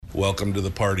Welcome to the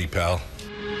party, pal.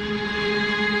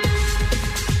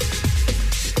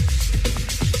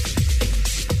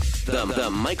 The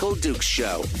Michael Dukes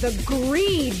Show. The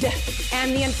greed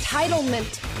and the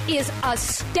entitlement is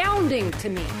astounding to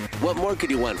me. What more could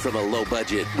you want from a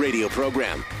low-budget radio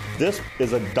program? This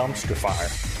is a dumpster fire.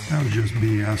 That was just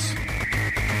BS.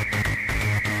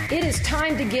 It is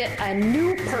time to get a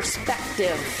new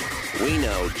perspective. We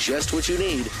know just what you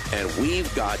need, and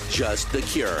we've got just the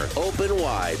cure. Open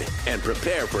wide and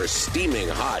prepare for a steaming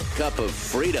hot cup of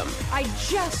freedom. I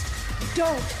just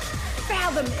don't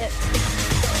fathom it.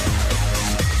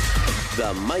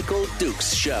 The Michael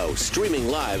Dukes Show, streaming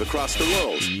live across the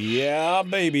world. Yeah,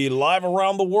 baby, live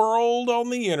around the world on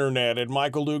the internet at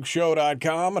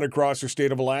michaeldukeshow.com and across the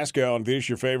state of Alaska on this,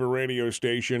 your favorite radio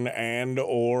station and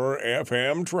or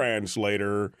FM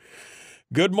translator.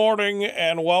 Good morning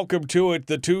and welcome to it,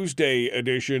 the Tuesday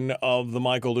edition of the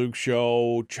Michael Dukes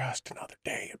Show. Just another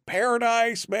day in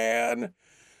paradise, man.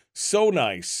 So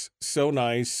nice,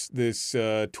 this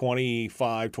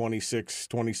 25, 26,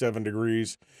 27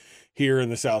 degrees here in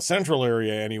the south central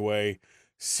area anyway.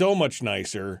 So much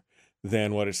nicer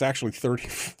than what it's actually 30.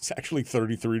 It's actually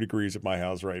 33 degrees at my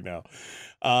house right now.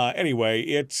 Anyway,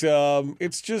 it's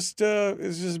just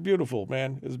beautiful,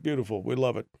 man. It's beautiful. We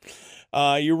love it.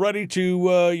 You ready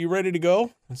to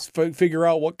go? Let's figure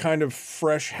out what kind of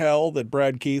fresh hell that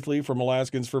Brad Keithley from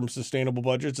Alaskans For Sustainable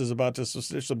Budgets is about to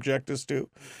subject us to.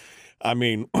 I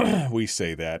mean, we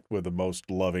say that with the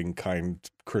most loving, kind,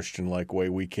 Christian-like way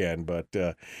we can, but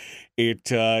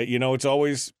it's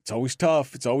always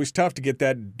tough. It's always tough to get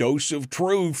that dose of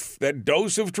truth.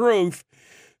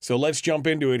 So let's jump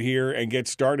into it here and get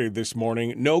started this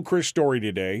morning. No Chris Story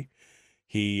today.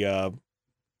 He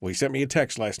sent me a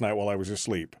text last night while I was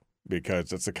asleep because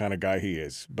that's the kind of guy he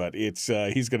is. But he's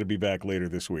going to be back later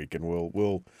this week, and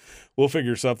we'll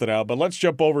figure something out. But let's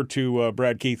jump over to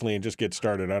Brad Keithley and just get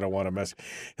started. I don't want to mess.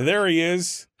 There he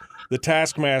is, the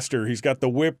taskmaster. He's got the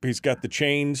whip. He's got the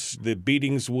chains. The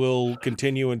beatings will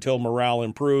continue until morale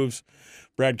improves.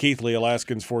 Brad Keithley,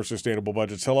 Alaskans For Sustainable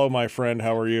Budgets. Hello, my friend.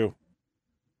 How are you?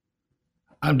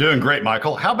 I'm doing great,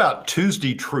 Michael. How about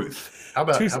Tuesday Truth? How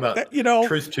about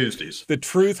Truth Tuesdays? The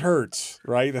truth hurts,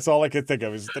 right? That's all I could think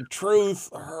of is the truth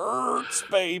hurts,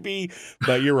 baby.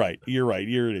 But you're right.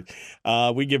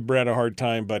 We give Brad a hard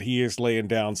time, but he is laying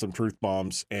down some truth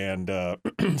bombs, and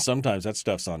sometimes that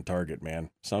stuff's on target,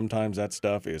 man. Sometimes that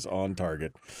stuff is on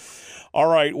target. All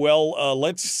right, well,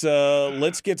 let's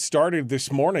get started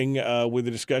this morning with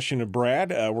a discussion of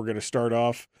Brad. We're going to start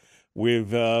off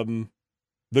with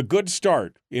the good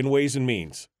start in Ways and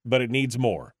Means, but it needs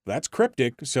more. That's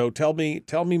cryptic. So tell me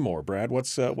more, Brad.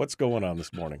 What's going on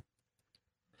this morning?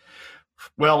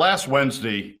 Well, last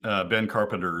Wednesday, Ben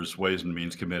Carpenter's Ways and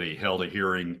Means Committee held a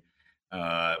hearing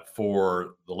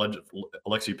for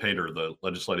Alexi Painter, the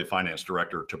Legislative Finance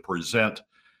Director, to present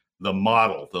the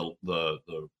model,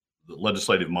 the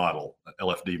legislative model,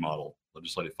 LFD model,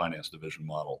 Legislative Finance Division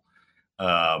model,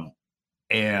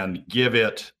 and give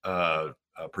it.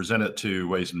 Present it to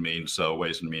Ways and Means so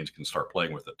Ways and Means can start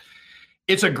playing with it.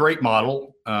 It's a great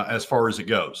model as far as it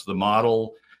goes. The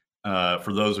model,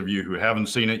 for those of you who haven't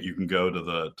seen it, you can go to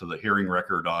the hearing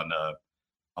record on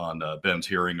Ben's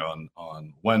hearing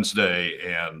on Wednesday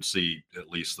and see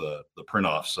at least the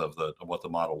print-offs of what the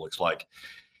model looks like.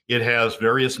 It has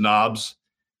various knobs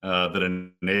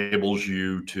that enables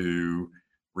you to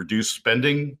reduce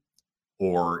spending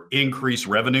or increase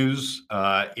revenues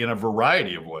in a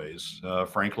variety of ways.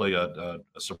 Frankly, a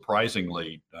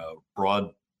surprisingly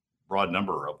broad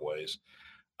number of ways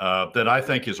that I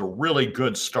think is a really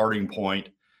good starting point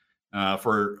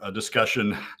for a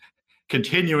discussion,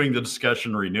 continuing the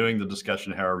discussion, renewing the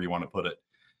discussion, however you want to put it,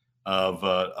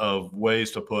 of ways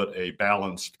to put a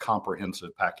balanced,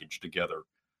 comprehensive package together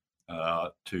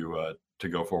to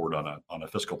go forward on a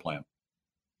fiscal plan.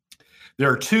 There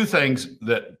are two things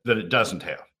that it doesn't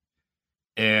have,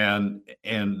 and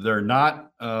they're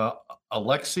not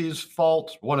Alexi's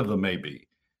fault. One of them may be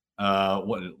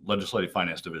Legislative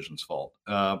Finance Division's fault,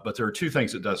 but there are two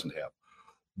things it doesn't have.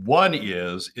 One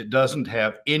is it doesn't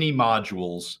have any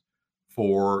modules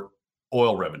for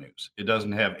oil revenues. It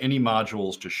doesn't have any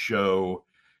modules to show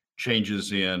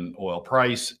changes in oil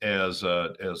price as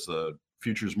the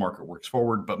futures market works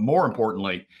forward. But more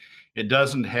importantly, it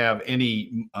doesn't have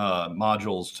any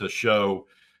modules to show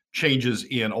changes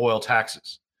in oil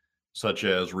taxes, such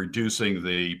as reducing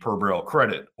the per barrel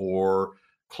credit or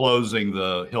closing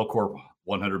the Hillcorp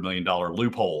 $100 million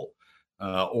loophole,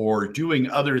 or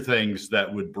doing other things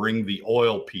that would bring the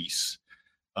oil piece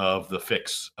of the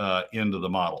fix into the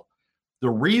model. The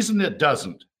reason it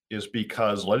doesn't is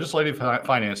because legislative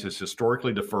finance has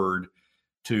historically deferred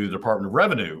to the Department of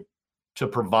Revenue to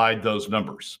provide those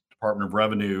numbers. Department of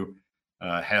Revenue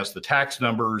has the tax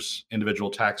numbers. Individual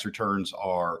tax returns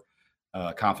are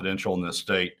confidential in this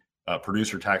state.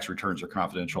 Producer tax returns are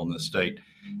confidential in this state.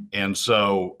 And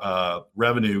so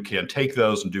revenue can take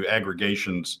those and do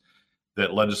aggregations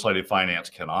that legislative finance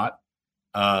cannot.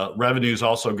 Revenue's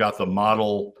also got the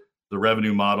model, the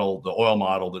revenue model, the oil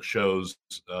model that shows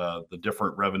the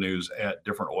different revenues at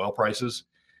different oil prices.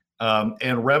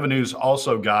 And revenue's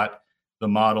also got the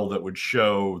model that would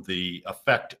show the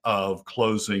effect of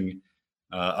closing,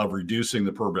 of reducing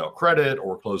the per barrel credit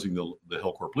or closing the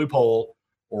Hilcorp loophole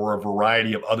or a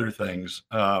variety of other things,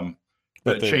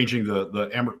 changing the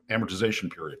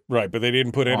amortization period. Right, but they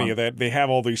didn't put any of that. They have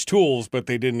all these tools, but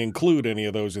they didn't include any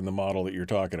of those in the model that you're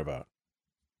talking about.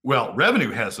 Well,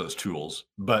 revenue has those tools,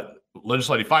 but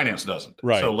legislative finance doesn't.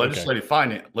 Right. So legislative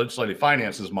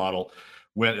finance's model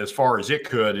went as far as it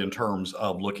could in terms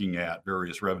of looking at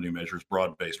various revenue measures,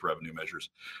 broad-based revenue measures,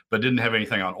 but didn't have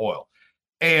anything on oil.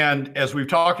 And as we've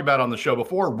talked about on the show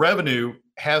before, revenue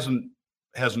hasn't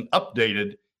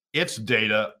updated its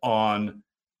data on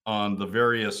the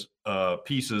various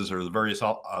pieces or the various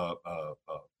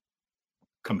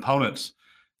components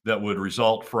that would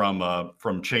result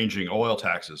from changing oil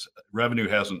taxes. Revenue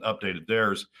hasn't updated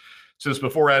theirs since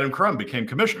before Adam Crum became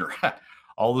commissioner.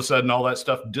 All of a sudden, all that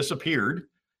stuff disappeared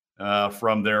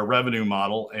from their revenue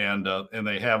model, and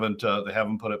they haven't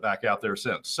put it back out there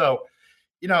since. So,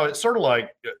 it's sort of like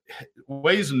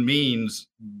Ways and Means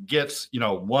gets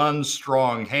one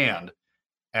strong hand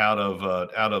out of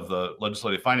the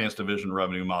Legislative Finance Division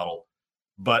revenue model,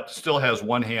 but still has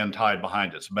one hand tied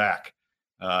behind its back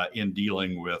in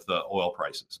dealing with oil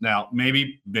prices. Now,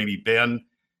 maybe Ben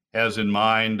has in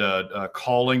mind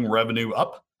calling revenue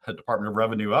up, the Department of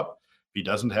Revenue up. If he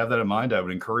doesn't have that in mind, I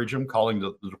would encourage him calling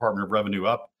the Department of Revenue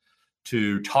up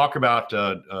to talk about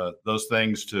those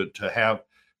things, to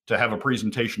have a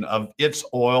presentation of its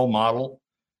oil model,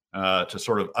 to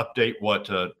sort of update what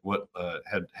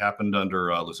had happened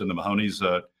under Lucinda Mahoney's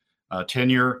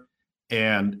tenure,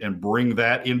 and bring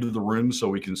that into the room so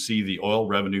we can see the oil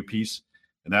revenue piece,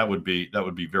 and that would be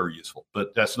very useful.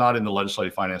 But that's not in the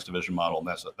Legislative Finance Division model, and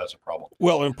that's a problem.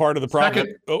 Well, and part of the problem,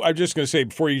 I'm just going to say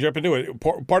before you jump into it,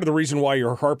 part of the reason why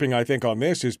you're harping, I think, on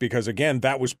this is because, again,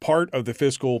 that was part of the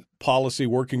fiscal policy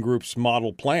working group's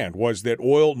model plan, was that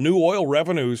new oil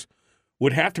revenues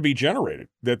would have to be generated,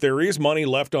 that there is money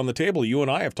left on the table. You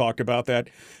and I have talked about that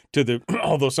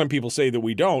although some people say that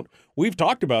we don't, we've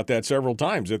talked about that several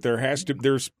times, that there's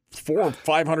 $400 or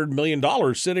 $500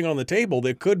 million sitting on the table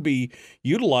that could be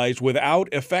utilized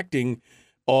without affecting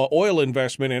oil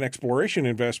investment and exploration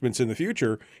investments in the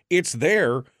future. It's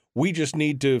there. We just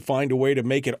need to find a way to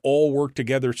make it all work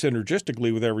together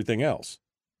synergistically with everything else.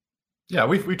 Yeah,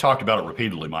 we talked about it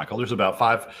repeatedly, Michael. There's about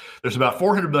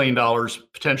 $400 million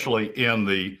potentially in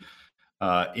the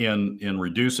in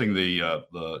reducing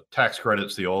the tax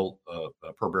credits, the oil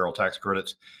per barrel tax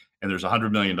credits, and there's $100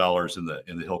 million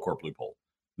in the Hilcorp loophole,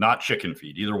 not chicken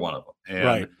feed, either one of them. And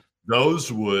right.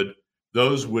 those would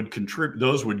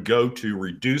go to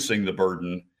reducing the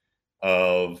burden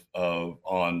of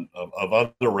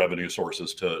other revenue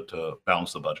sources to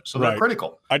balance the budget. So they're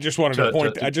critical. I just wanted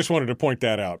to point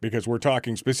that out because we're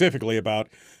talking specifically about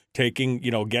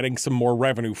getting some more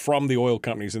revenue from the oil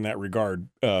companies in that regard,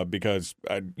 because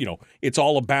it's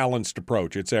all a balanced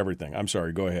approach. It's everything. I'm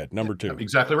sorry. Go ahead. Number two.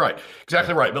 Exactly right.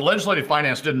 But legislative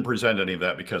finance didn't present any of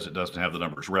that because it doesn't have the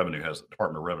numbers. The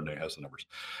Department of Revenue has the numbers.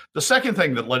 The second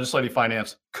thing that legislative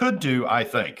finance could do, I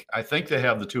think they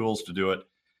have the tools to do it.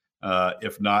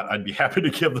 If not, I'd be happy to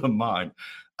give them mine.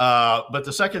 But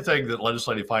the second thing that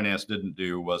legislative finance didn't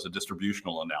do was a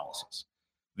distributional analysis.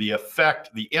 The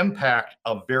impact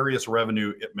of various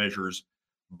revenue measures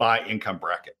by income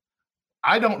bracket.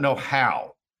 I don't know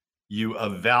how you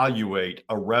evaluate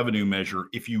a revenue measure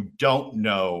if you don't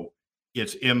know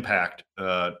its impact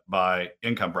by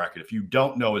income bracket, if you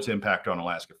don't know its impact on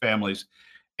Alaska families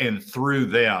and through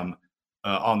them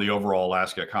on the overall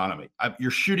Alaska economy.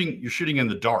 You're shooting in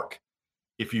the dark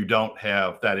if you don't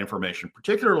have that information,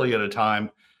 particularly at a time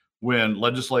when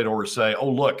legislators say, "Oh,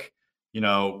 look,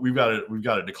 we've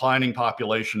got a declining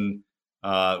population,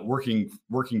 working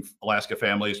Alaska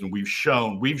families, and we've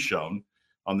shown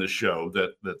on this show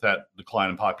that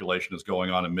decline in population is going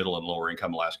on in middle and lower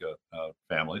income Alaska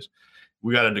families.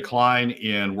 We got a decline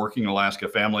in working Alaska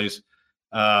families."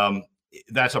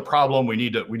 That's a problem. We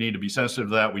need to be sensitive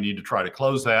to that. We need to try to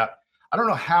close that. I don't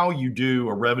know how you do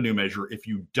a revenue measure if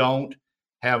you don't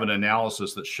have an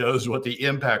analysis that shows what the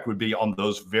impact would be on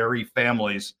those very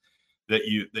families that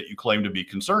you claim to be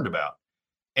concerned about.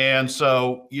 And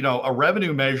so, a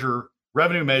revenue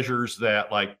measures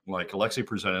that like Alexei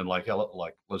presented, like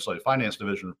Legislative Finance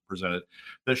Division presented,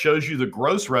 that shows you the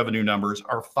gross revenue numbers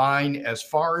are fine as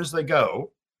far as they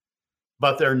go,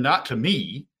 but they're not, to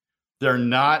me, they're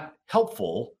not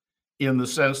helpful in the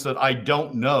sense that I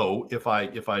don't know if I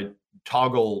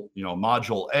toggle,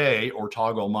 module A or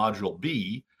toggle module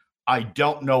B, I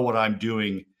don't know what I'm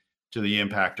doing to the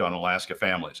impact on Alaska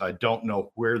families. I don't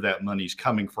know where that money's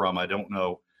coming from. I don't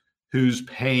know who's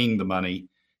paying the money,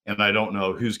 and I don't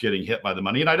know who's getting hit by the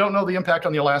money. And I don't know the impact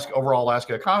on the overall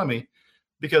Alaska economy,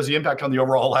 because the impact on the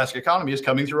overall Alaska economy is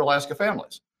coming through Alaska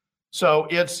families. So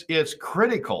it's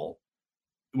critical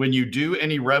when you do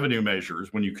any revenue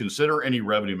measures, when you consider any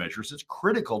revenue measures, it's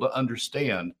critical to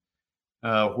understand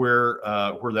where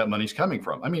that money's coming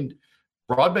from. I mean,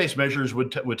 broad-based measures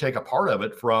would take a part of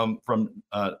it from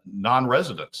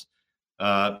non-residents,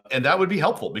 and that would be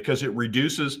helpful because it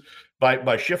reduces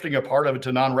by shifting a part of it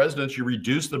to non-residents. You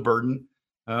reduce the burden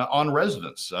on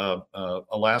residents.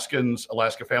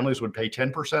 Alaska families would pay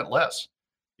 10% less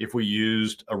if we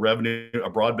used a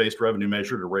broad-based revenue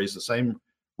measure to raise the same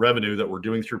revenue that we're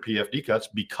doing through PFD cuts,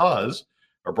 because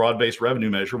a broad-based revenue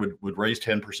measure would raise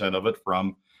 10% of it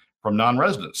from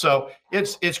non-residents. So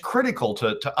it's critical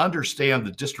to understand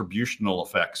the distributional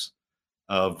effects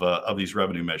of these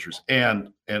revenue measures. And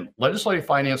Legislative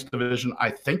Finance Division, I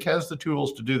think, has the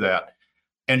tools to do that,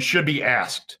 and should be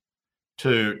asked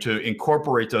to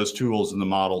incorporate those tools in the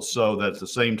model, so that at the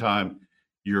same time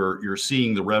you're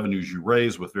seeing the revenues you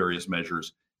raise with various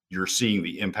measures, you're seeing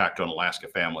the impact on Alaska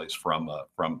families from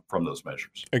those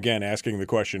measures. Again, asking the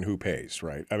question, who pays,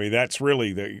 right? I mean, that's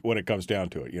really when it comes down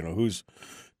to it, who's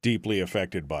deeply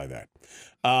affected by that.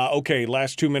 Okay,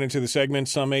 last 2 minutes of the segment.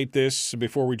 Summate this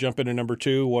before we jump into number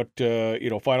two. What,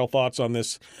 final thoughts on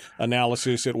this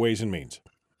analysis at Ways and Means?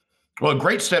 Well,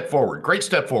 great step forward.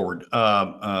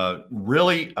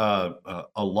 Really a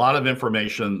lot of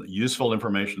information, useful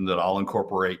information that I'll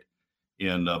incorporate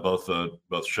in both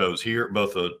shows here,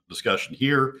 both the discussion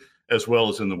here, as well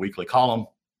as in the weekly column.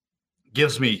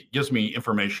 Gives me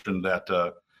information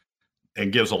that,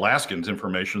 and gives Alaskans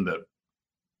information that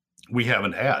we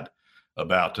haven't had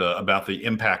about the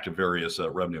impact of various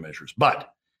revenue measures.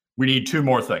 But we need two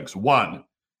more things. One,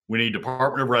 we need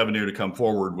Department of Revenue to come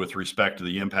forward with respect to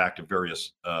the impact of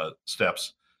various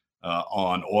steps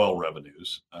on oil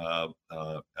revenues.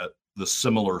 The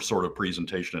similar sort of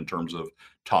presentation in terms of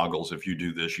toggles. If you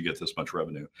do this, you get this much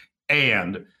revenue.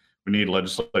 And we need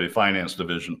Legislative Finance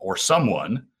Division or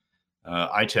someone,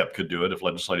 ITEP could do it if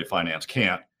Legislative Finance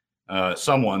can't,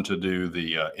 someone to do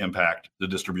the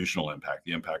distributional impact,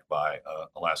 the impact by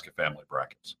Alaska family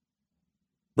brackets.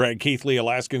 Brad Keithley,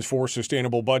 Alaskans For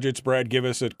Sustainable Budgets. Brad, give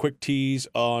us a quick tease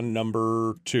on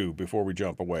number two before we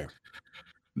jump away.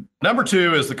 Number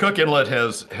two is the Cook Inlet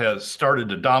has started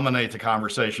to dominate the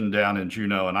conversation down in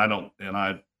Juneau, and I don't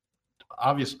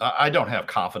have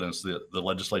confidence that the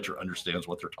legislature understands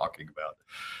what they're talking about,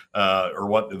 or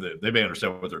what they may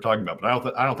understand what they're talking about,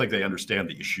 but I don't think they understand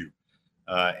the issue,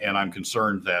 and I'm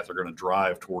concerned that they're going to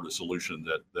drive toward a solution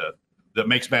that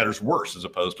makes matters worse as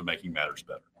opposed to making matters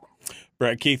better.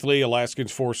 Brad Keithley,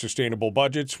 Alaskans For Sustainable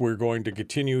Budgets. We're going to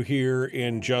continue here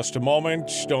in just a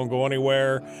moment. Don't go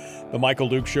anywhere. The Michael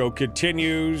Duke Show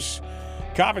continues.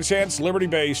 Common sense,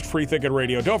 liberty-based, free-thinking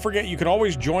radio. Don't forget, you can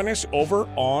always join us over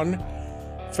on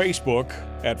Facebook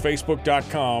at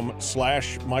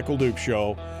facebook.com/Michael Duke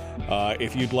Show.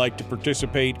 If you'd like to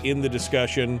participate in the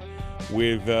discussion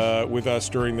with us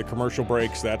during the commercial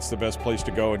breaks, that's the best place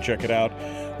to go and check it out.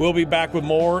 We'll be back with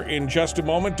more in just a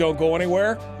moment. Don't go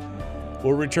anywhere.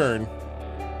 We'll return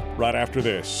right after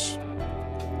this.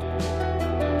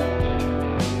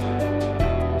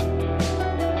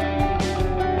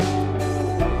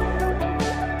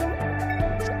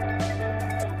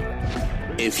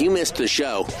 If you missed the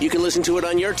show, you can listen to it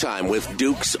on your time with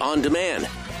Dukes On Demand.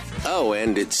 Oh,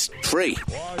 and it's free.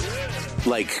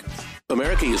 Like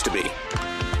America used to be.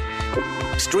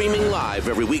 Streaming live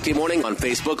every weekday morning on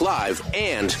Facebook Live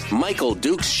and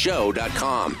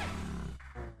MichaelDukesShow.com.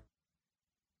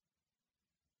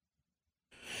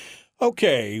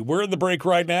 Okay, we're in the break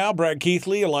right now. Brad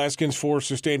Keithley, Alaskans For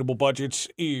Sustainable Budgets,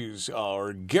 is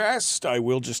our guest. I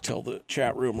will just tell the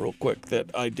chat room real quick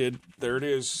that I did. There it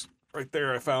is. Right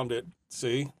there, I found it.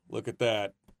 See? Look at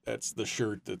that. That's the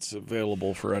shirt that's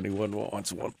available for anyone who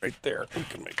wants one right there. We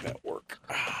can make that work.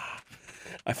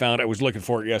 I was looking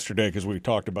for it yesterday because we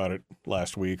talked about it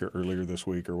last week or earlier this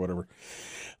week or whatever.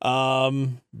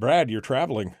 Brad, you're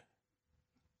traveling.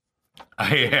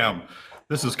 I am.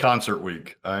 This is concert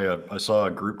week. I saw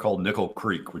a group called Nickel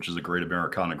Creek, which is a great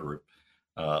Americana group.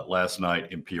 last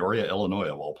night in Peoria, Illinois,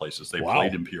 of all places. They Wow.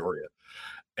 played in Peoria.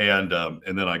 And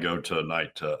then I go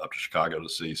tonight up to Chicago to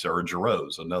see Sarah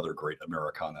Jarosz, another great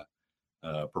Americana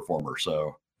performer.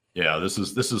 So yeah, this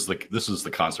is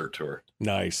the concert tour.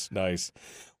 Nice.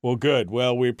 Well, good.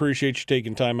 Well, we appreciate you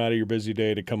taking time out of your busy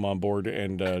day to come on board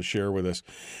and share with us.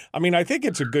 I mean, I think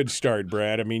it's a good start,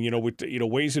 Brad. I mean,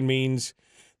 Ways and Means.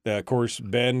 Of course,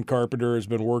 Ben Carpenter has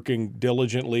been working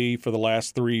diligently for the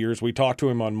last 3 years. We talked to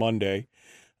him on Monday,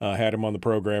 had him on the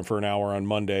program for an hour on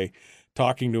Monday,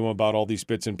 talking to him about all these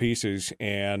bits and pieces.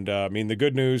 And, I mean, the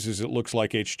good news is it looks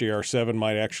like HJR 7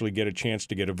 might actually get a chance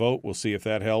to get a vote. We'll see if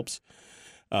that helps.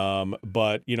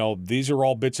 But, these are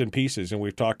all bits and pieces, and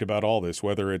we've talked about all this,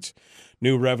 whether it's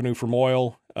new revenue from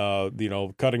oil,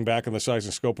 cutting back on the size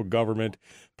and scope of government,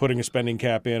 putting a spending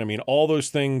cap in. I mean, all those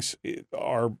things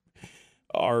are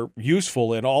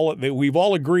useful, and all that we've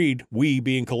all agreed, we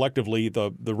being collectively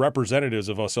the representatives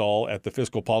of us all at the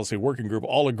Fiscal Policy Working Group,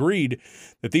 all agreed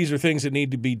that these are things that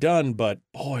need to be done. But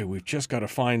boy, we've just got to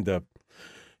find the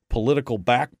political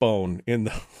backbone in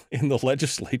the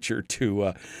legislature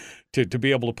to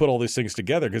be able to put all these things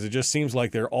together, because it just seems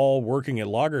like they're all working at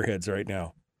loggerheads right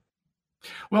now.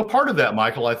 Well, part of that,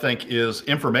 Michael, I think, is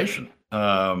information.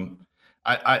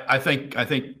 I think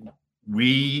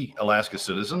we, Alaska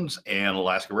citizens and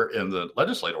the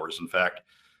legislators, in fact,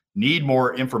 need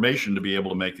more information to be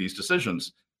able to make these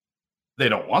decisions. They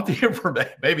don't want the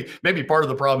information. Maybe part of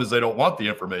the problem is they don't want the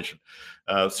information.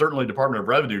 Certainly, Department of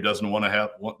Revenue doesn't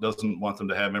want them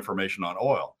to have information on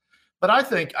oil. But I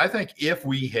think if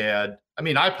we had,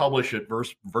 I publish it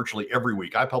virtually every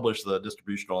week. I publish the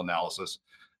distributional analysis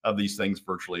of these things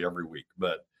virtually every week.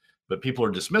 But people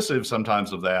are dismissive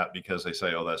sometimes of that because they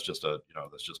say, oh, that's just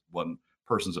one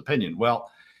person's opinion.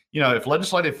 Well, if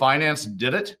legislative finance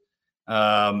did it,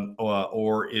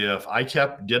 or if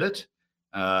ITEP did it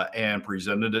and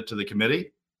presented it to the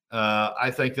committee,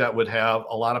 I think that would have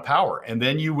a lot of power. And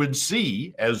then you would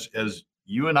see, as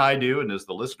you and I do, and as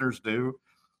the listeners do,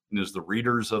 and as the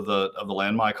readers of the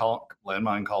landmine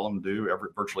column do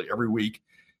virtually every week,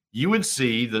 you would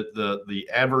see that the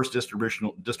adverse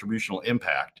distributional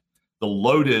impact, the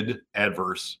loaded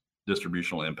adverse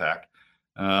distributional impact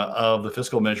of the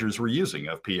fiscal measures we're using,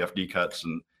 of PFD cuts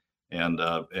and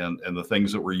the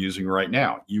things that we're using right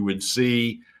now. You would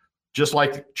see, just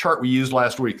like the chart we used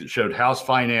last week that showed House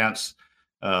Finance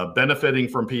benefiting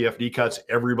from PFD cuts,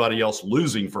 everybody else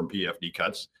losing from PFD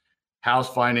cuts.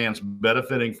 House Finance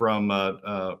benefiting from,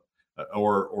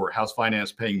 or House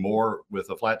Finance paying more with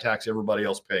a flat tax, everybody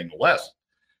else paying less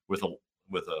with a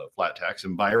flat tax.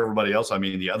 And by everybody else, I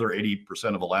mean the other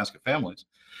 80% of Alaska families.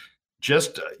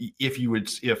 Just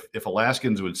if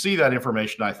Alaskans would see that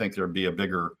information, I think there'd be a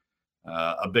bigger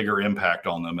impact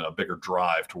on them and a bigger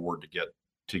drive toward to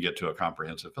get to a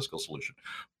comprehensive fiscal solution.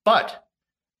 But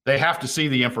they have to see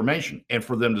the information, and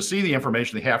for them to see the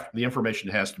information, the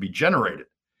information has to be generated.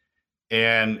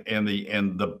 And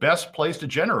the best place to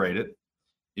generate it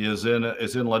is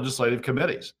in legislative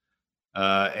committees,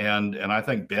 and I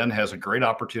think Ben has a great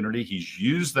opportunity. He's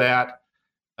used that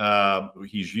to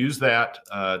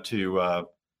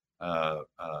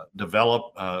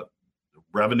develop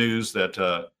revenues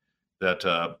that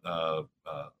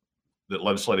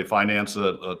legislative finance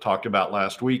talked about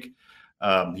last week.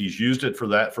 He's used it for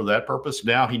that purpose.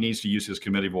 Now he needs to use his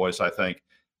committee voice, I think.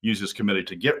 Use this committee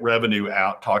to get revenue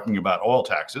out, talking about oil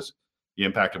taxes, the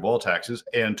impact of oil taxes,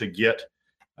 and to get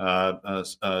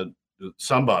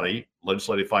somebody,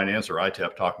 legislative finance or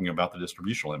ITEP, talking about the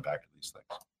distributional impact of these things.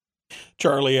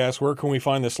 Charlie asks, where can we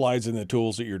find the slides and the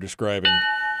tools that you're describing?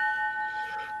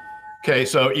 Okay,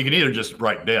 so you can either just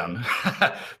write down,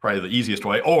 probably the easiest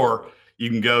way, or you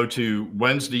can go to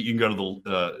Wednesday. You can go to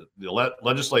the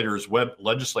legislature's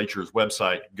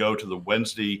website, go to the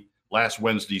last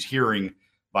Wednesday's hearing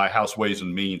by House Ways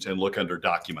and Means, and look under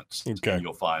documents. Okay. And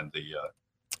you'll find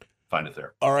it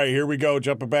there. All right, here we go.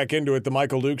 Jumping back into it. The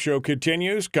Michael Duke Show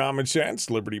continues. Common sense,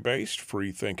 liberty-based,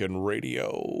 free-thinking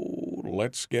radio.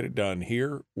 Let's get it done.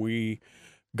 Here we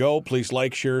go. Please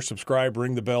like, share, subscribe,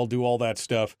 ring the bell, do all that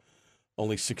stuff.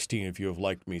 Only 16 of you have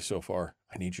liked me so far.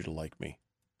 I need you to like me.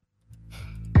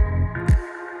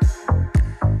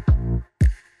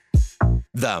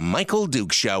 The Michael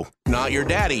Duke Show. Not your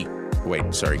daddy.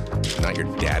 Wait, sorry. Not your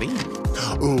daddy?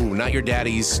 Ooh, not your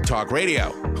daddy's talk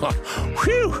radio. Huh.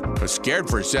 Whew. I was scared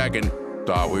for a second.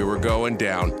 Thought we were going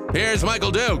down. Here's Michael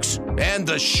Dukes and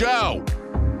the show.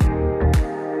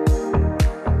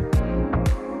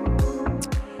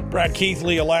 Brad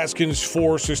Keithley, Alaskans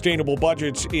For Sustainable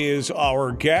Budgets, is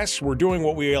our guest. We're doing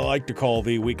what we like to call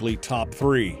the weekly top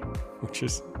three, which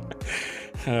is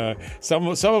Some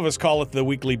of us call it the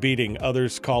weekly beating.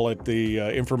 Others call it the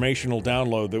informational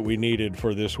download that we needed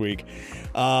for this week.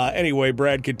 Anyway,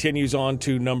 Brad continues on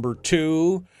to number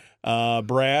 2.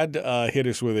 Brad, hit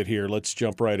us with it here. Let's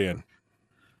jump right in.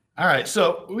 All right,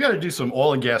 so we got to do some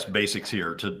oil and gas basics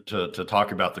here to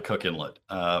talk about the Cook Inlet,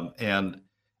 and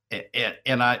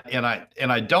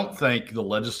I don't think the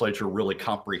legislature really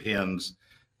comprehends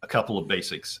a couple of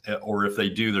basics, or if they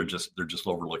do, they're just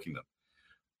overlooking them.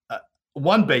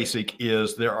 One basic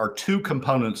is there are 2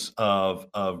 components of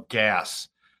gas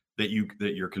that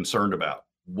you're concerned about.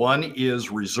 One is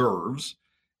reserves,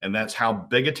 and that's how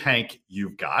big a tank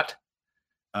you've got.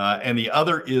 And the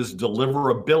other is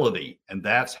deliverability, and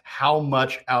that's how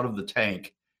much out of the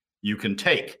tank you can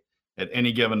take at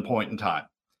any given point in time.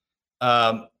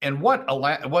 And what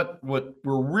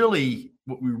we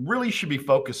really should be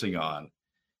focusing on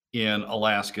in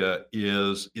Alaska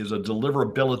is a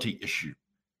deliverability issue,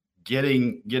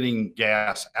 getting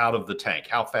gas out of the tank.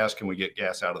 How fast can we get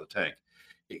gas out of the tank?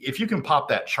 If you can pop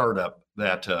that chart up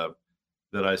that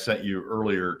I sent you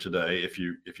earlier today, if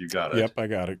you got it. Yep, I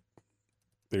got it.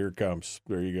 There it comes.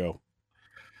 There you go.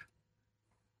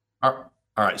 All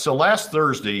right. So last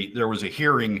Thursday, there was a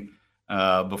hearing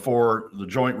before the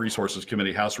Joint Resources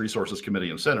Committee, House Resources Committee,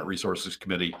 and Senate Resources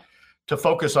Committee to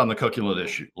focus on the Cook Inlet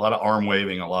issue. A lot of arm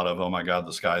waving, a lot of, oh my God,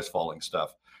 the sky's falling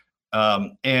stuff.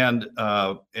 And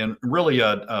really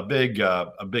a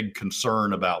big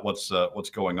concern about what's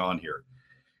going on here.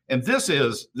 And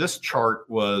this chart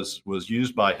was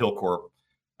used by Hillcorp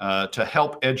to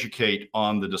help educate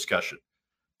on the discussion.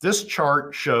 This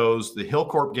chart shows the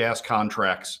Hillcorp gas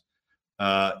contracts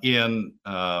by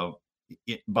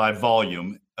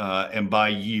volume and by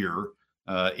year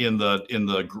in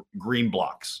the green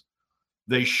blocks.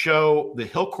 They show the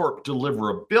Hillcorp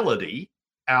deliverability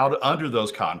out under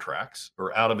those contracts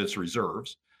or out of its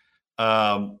reserves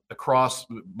across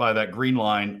by that green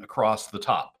line across the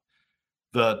top.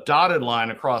 The dotted line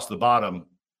across the bottom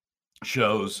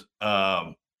shows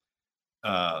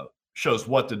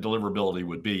what the deliverability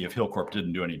would be if Hillcorp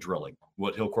didn't do any drilling.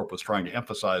 What Hillcorp was trying to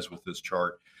emphasize with this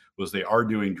chart was they are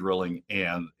doing drilling,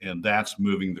 and that's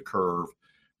moving the curve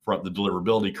from the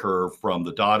deliverability curve from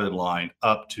the dotted line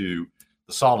up to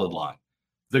the solid line.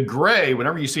 The gray,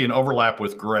 whenever you see an overlap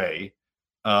with gray,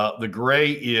 the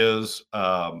gray is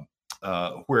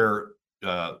where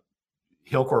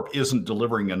Hillcorp isn't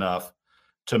delivering enough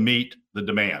to meet the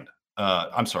demand.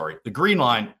 I'm sorry, the green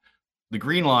line. The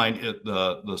green line,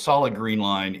 the solid green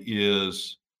line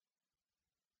is,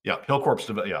 Hillcorp's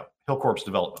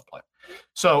development plan.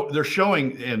 So they're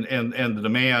showing, and the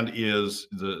demand is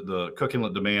the Cook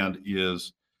Inlet demand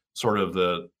is sort of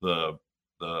the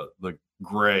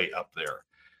gray up there.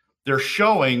 They're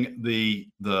showing the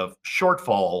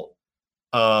shortfall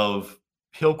of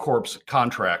Hillcorp's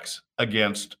contracts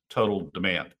against total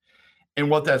demand. And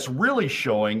what that's really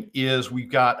showing is we've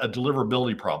got a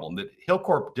deliverability problem, that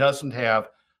Hillcorp doesn't have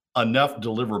enough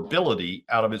deliverability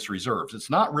out of its reserves. It's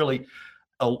not really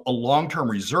a long-term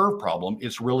reserve problem.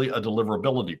 It's really a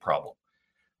deliverability problem.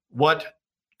 What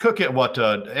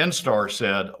Enstar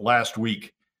said last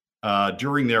week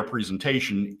during their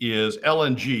presentation is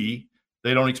LNG,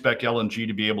 they don't expect LNG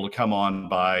to be able to come on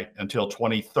until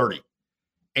 2030.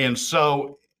 And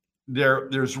so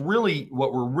there's really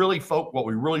what we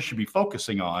really should be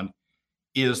focusing on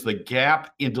is the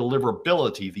gap in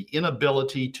deliverability, the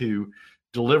inability to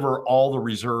deliver all the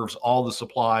reserves, all the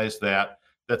supplies that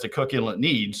the Cook Inlet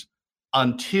needs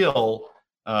until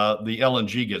the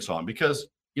LNG gets on. Because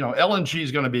LNG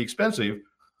is going to be expensive,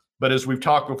 but as we've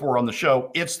talked before on the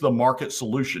show, it's the market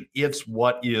solution. It's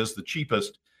what is the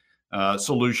cheapest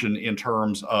solution in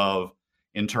terms of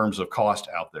cost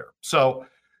out there. So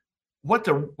what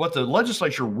the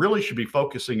legislature really should be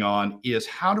focusing on is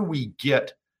how do we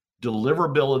get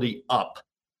deliverability up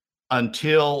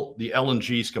until the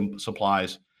LNG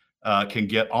supplies can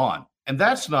get on. And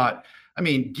that's not,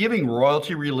 giving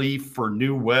royalty relief for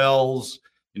new wells,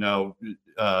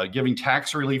 giving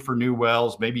tax relief for new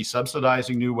wells, maybe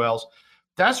subsidizing new wells.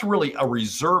 That's really a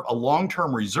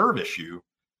long-term reserve issue.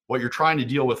 What you're trying to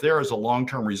deal with there is a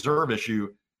long-term reserve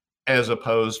issue as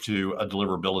opposed to a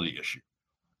deliverability issue.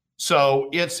 So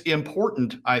it's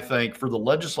important, I think, for the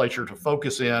legislature to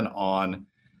focus in on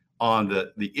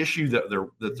the issue that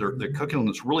the Cook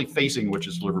Inlet is really facing, which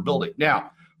is deliverability.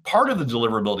 Now, part of the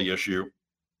deliverability issue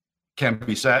can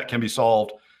be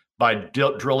solved by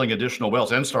drilling additional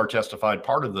wells. Enstar testified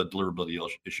part of the deliverability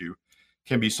issue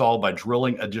can be solved by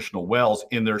drilling additional wells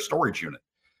in their storage unit.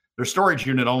 Their storage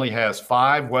unit only has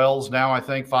 5 wells now, I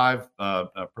think, 5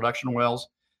 production wells.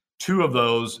 2 of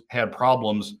those had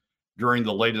problems during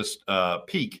the latest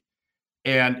peak.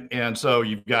 And so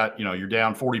you've got, you're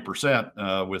down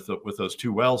 40% with those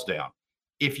 2 wells down.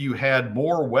 If you had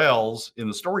more wells in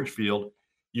the storage field,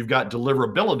 you've got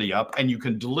deliverability up, and you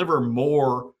can deliver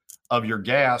more of your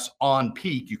gas on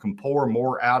peak. You can pour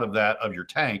more out of your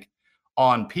tank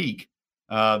on peak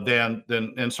than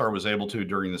Enstar was able to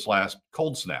during this last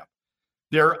cold snap.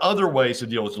 There are other ways to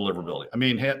deal with deliverability. I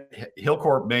mean,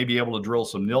 Hillcorp may be able to drill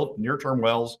some near-term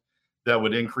wells that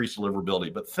would increase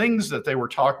deliverability, but things that they were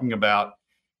talking about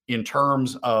in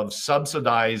terms of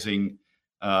subsidizing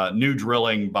new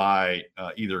drilling by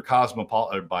either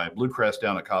by Bluecrest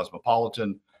down at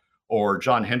Cosmopolitan, or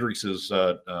John Hendricks's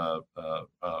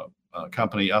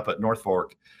company up at North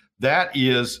Fork,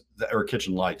 or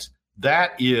Kitchen Lights,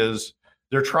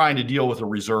 they're trying to deal with a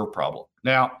reserve problem.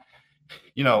 Now,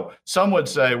 some would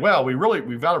say, well,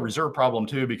 we've got a reserve problem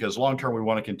too, because long-term we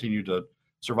want to continue to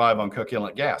survive on Cook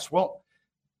Inlet gas. Well,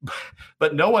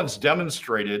 but no one's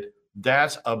demonstrated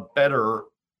that's a better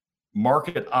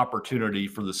market opportunity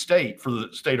for the state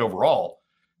overall,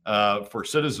 for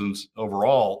citizens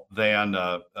overall than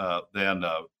LNG,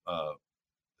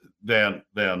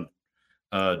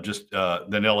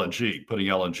 putting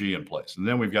LNG in place. And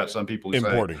then we've got some people who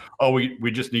say, oh,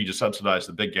 we just need to subsidize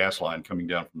the big gas line coming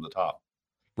down from the top.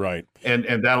 Right.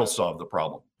 And that'll solve the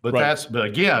problem. But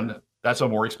again, that's a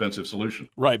more expensive solution.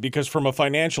 Right, because from a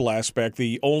financial aspect,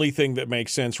 the only thing that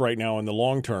makes sense right now in the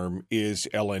long term is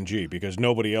LNG, because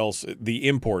nobody else, the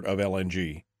import of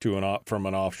LNG from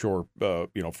an offshore, from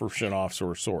an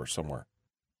offshore source somewhere.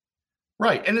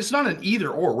 Right, and it's not an either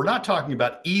or. We're not talking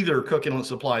about either Cook Inlet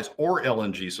supplies or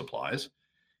LNG supplies.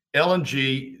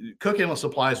 Cook Inlet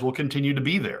supplies will continue to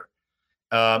be there,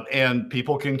 and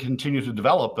people can continue to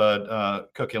develop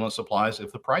Cook Inlet supplies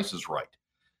if the price is right.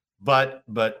 But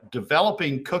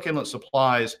developing Cook Inlet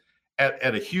supplies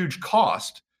at a huge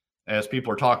cost, as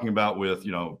people are talking about with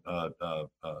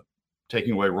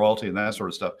taking away royalty and that sort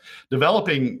of stuff,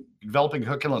 developing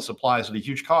Cook Inlet supplies at a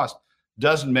huge cost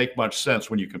doesn't make much sense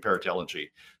when you compare it to LNG.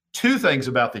 Three things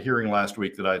about the hearing last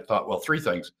week that I thought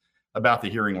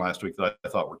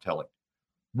were telling.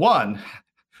 One,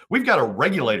 we've got a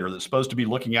regulator that's supposed to be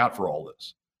looking out for all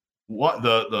this.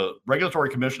 The Regulatory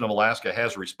Commission of Alaska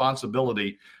has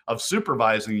responsibility of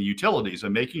supervising the utilities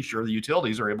and making sure the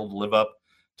utilities are able to live up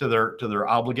to their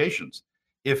obligations.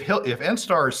 If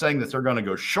Enstar is saying that they're going to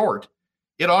go short,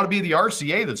 it ought to be the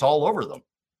RCA that's all over them,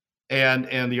 and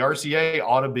the RCA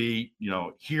ought to be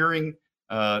hearing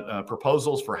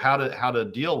proposals for how to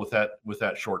deal with that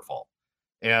shortfall,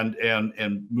 and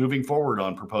moving forward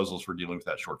on proposals for dealing with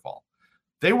that shortfall.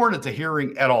 They weren't at the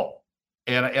hearing at all,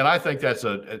 and I think that's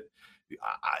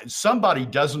somebody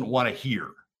doesn't want to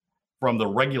hear from the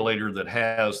regulator that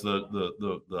has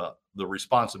the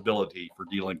responsibility for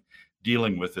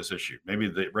dealing with this issue. Maybe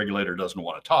the regulator doesn't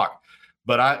want to talk,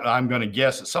 but I'm going to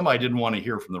guess that somebody didn't want to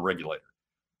hear from the regulator.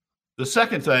 The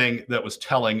second thing that was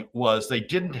telling was they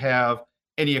didn't have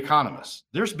any economists.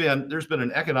 There's been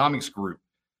an economics group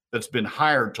that's been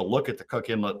hired to look at the Cook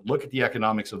Inlet, look at the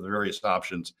economics of the various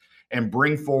options, and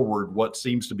bring forward what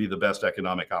seems to be the best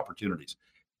economic opportunities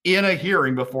in a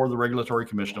hearing before the Regulatory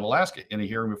Commission of Alaska, in a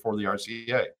hearing before the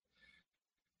RCA.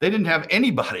 They didn't have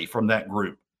anybody from that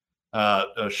group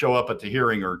show up at the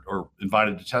hearing or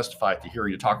invited to testify at the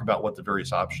hearing to talk about what the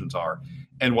various options are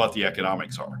and what the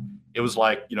economics are. It was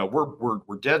like,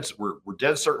 we're dead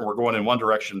certain we're going in one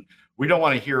direction. We don't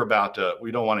want to hear about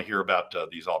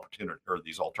these opportunities or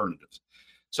these alternatives.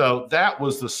 So that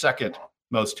was the second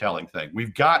most telling thing.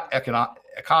 We've got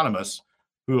economists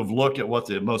who have looked at what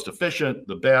the most efficient,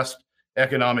 the best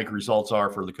economic results are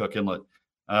for the Cook Inlet,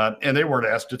 and they weren't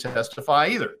asked to testify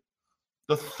either.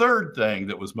 The third thing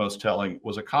that was most telling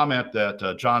was a comment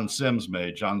that John Sims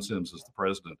made. John Sims is the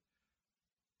president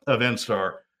of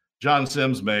Enstar. John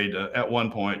Sims made at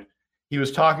one point. He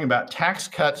was talking about tax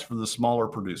cuts for the smaller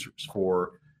producers,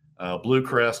 for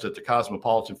Bluecrest at the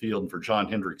Cosmopolitan field and for John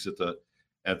Hendricks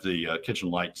at the Kitchen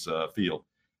Lights field.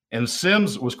 And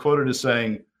Sims was quoted as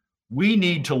saying, "We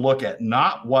need to look at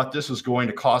not what this is going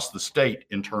to cost the state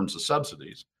in terms of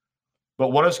subsidies,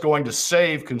 but what it's going to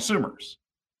save consumers."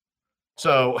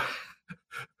 So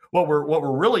what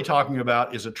we're really talking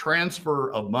about is a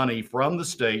transfer of money from the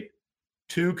state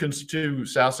to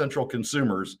South Central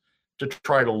consumers to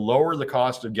try to lower the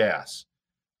cost of gas.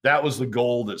 That was the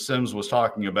goal that Sims was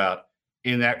talking about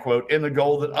in that quote, and the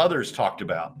goal that others talked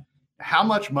about. How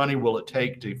much money will it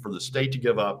take for the state to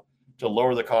give up to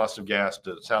lower the cost of gas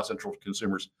to South Central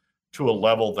consumers to a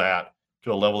level that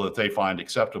they find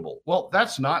acceptable? Well,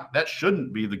 that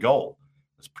shouldn't be the goal.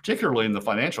 It's particularly in the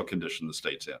financial condition the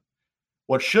state's in.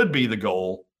 What should be the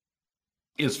goal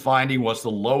is finding what's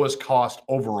the lowest cost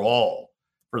overall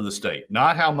for the state,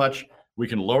 not how much we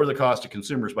can lower the cost to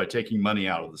consumers by taking money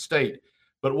out of the state,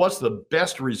 but what's the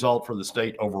best result for the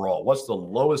state overall? What's the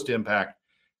lowest impact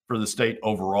for the state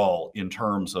overall in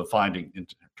terms of finding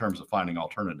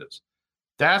alternatives?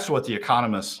 That's what the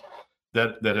economists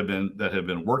that have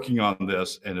been working on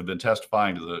this and have been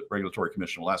testifying to the Regulatory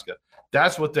Commission of Alaska.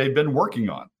 That's what they've been working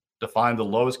on, to find the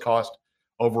lowest cost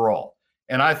overall.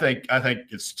 And I think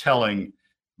it's telling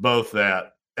both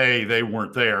that A, they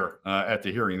weren't there at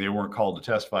the hearing, they weren't called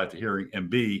to testify at the hearing, and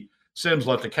B, Sims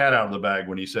let the cat out of the bag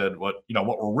when he said what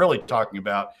we're really talking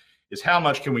about is how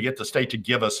much can we get the state to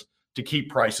give us to keep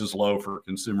prices low for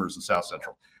consumers in South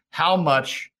Central? How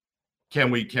much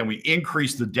can we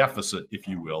increase the deficit, if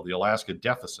you will, the Alaska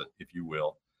deficit, if you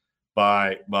will,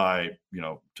 by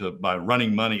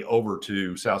running money over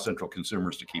to South Central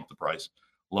consumers to keep the price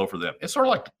low for them? It's sort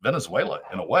of like Venezuela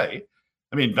in a way.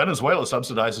 I mean, Venezuela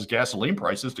subsidizes gasoline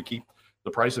prices to keep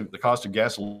the cost of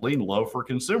gasoline low for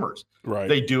consumers. Right.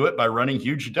 They do it by running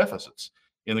huge deficits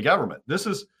in the government. This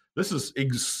is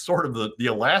sort of the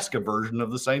Alaska version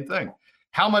of the same thing.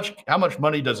 How much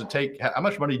money does it take? How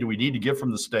much money do we need to give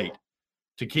from the state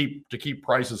to keep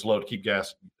prices low, to keep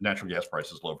natural gas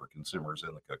prices low for consumers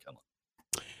in the Cook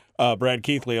Inlet? Brad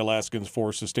Keithley, Alaskans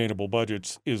For Sustainable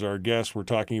Budgets, is our guest. We're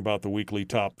talking about the weekly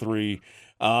top three.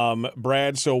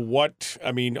 Brad,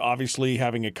 obviously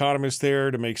having economists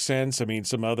there to make sense. I mean,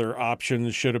 some other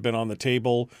options should have been on the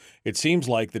table. It seems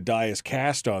like the die is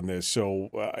cast on this, so,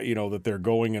 that they're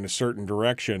going in a certain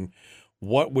direction.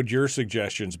 What would your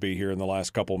suggestions be here in the last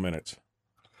couple minutes?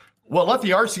 Well, let the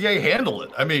RCA handle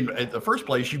it. I mean, at the first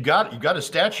place, you've got a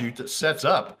statute that sets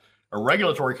up a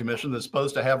regulatory commission that's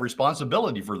supposed to have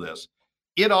responsibility for this.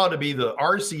 It ought to be the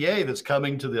RCA that's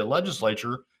coming to the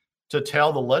legislature to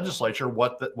tell the legislature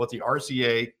what the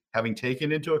RCA, having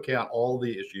taken into account all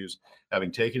the issues,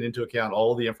 having taken into account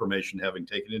all the information, having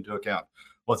taken into account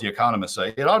what the economists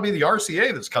say, it ought to be the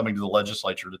RCA that's coming to the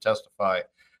legislature to testify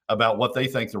about what they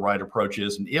think the right approach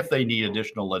is, and if they need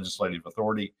additional legislative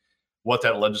authority, what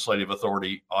that legislative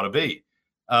authority ought to be.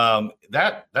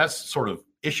 That's sort of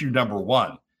issue number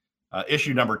one.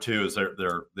 Issue number two is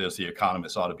there's the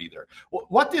economists ought to be there.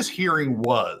 What this hearing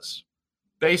was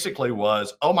basically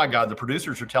was, oh my God, the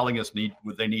producers are telling us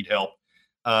they need help.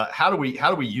 How do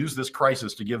we use this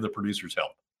crisis to give the producers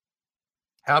help?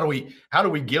 How do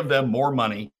we give them more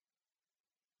money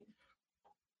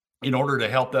in order to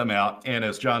help them out? And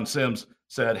as John Sims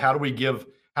said, how do we give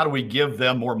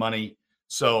them more money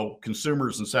so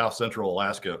consumers in South Central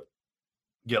Alaska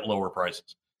get lower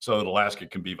prices, so that Alaska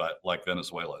can be like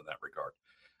Venezuela in that regard?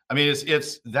 I mean,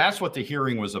 that's what the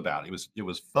hearing was about. It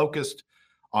was focused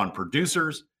on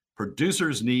producers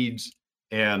needs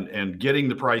and getting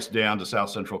the price down to South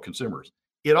Central consumers.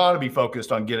 It ought to be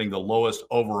focused on getting the lowest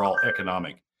overall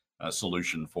economic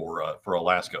solution for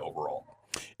Alaska overall.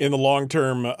 In the long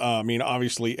term,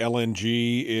 obviously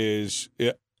LNG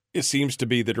it seems to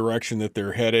be the direction that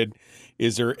they're headed.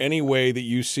 Is there any way that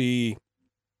you see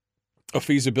a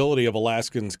feasibility of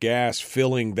Alaskans gas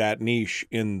filling that niche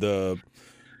in the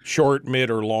short, mid,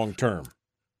 or long term?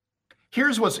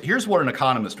 Here's what an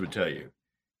economist would tell you.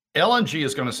 LNG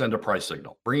is going to send a price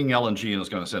signal. Bringing LNG in is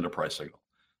going to send a price signal.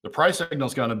 The price signal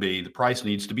is going to be the price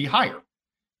needs to be higher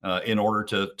in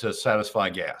order to satisfy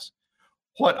gas.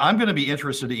 What I'm going to be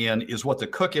interested in is what the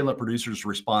Cook Inlet producer's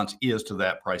response is to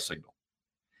that price signal.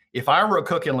 If I were a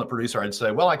Cook Inlet producer, I'd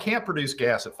say, well, I can't produce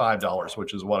gas at $5,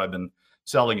 which is what I've been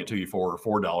selling it to you for,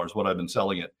 or $4, what I've been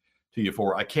selling it to you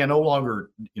for. I can no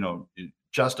longer,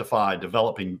 justify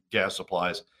developing gas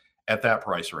supplies at that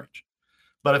price range.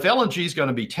 But if LNG is going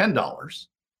to be $10,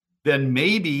 then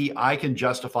maybe I can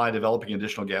justify developing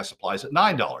additional gas supplies at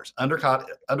 $9,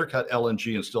 undercut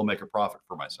LNG and still make a profit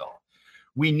for myself.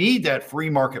 We need that free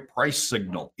market price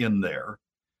signal in there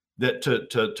that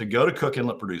to go to Cook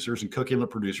Inlet producers, and Cook Inlet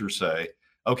producers say,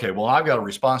 okay, well, I've got a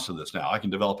response to this now. I can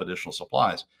develop additional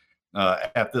supplies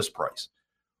at this price.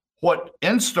 What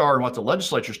Enstar and what the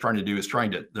legislature is trying to do is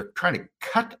they're trying to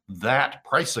cut that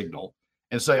price signal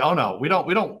and say, oh no, we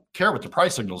don't care what the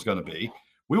price signal is going to be.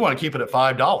 We want to keep it at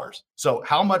 $5. So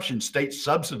how much in state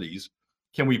subsidies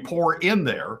can we pour in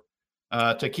there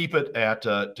to keep it at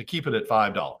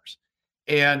 $5?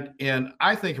 And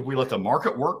I think if we let the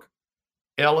market work,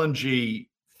 LNG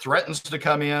threatens to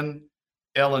come in.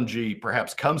 LNG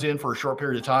perhaps comes in for a short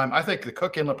period of time. I think the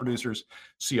Cook Inlet producers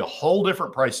see a whole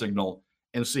different price signal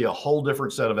and see a whole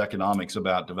different set of economics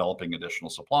about developing additional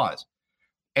supplies.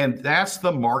 And that's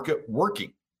the market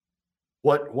working.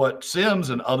 What Sims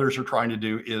and others are trying to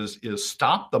do is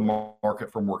stop the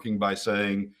market from working by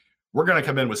saying, we're going to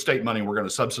come in with state money, we're going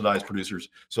to subsidize producers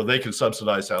so they can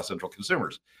subsidize South Central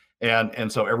consumers.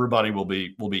 and so everybody will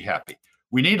be happy.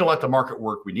 We need to let the market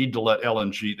work. We need to let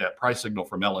LNG, that price signal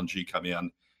from LNG, come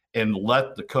in, and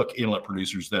let the Cook Inlet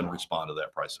producers then respond to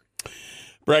that pricing.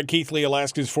 Brad Keithley,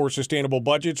 Alaskans For Sustainable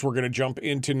Budgets. We're going to jump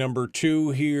into number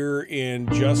 2 here in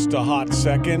just a hot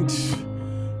second.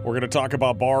 We're going to talk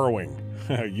about borrowing.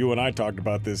 You and I talked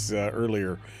about this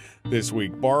earlier this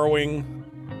week. Borrowing,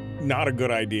 not a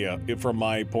good idea from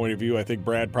my point of view. I think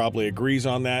Brad probably agrees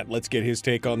on that. Let's get his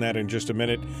take on that in just a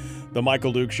minute. The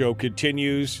Michael Duke Show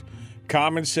continues.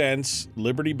 Common sense,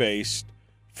 liberty-based,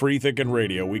 free-thinking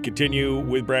radio. We continue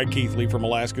with Brad Keithley from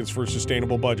Alaskans For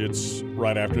Sustainable Budgets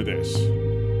right after this.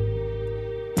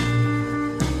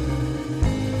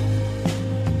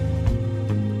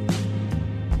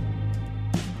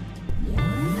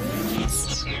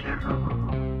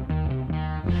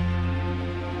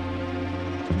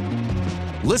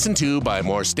 Listened to by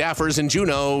more staffers in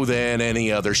Juneau than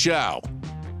any other show,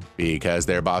 because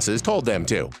their bosses told them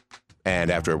to.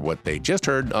 And after what they just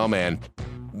heard, oh man,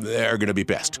 they're going to be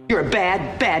pissed. You're a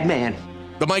bad, bad man.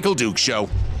 The Michael Duke Show.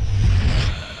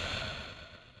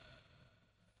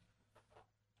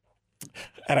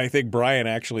 And I think Brian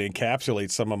actually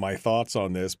encapsulates some of my thoughts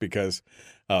on this because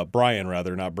Brian,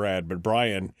 rather, not Brad, but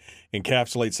Brian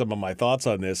encapsulates some of my thoughts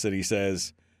on this. And he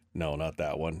says, no, not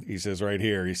that one. He says right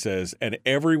here, he says, and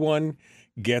everyone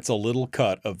gets a little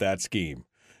cut of that scheme.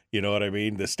 You know what I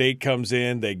mean? The state comes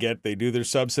in, they do their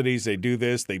subsidies, they do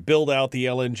this, they build out the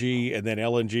LNG, and then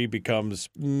LNG becomes,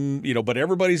 but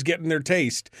everybody's getting their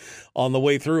taste on the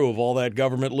way through of all that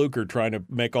government lucre trying to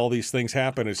make all these things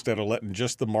happen instead of letting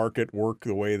just the market work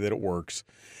the way that it works.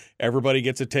 Everybody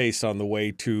gets a taste on the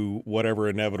way to whatever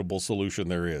inevitable solution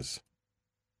there is.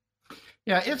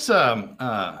 Yeah, it's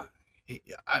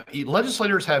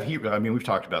legislators have we've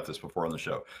talked about this before on the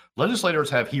show. Legislators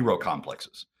have hero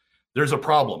complexes. There's a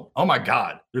problem. Oh my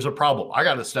God, there's a problem. I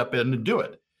got to step in and do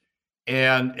it.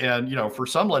 And for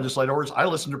some legislators, I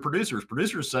listen to producers.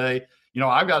 Producers say,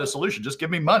 I've got a solution. Just give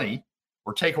me money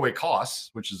or take away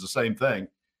costs, which is the same thing.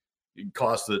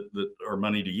 Costs that are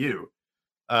money to you.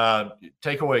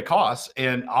 Take away costs,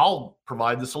 and I'll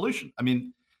provide the solution. I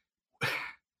mean,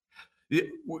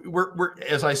 we're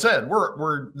as I said,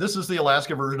 this is the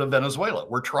Alaska version of Venezuela.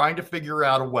 We're trying to figure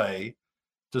out a way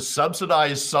to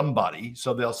subsidize somebody,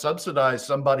 so they'll subsidize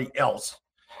somebody else,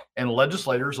 and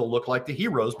legislators will look like the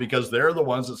heroes because they're the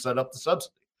ones that set up the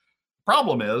subsidy.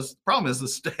 Problem is the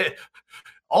state,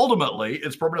 ultimately,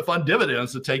 it's permanent fund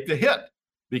dividends that take the hit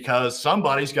because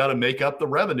somebody's got to make up the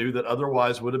revenue that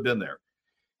otherwise would have been there.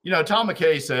 Tom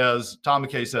McKay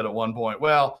said at one point,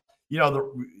 well,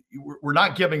 we're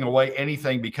not giving away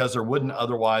anything because there wouldn't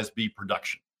otherwise be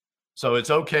production. So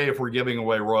it's okay if we're giving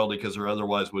away royalty because there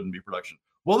otherwise wouldn't be production.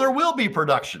 Well, there will be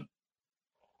production.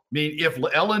 I mean, if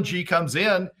LNG comes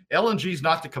in, LNG is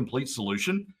not the complete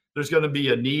solution. There's going to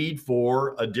be a need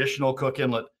for additional Cook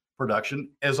Inlet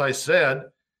production. As I said,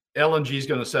 LNG is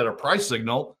going to set a price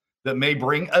signal that may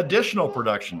bring additional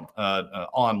production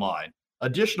online,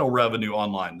 additional revenue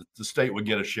online that the state would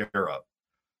get a share of.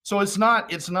 So it's not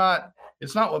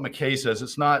what McKay says.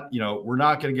 It's not, we're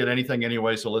not going to get anything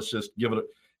anyway, so let's just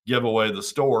give away the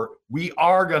store. We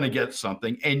are going to get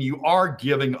something, and you are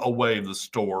giving away the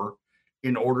store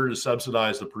in order to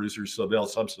subsidize the producers, so they'll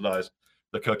subsidize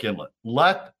the Cook Inlet.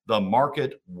 Let the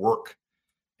market work,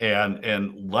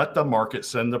 and let the market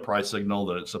send the price signal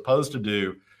that it's supposed to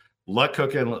do. Let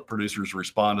Cook Inlet producers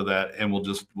respond to that, and we'll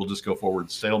just go forward.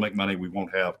 The state will make money. We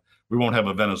won't have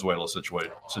a Venezuela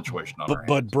situation on our hands.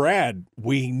 But Brad,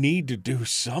 we need to do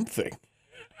something.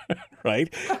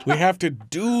 Right? We have to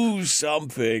do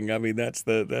something. I mean, that's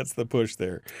the push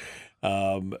there.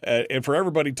 And for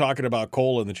everybody talking about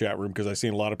coal in the chat room, because I've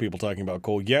seen a lot of people talking about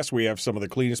coal. Yes, we have some of the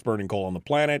cleanest burning coal on the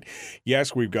planet.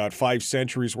 Yes, we've got 5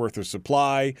 centuries worth of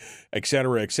supply, et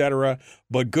cetera, et cetera.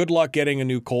 But good luck getting a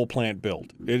new coal plant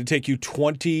built. It'd take you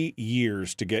 20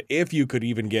 years to get, if you could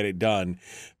even get it done,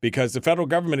 because the federal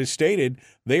government has stated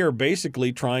they are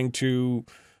basically trying to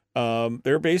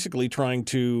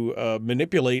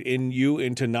manipulate you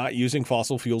into not using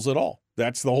fossil fuels at all.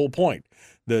 That's the whole point.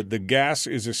 The gas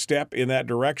is a step in that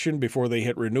direction before they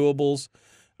hit renewables.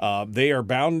 They are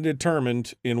bound and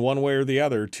determined in one way or the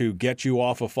other to get you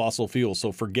off of fossil fuels.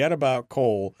 So forget about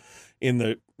coal in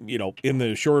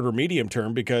the short or medium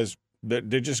term, because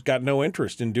they just got no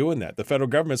interest in doing that. The federal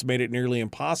government's made it nearly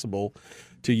impossible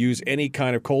to use any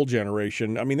kind of coal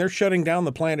generation. I mean, they're shutting down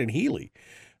the plant in Healy.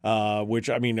 Which,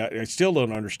 I mean, I still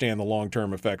don't understand the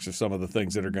long-term effects of some of the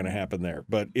things that are going to happen there.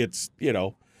 But it's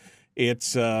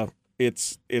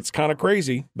kind of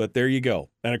crazy, but there you go.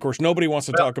 And, of course, nobody wants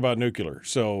to talk about nuclear.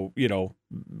 So,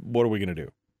 what are we going to do?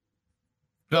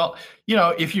 Well,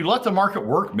 if you let the market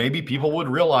work, maybe people would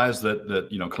realize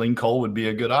that clean coal would be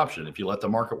a good option. If you let the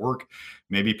market work,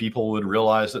 maybe people would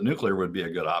realize that nuclear would be a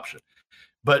good option.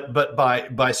 But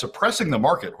by suppressing the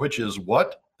market, which is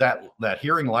what that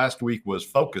hearing last week was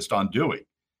focused on doing,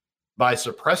 by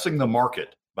suppressing the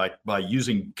market, by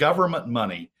using government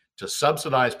money to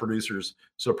subsidize producers,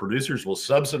 so producers will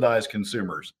subsidize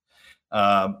consumers.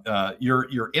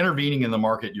 You're intervening in the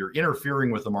market. You're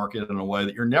interfering with the market in a way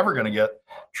that you're never going to get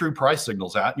true price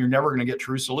signals out. And you're never going to get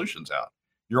true solutions out.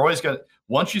 You're always going to,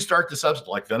 once you start to subsidize,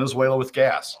 like Venezuela with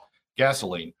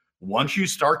gasoline, once you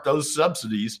start those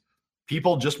subsidies,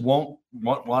 people just won't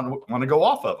want to go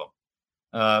off of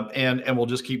them. And we'll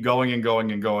just keep going and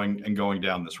going and going and going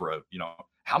down this road.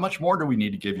 How much more do we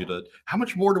need to give you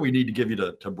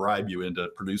to bribe you into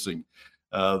producing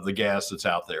the gas that's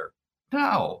out there?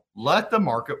 No, let the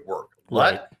market work.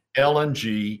 Right. Let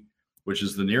LNG, which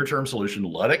is the near-term solution,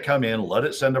 let it come in, let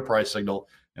it send a price signal,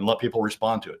 and let people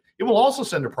respond to it. It will also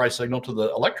send a price signal to the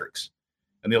electrics.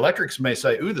 And the electrics may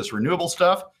say, ooh, this renewable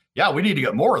stuff, yeah, we need to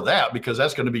get more of that because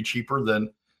that's going to be cheaper than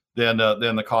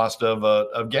the cost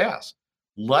of gas.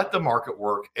 Let the market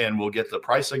work, and we'll get the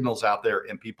price signals out there,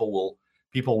 and people will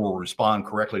respond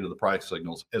correctly to the price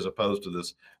signals, as opposed to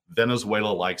this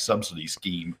Venezuela-like subsidy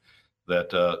scheme that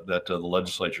the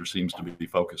legislature seems to be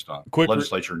focused on.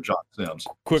 Legislature and John Sims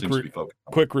seems to be focused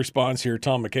on. Quick response here.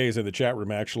 Tom McKay's in the chat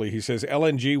room, actually. He says,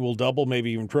 LNG will double,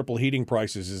 maybe even triple heating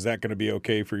prices. Is that going to be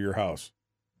okay for your house?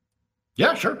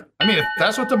 Yeah, sure. I mean, if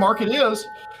that's what the market is,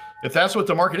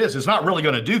 it's not really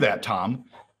going to do that, Tom.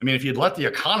 I mean, if you'd let the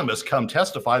economists come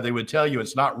testify, they would tell you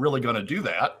it's not really going to do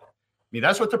that. I mean,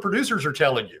 that's what the producers are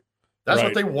telling you. That's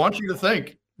what they want you to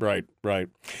think. Right.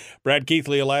 Brad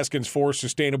Keithley, Alaskans For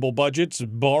Sustainable Budgets.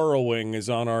 Borrowing is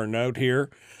on our note here.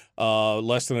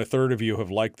 Less than a third of you have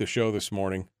liked the show this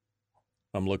morning.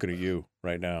 I'm looking at you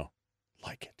right now.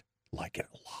 Like it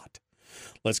a lot.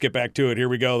 Let's get back to it. Here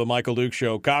we go. The Michael Duke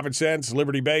Show. Common sense,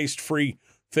 liberty-based, free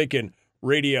thinking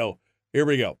radio. Here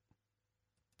we go.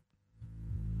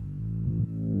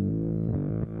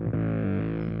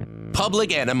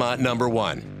 Public enema number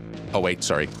one. Oh, wait,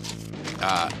 sorry.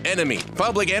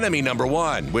 Public enemy number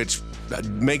one, which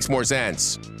makes more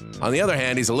sense. On the other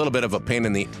hand, he's a little bit of a pain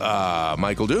in the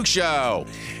Michael Duke Show.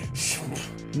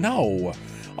 No.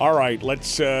 All right,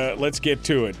 let's get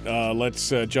to it. Let's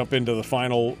jump into the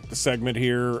final segment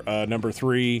here, number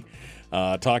 3,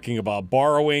 talking about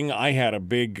borrowing. I had a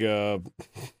big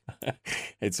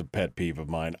it's a pet peeve of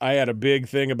mine. I had a big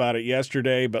thing about it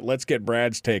yesterday, but let's get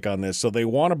Brad's take on this. So they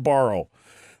want to borrow.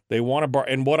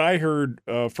 And what I heard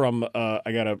from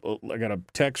I got a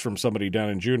text from somebody down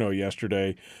in Juneau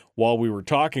yesterday while we were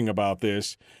talking about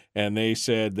this, and they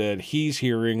said that he's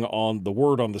hearing on the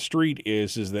word on the street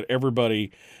is that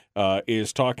everybody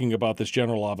is talking about this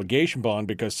general obligation bond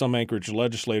because some Anchorage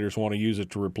legislators want to use it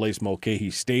to replace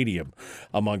Mulcahy Stadium,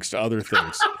 amongst other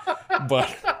things.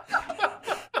 But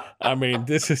I mean,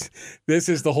 this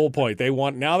is the whole point. They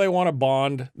want a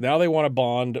bond. Now they want a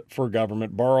bond for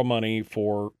government, borrow money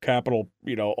for capital,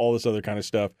 all this other kind of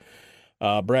stuff.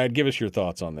 Brad, give us your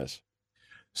thoughts on this.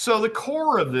 So the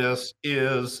core of this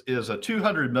is a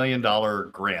 $200 million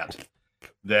grant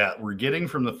that we're getting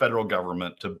from the federal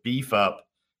government to beef up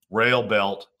rail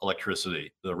belt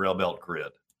electricity, the rail belt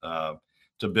grid,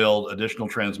 to build additional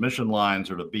transmission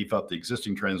lines or to beef up the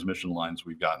existing transmission lines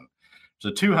we've gotten.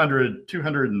 It's a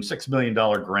 $206 million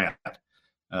grant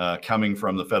coming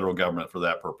from the federal government for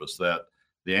that purpose that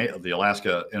the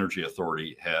Alaska Energy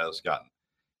Authority has gotten.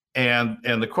 And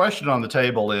the question on the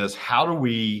table is how do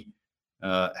we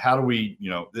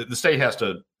the state has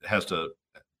to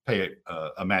pay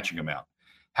a matching amount.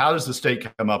 How does the state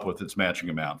come up with its matching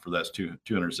amount for that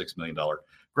 $206 million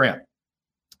grant?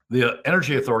 The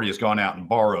Energy Authority has gone out and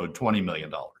borrowed $20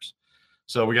 million.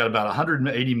 So we got about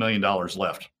 $180 million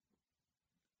left.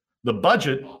 The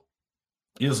budget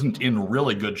isn't in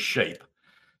really good shape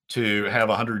to have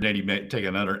take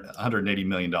another $180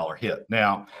 million hit.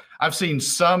 Now, I've seen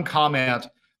some comment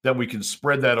that we can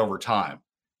spread that over time,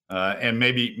 and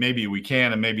maybe we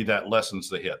can, and maybe that lessens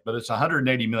the hit. But it's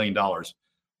 $180 million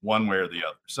one way or the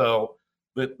other. So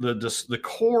the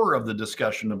core of the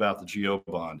discussion about the GO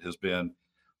bond has been,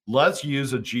 let's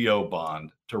use a GO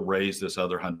bond to raise this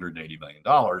other $180 million.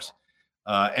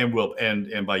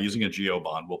 And by using a GO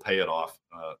bond, we'll pay it off.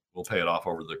 We'll pay it off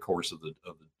over the course of the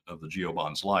GO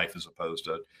bond's life, as opposed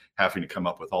to having to come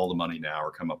up with all the money now or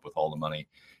come up with all the money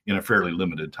in a fairly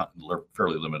limited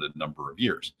number of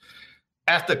years.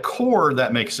 At the core,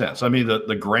 that makes sense. I mean,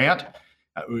 the grant,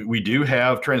 we do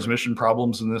have transmission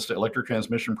problems in this state, electric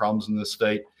transmission problems in this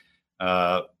state.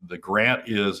 The grant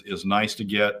is nice to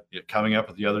get. Coming up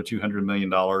with the other $200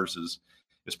 million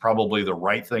is probably the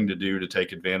right thing to do to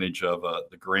take advantage of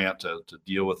the grant to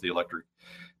deal with the electric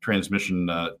transmission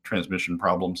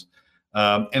problems.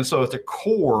 And so at the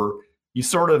core, you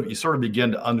sort of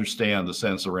begin to understand the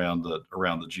sense around the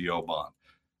GO bond.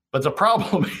 But the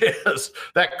problem is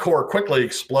that core quickly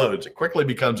explodes. It quickly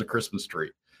becomes a Christmas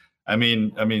tree. I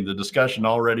mean, the discussion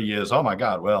already is, oh my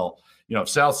God, well, if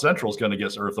South Central is going to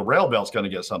get, or if the rail belt's going to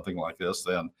get something like this,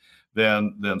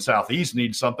 then Southeast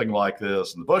needs something like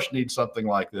this, and the Bush needs something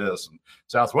like this, and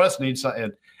Southwest needs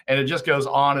something, and it just goes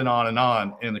on and on and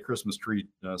on, and the Christmas tree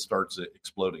starts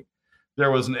exploding.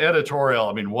 There was an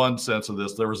editorial. One sense of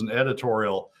this, there was an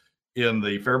editorial in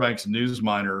the Fairbanks News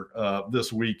Miner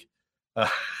this week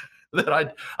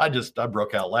that I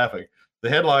broke out laughing. The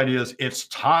headline is, "It's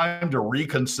time to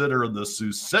reconsider the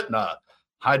Susitna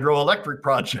hydroelectric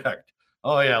project."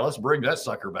 Oh yeah, let's bring that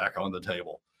sucker back on the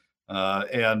table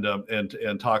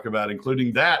and talk about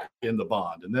including that in the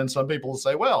bond. And then some people will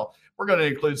say, well, we're going to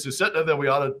include Susitna, then we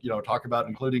ought to talk about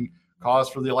including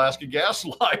costs for the Alaska gas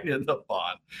line in the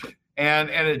bond. And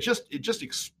it just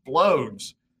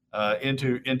explodes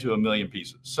into a million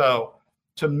pieces. So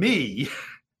to me,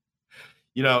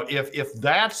 if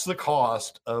that's the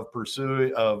cost of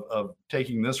pursuing of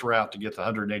taking this route to get the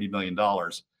 $180 million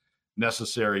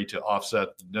necessary to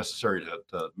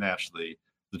match the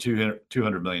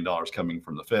 $200 million coming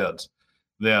from the feds,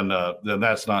 then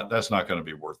that's not going to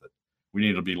be worth it. We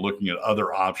need to be looking at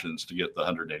other options to get the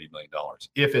 $180 million.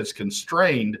 If it's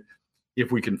constrained,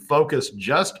 if we can focus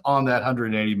just on that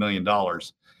 $180 million,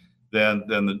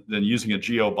 then using a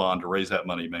GO bond to raise that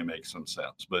money may make some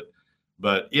sense.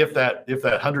 But if that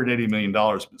 $180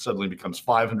 million suddenly becomes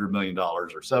 $500 million or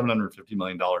 $750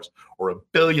 million or $1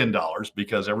 billion,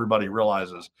 because everybody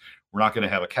realizes we're not going to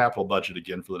have a capital budget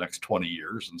again for the next 20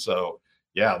 years. And so,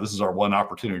 yeah, this is our one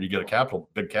opportunity to get a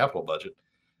big capital budget.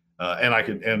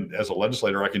 And as a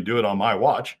legislator, I can do it on my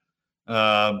watch.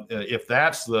 If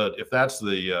that's the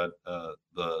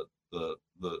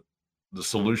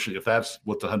solution, if that's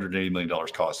what the $180 million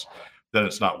costs, then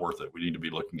it's not worth it. We need to be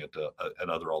looking at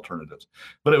other alternatives.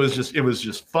 But it was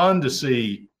just fun to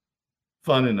see,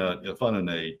 fun in a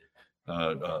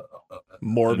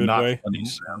morbid way.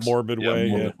 Morbid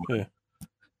way. Yeah.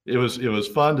 It was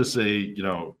fun to see,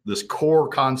 this core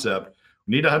concept.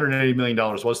 We need $180 million.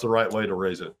 What's the right way to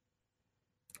raise it?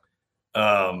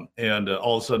 And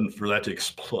all of a sudden, for that to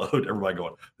explode, everybody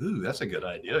going, "Ooh, that's a good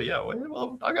idea." Yeah,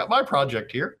 well, I got my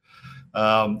project here.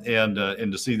 And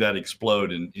to see that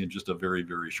explode in just a very,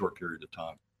 very short period of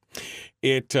time.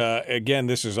 It again,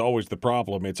 this is always the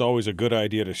problem. It's always a good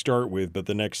idea to start with, but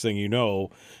the next thing you know,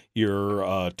 your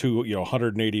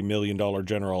 $180 million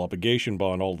general obligation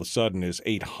bond all of a sudden is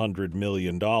 $800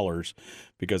 million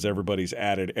because everybody's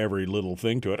added every little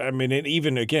thing to it. And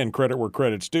even again, credit where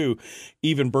credit's due.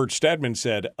 Even Bert Stedman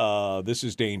said, "This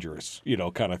is dangerous,"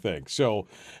 kind of thing. So,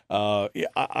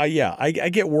 I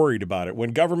get worried about it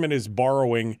when government is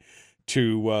borrowing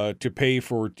to pay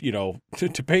for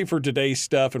to pay for today's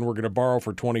stuff, and we're going to borrow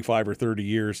for 25 or 30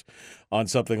 years on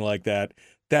something like that.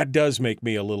 That does make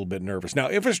me a little bit nervous. Now,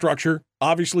 infrastructure,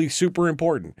 obviously super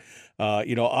important.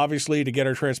 Obviously to get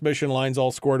our transmission lines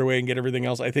all squared away and get everything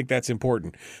else, I think that's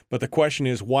important. But the question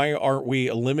is, why aren't we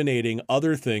eliminating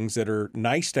other things that are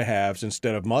nice to haves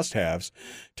instead of must haves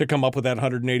to come up with that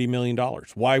 $180 million?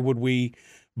 Why would we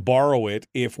borrow it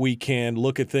if we can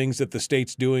look at things that the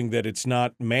state's doing that it's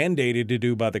not mandated to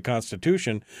do by the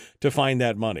Constitution to find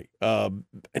that money?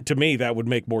 To me, that would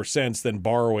make more sense than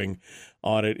borrowing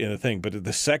on it in a thing. But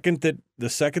the second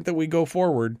that we go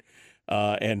forward,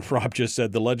 and Rob just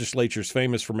said the legislature's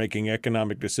famous for making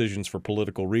economic decisions for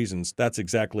political reasons, that's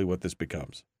exactly what this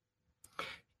becomes.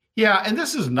 Yeah, and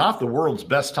this is not the world's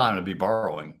best time to be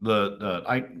borrowing.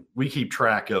 We keep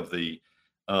track of the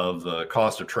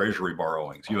cost of Treasury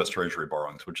borrowings, U.S. Treasury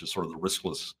borrowings, which is sort of the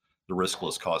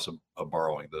riskless cost of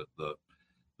borrowing,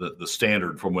 the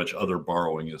standard from which other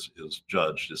borrowing is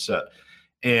judged, is set,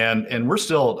 and we're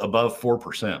still above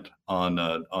 4%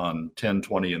 on 10,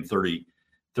 20, and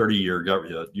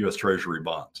 30-year U.S. Treasury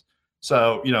bonds.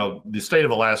 So the state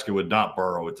of Alaska would not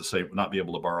be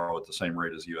able to borrow at the same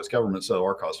rate as the U.S. government. So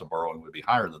our cost of borrowing would be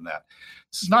higher than that.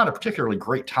 This is not a particularly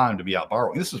great time to be out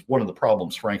borrowing. This is one of the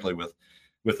problems, frankly, with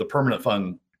the permanent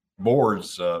fund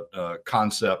board's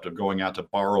concept of going out to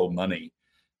borrow money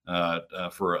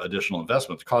for additional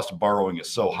investment. The cost of borrowing is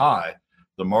so high,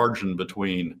 the margin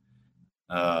between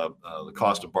the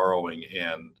cost of borrowing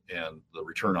and the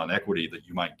return on equity that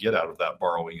you might get out of that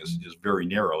borrowing is very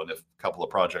narrow. And if a couple of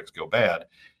projects go bad,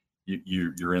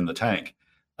 you're in the tank.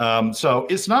 So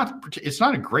it's not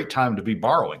a great time to be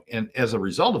borrowing. And as a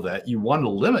result of that, you want to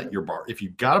limit your borrow. If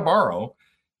you've got to borrow,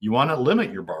 you want to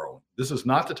limit your borrowing. This is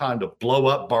not the time to blow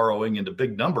up borrowing into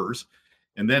big numbers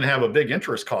and then have a big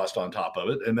interest cost on top of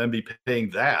it, and then be paying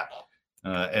that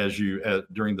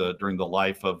during the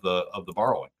life of the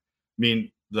borrowing. I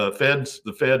mean, the Fed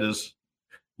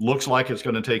looks like it's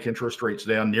going to take interest rates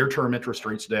down, near-term interest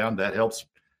rates down. That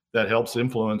helps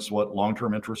influence what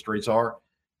long-term interest rates are.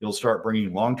 It'll start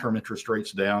bringing long-term interest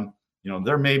rates down.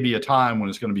 There may be a time when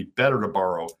it's going to be better to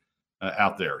borrow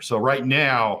out there. So right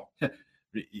now,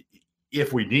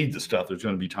 if we need the stuff, there's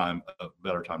going to be a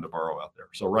better time to borrow out there.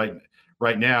 So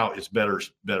right now, it's better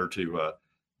to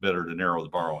narrow the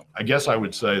borrowing. I guess I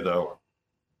would say, though,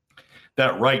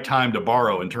 that right time to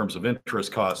borrow in terms of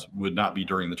interest costs would not be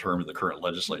during the term of the current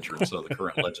legislature, and so the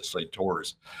current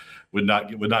legislators would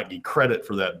not get credit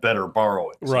for that better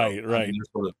borrowing. Right. I mean,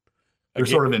 they're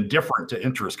sort of indifferent to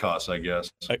interest costs, I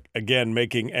guess. Again,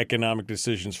 making economic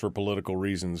decisions for political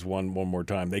reasons. One more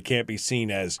time, they can't be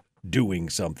seen as doing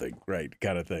something, right?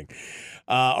 Kind of thing.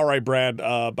 All right, Brad.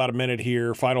 About a minute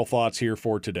here. Final thoughts here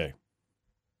for today.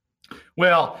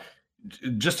 Well,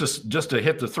 just to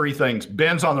hit the three things,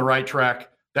 Ben's on the right track.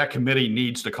 That committee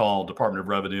needs to call Department of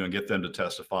Revenue and get them to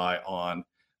testify on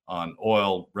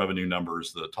oil revenue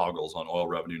numbers, the toggles on oil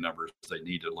revenue numbers. They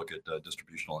need to look at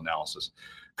distributional analysis.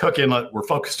 Cook Inlet, we're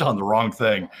focused on the wrong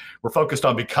thing. We're focused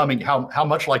on becoming how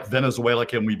much like Venezuela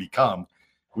can we become?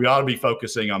 We ought to be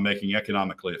focusing on making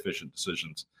economically efficient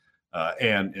decisions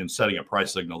and setting a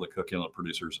price signal that Cook Inlet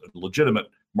producers, a legitimate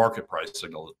market price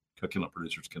signal that Cook Inlet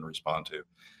producers can respond to.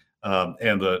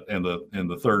 And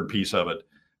the third piece of it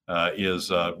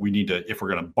is we need to, if we're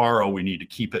going to borrow, we need to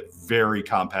keep it very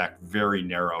compact, very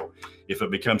narrow. If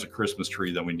it becomes a Christmas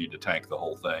tree, then we need to tank the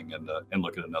whole thing and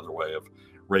look at another way of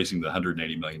raising the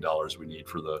 $180 million we need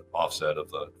for the offset of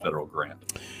the federal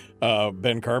grant.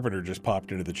 Ben Carpenter just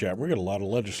popped into the chat. We got a lot of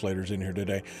legislators in here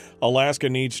today. Alaska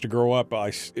needs to grow up.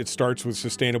 It starts with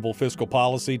sustainable fiscal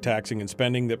policy, taxing and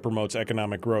spending that promotes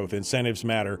economic growth. Incentives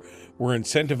matter. We're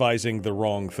incentivizing the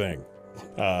wrong thing.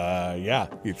 Yeah,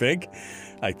 you think?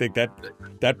 I think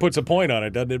that puts a point on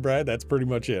it, doesn't it, Brad? That's pretty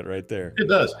much it right there. It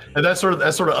does. And that sort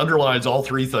of underlines all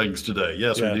three things today.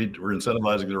 Yes, yeah. We're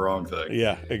incentivizing the wrong thing.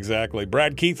 Yeah, exactly.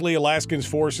 Brad Keithley, Alaskans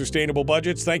For Sustainable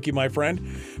Budgets. Thank you, my friend.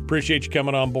 Appreciate you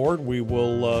coming on board. We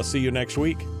will see you next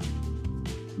week.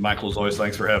 Michael, as always,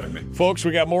 thanks for having me. Folks,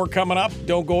 we got more coming up.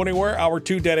 Don't go anywhere. Hour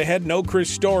 2 dead ahead. No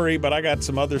Chris Story, but I got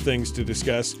some other things to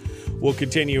discuss. We'll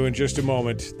continue in just a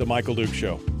moment. The Michael Duke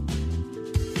Show.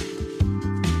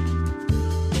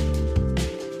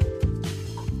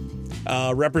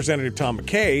 Representative Tom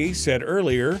McKay said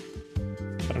earlier,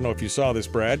 I don't know if you saw this,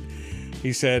 Brad,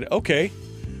 he said, okay,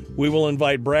 we will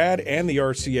invite Brad and the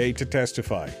RCA to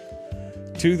testify.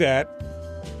 To that,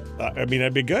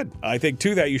 that'd be good. I think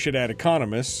to that you should add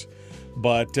economists.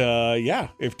 But, yeah,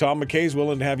 if Tom McKay's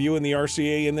willing to have you and the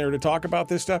RCA in there to talk about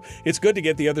this stuff, it's good to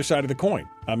get the other side of the coin.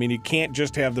 I mean, you can't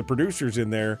just have the producers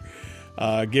in there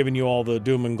giving you all the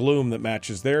doom and gloom that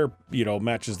matches their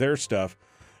stuff.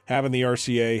 Having the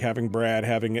RCA, having Brad,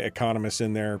 having economists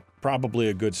in there, probably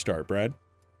a good start, Brad.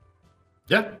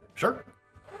 Yeah, sure.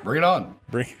 Bring it on.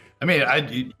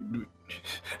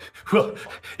 Well,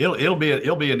 it'll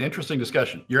be an interesting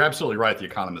discussion. You're absolutely right. The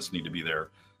economists need to be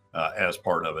there as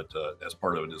part of it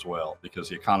as well, because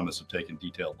the economists have taken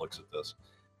detailed looks at this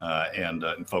and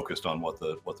focused on what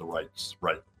the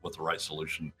right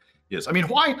solution is. I mean,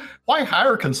 why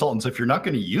hire consultants if you're not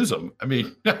going to use them? I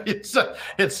mean, it's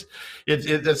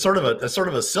sort of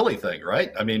a silly thing,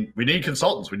 right? I mean, we need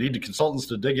consultants. We need the consultants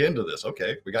to dig into this.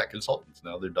 Okay, we got consultants.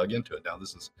 Now they're dug into it. Now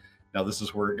this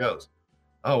is where it goes.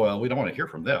 Oh, well, we don't want to hear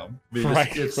from them. I mean,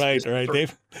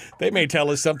 right. They may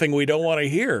tell us something we don't want to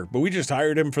hear, but we just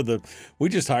hired him for the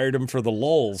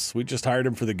lulz. We just hired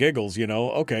him for the giggles,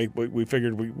 Okay, we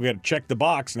figured we had to check the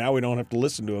box. Now we don't have to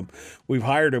listen to him. We've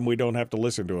hired him. We don't have to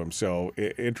listen to him. So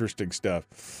interesting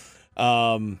stuff.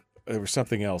 There was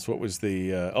something else. What was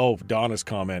the Donna's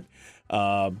comment?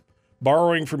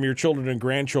 Borrowing from your children and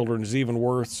grandchildren is even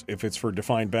worse if it's for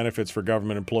defined benefits for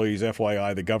government employees.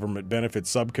 FYI, the Government Benefits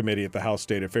Subcommittee at the House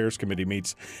State Affairs Committee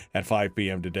meets at 5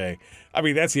 p.m. today. I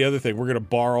mean, that's the other thing. We're going to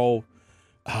borrow.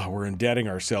 We're indebting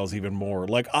ourselves even more.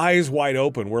 Like eyes wide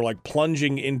open. We're like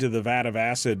plunging into the vat of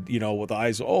acid, with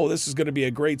eyes. Oh, this is going to be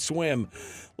a great swim.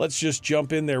 Let's just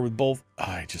jump in there with both.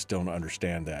 I just don't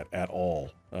understand that at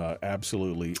all.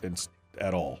 Absolutely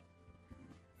at all.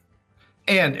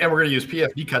 And we're going to use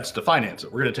PFD cuts to finance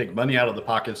it. We're going to take money out of the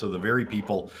pockets of the very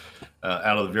people,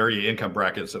 out of the very income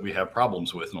brackets that we have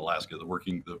problems with in Alaska, the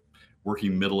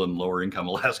working middle and lower income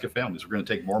Alaska families. We're going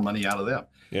to take more money out of them.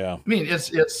 Yeah. I mean, the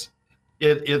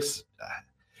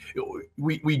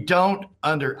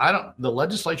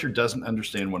legislature doesn't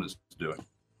understand what it's doing.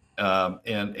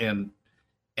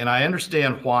 And I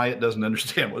understand why it doesn't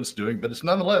understand what it's doing, but it's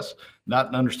nonetheless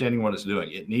not understanding what it's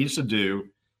doing. It needs to do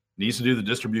the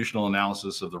distributional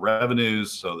analysis of the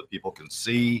revenues so that people can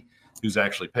see who's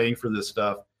actually paying for this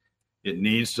stuff. It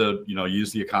needs to,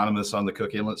 use the economists on the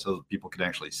Cook Inlet so that people can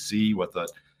actually see what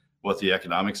the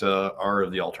economics are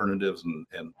of the alternatives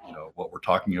and what we're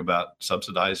talking about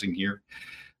subsidizing here.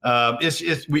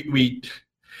 The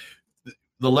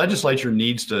legislature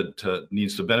needs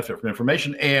to benefit from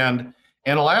information, and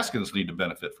Alaskans need to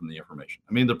benefit from the information.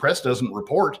 I mean, the press doesn't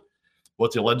report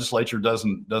what the legislature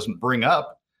doesn't bring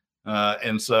up,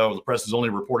 and so the press is only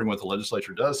reporting what the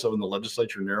legislature does. So when the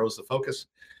legislature narrows the focus,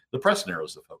 the press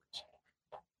narrows the focus.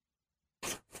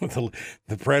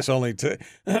 The press only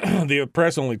the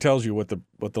press only tells you what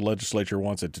the legislature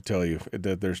wants it to tell you.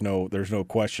 That there's no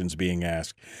questions being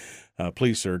asked.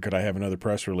 Please, sir, could I have another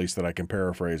press release that I can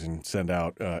paraphrase and send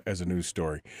out as a news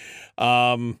story?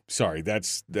 Sorry,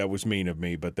 that was mean of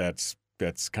me, but that's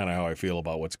kind of how I feel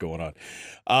about what's going on.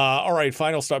 All right,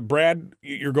 final stop. Brad,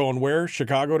 you're going where?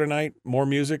 Chicago tonight? More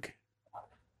music?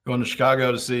 Going to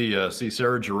Chicago to see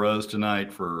Sarah Jarosz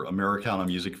tonight. For Americana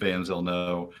music fans,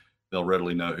 they'll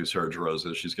readily know who Sarah Jarosz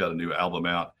is. She's got a new album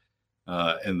out.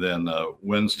 And then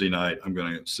Wednesday night, I'm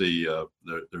going to see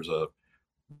there's a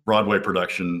Broadway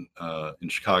production in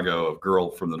Chicago of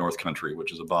 "Girl from the North Country,"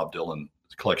 which is a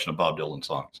collection of Bob Dylan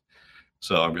songs.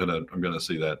 So I'm gonna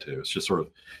see that too. It's just sort of,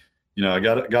 I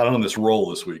got on this roll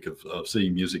this week of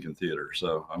seeing music in theater.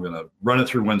 So I'm gonna run it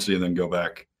through Wednesday and then go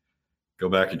back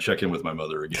and check in with my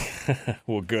mother again.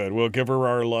 Well, good. We'll give her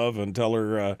our love and tell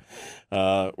her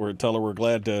we're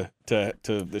glad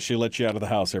that she lets you out of the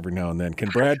house every now and then. Can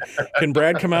Brad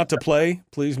come out to play,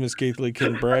 please, Miss Keithley?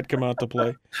 Can Brad come out to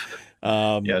play?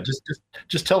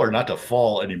 Just tell her not to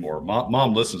fall anymore.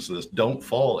 Mom listens to this. Don't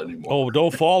fall anymore. Oh,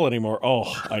 don't fall anymore.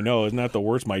 Oh, I know. Isn't that the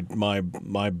worst? My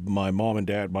mom and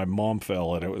dad. My mom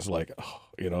fell, and it was like,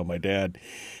 my dad,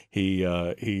 he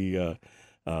had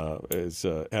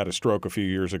a stroke a few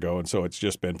years ago, and so it's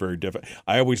just been very difficult.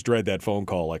 I always dread that phone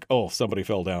call, like, oh, somebody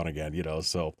fell down again.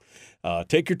 So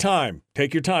take your time.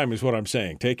 Take your time is what I'm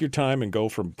saying. Take your time and go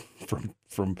from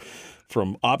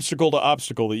obstacle to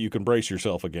obstacle that you can brace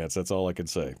yourself against. That's all I can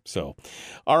say. So,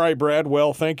 all right, Brad.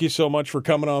 Well, thank you so much for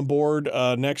coming on board.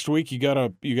 Next week, you got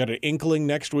an inkling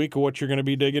next week of what you're going to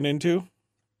be digging into?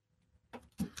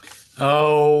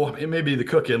 Oh, it may be the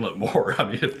Cook Inlet more. I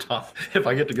mean, if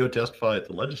I get to go testify at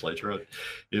the legislature,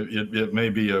 it may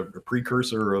be a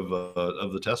precursor of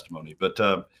the testimony. But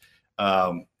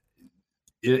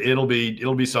it'll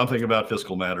be something about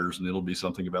fiscal matters, and it'll be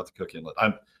something about the Cook Inlet.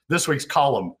 This week's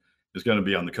column is going to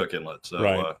be on the Cook Inlet.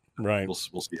 So right. We'll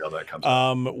see how that comes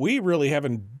out. We really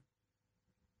haven't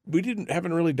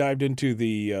really dived into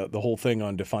the whole thing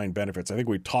on defined benefits. I think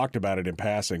we talked about it in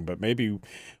passing, but maybe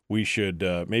we should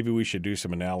do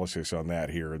some analysis on that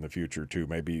here in the future too.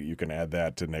 Maybe you can add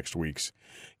that to next week's,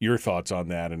 your thoughts on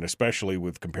that, and especially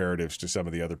with comparatives to some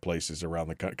of the other places around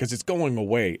the country, because it's going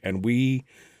away, and we're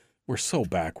so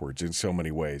backwards in so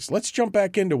many ways. Let's jump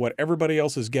back into what everybody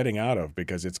else is getting out of,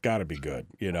 because it's got to be good,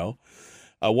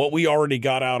 what we already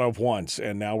got out of once,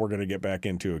 and now we're going to get back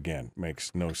into again.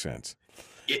 Makes no sense.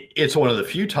 It's one of the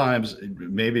few times,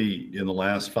 maybe in the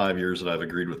last 5 years, that I've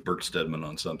agreed with Bert Stedman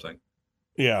on something.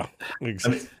 Yeah,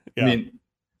 exactly. I mean,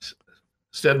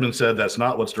 Stedman said that's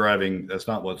not what's driving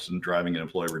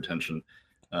employee retention,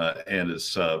 and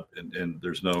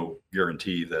there's no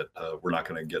guarantee that we're not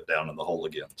going to get down in the hole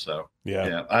again. So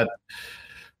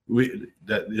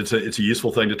it's a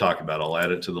useful thing to talk about. I'll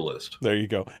add it to the list. There you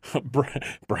go.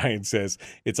 Brian says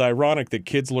it's ironic that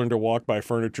kids learn to walk by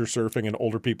furniture surfing and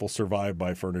older people survive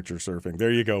by furniture surfing.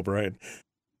 There you go, Brian.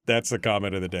 That's the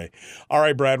comment of the day. All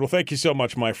right, Brad. Well, thank you so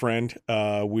much, my friend.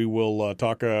 We will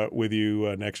talk with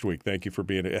you next week. Thank you for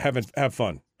being here. Have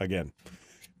fun again.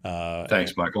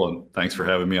 Thanks, Michael, and thanks for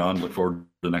having me on. Look forward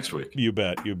to next week. You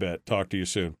bet. Talk to you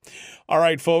soon. All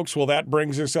right, folks. Well, that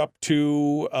brings us up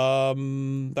to the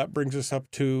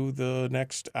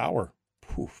next hour.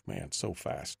 Poof, man, so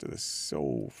fast. This is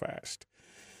so fast.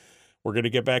 We're going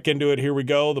to get back into it. Here we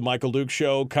go. The Michael Duke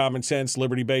Show, common sense,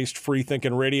 liberty-based,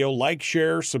 free-thinking radio. Like,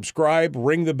 share, subscribe,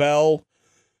 ring the bell.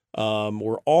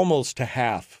 We're almost to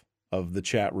half of the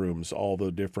chat rooms, all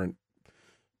the different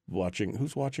watching.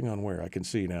 Who's watching on where? I can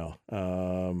see now.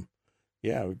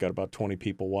 We've got about 20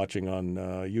 people watching on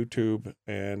YouTube.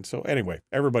 And so anyway,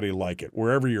 everybody like it.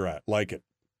 Wherever you're at, like it.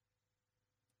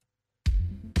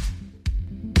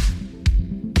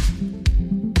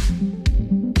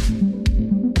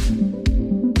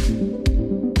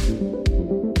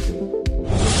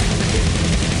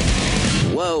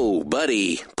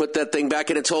 Buddy, put that thing back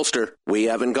in its holster. We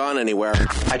haven't gone anywhere.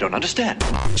 I don't understand.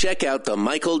 Check out the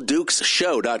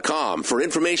MichaelDukesShow.com for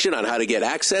information on how to get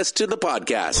access to the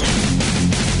podcast.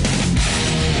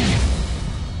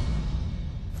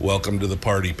 Welcome to the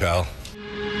party, pal.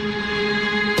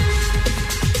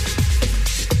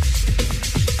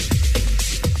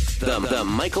 The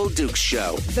Michael Dukes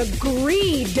Show. The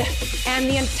greed and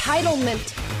the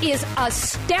entitlement is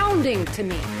astounding to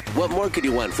me. What more could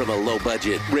you want from a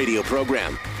low-budget radio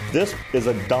program? This is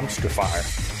a dumpster fire.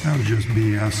 That was just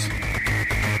BS.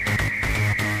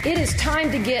 It is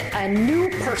time to get a new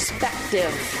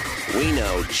perspective. We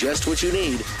know just what you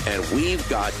need, and we've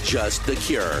got just the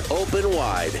cure. Open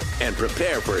wide and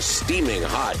prepare for a steaming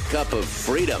hot cup of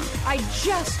freedom. I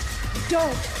just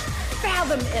don't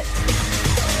fathom it.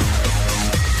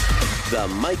 The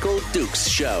Michael Dukes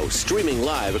Show, streaming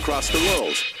live across the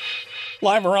world.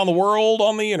 Live around the world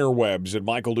on the interwebs at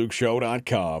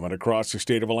MichaelDukesShow.com and across the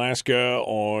state of Alaska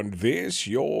on this,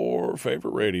 your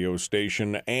favorite radio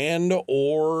station and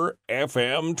or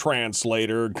FM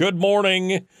translator. Good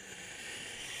morning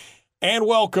and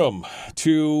welcome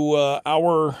to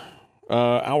hour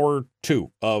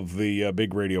two of the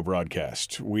big radio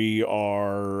broadcast. We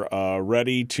are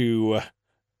ready to...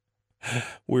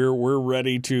 We're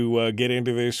ready to get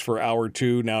into this for hour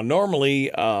two. Now,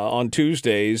 normally on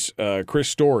Tuesdays, Chris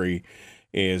Story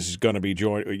is going to be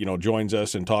joins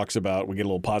us and talks about. We get a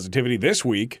little positivity this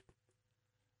week.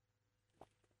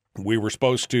 We were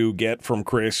supposed to get from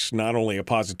Chris not only a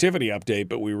positivity update,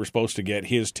 but we were supposed to get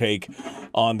his take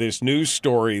on this news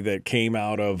story that came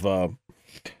out of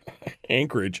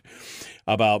Anchorage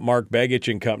about Mark Begich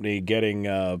and company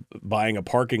buying a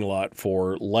parking lot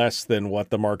for less than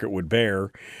what the market would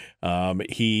bear.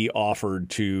 He offered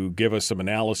to give us some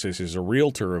analysis as a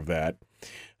realtor of that.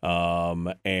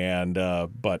 But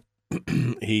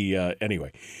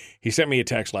anyway, he sent me a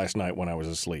text last night when I was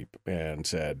asleep and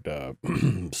said,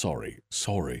 sorry.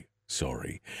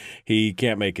 He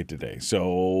can't make it today.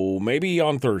 So maybe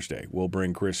on Thursday we'll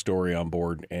bring Chris Story on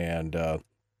board and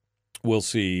we'll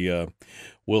see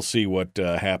what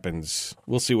happens.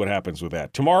 We'll see what happens with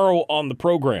that. Tomorrow on the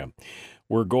program,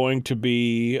 we're going to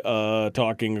be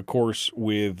talking, of course,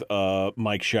 with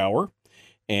Mike Shower,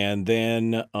 and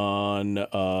then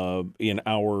in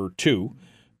hour two.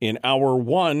 In hour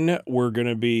one, we're going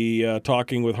to be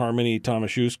talking with Harmony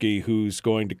Tomaszewski, who's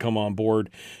going to come on board.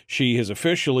 She has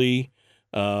officially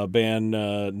been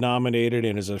nominated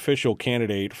and is an official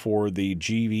candidate for the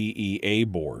GVEA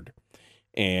board.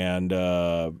 And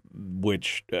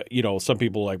which, some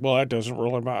people are like, well, that doesn't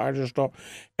really matter. I just don't.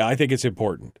 I think it's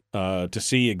important to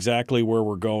see exactly where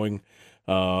we're going.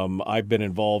 I've been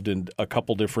involved in a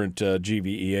couple different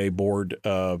GVEA board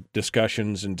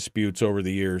discussions and disputes over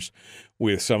the years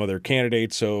with some of their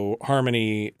candidates. So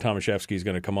Harmony Tomaszewski is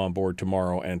going to come on board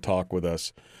tomorrow and talk with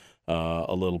us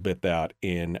a little bit that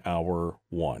in hour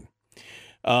one.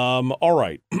 All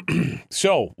right.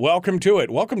 So welcome to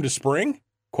it. Welcome to spring.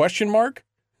 Question mark?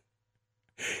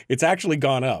 It's actually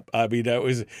gone up. I mean, I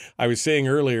was saying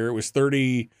earlier it was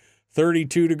 32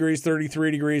 degrees,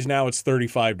 33 degrees. Now it's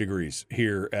 35 degrees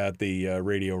here at the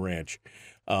Radio Ranch.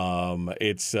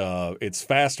 It's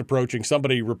fast approaching.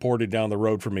 Somebody reported down the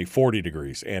road from me 40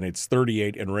 degrees, and it's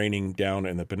 38 and raining down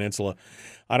in the peninsula.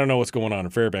 I don't know what's going on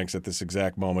in Fairbanks at this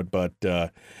exact moment, but,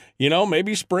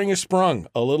 maybe spring has sprung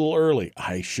a little early.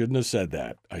 I shouldn't have said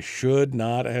that. I should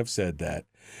not have said that.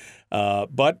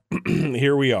 But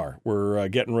here we are. We're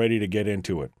getting ready to get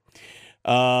into it.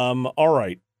 All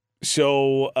right.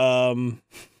 So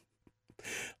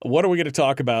what are we going to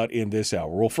talk about in this hour?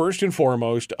 Well, first and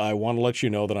foremost, I want to let you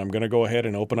know that I'm going to go ahead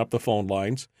and open up the phone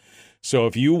lines. So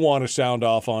if you want to sound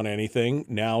off on anything,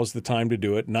 now's the time to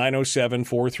do it.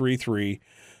 907-433-3150.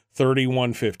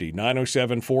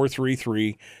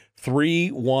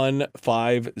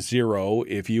 907-433-3150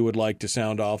 if you would like to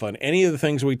sound off on any of the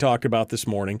things we talked about this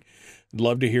morning. I'd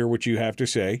love to hear what you have to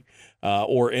say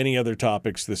or any other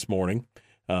topics this morning.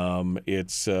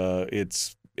 It's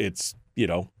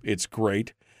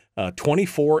great.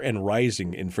 24 and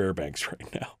rising in Fairbanks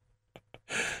right now.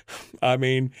 I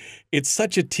mean, it's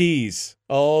such a tease.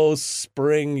 Oh,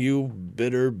 spring, you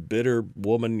bitter, bitter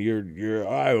woman. You're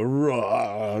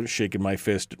shaking my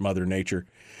fist at Mother Nature.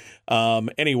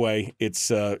 Anyway, it's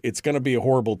going to be a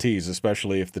horrible tease,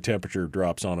 especially if the temperature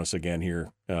drops on us again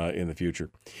here in the future.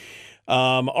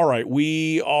 All right,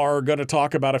 we are going to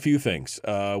talk about a few things.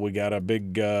 We got a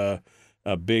big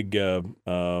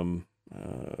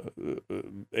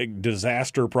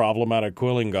disaster problem out of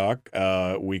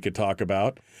Quillingock we could talk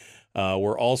about.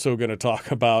 We're also going to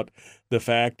talk about the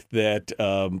fact that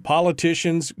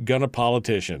politicians gonna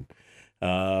politician.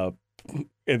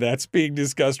 that's being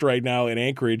discussed right now in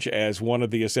Anchorage as one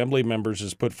of the assembly members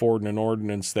has put forward an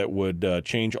ordinance that would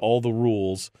change all the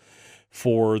rules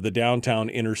for the downtown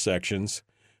intersections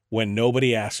when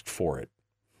nobody asked for it.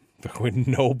 When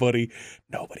nobody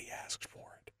asked for it.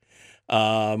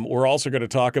 We're also going to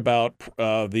talk about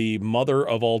the mother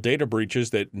of all data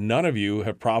breaches that none of you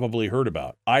have probably heard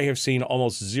about. I have seen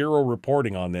almost zero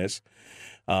reporting on this,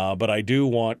 but I do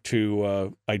want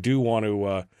to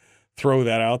throw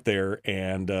that out there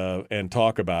and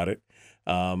talk about it.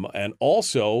 And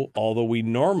also, although we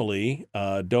normally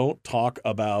don't talk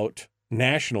about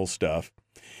national stuff,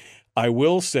 I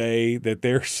will say that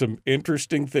there's some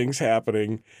interesting things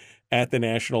happening at the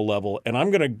national level, and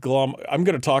I'm going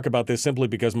to talk about this simply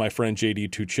because my friend JD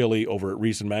Tuchili over at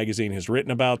Reason Magazine has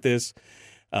written about this.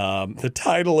 The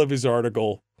title of his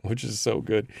article, which is so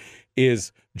good,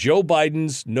 is "Joe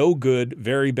Biden's No Good,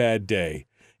 Very Bad Day.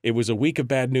 It was a week of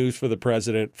bad news for the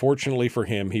president. Fortunately for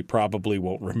him, he probably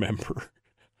won't remember."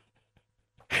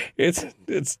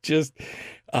 It's just,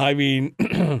 I mean,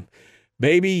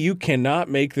 baby, you cannot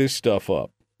make this stuff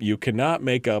up. You cannot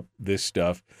make up this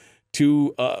stuff.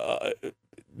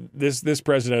 This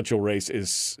presidential race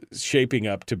is shaping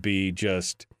up to be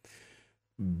just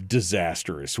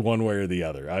disastrous one way or the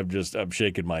other. I'm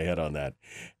shaking my head on that.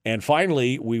 And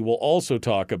finally, we will also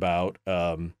talk about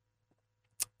Sarah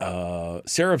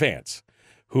Vance,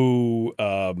 who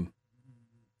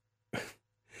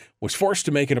was forced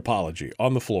to make an apology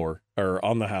on the floor or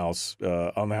on the House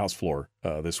floor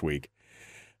this week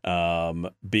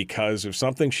because of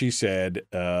something she said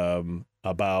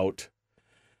about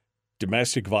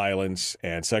domestic violence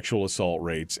and sexual assault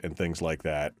rates and things like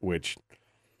that, which,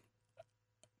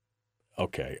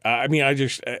 okay. I mean, I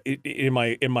just, in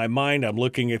my mind, I'm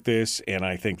looking at this and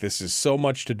I think this is so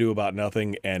much to do about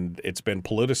nothing, and it's been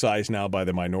politicized now by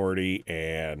the minority,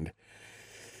 and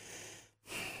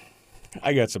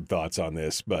I got some thoughts on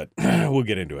this, but we'll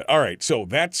get into it. All right, so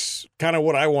that's kind of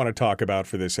what I want to talk about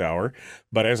for this hour.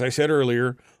 But as I said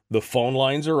earlier, the phone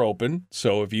lines are open,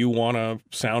 so if you want to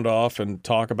sound off and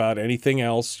talk about anything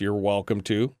else, you're welcome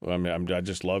to. I mean, I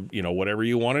just love, whatever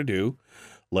you want to do.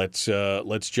 Let's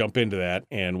jump into that,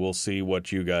 and we'll see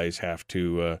what you guys have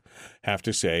to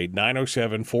say.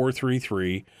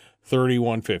 907-433-3150,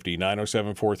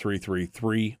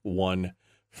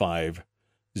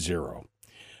 907-433-3150.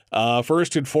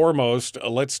 First and foremost,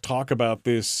 let's talk about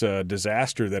this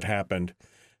disaster that happened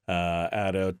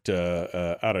out at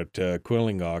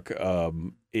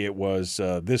Quilingok. It was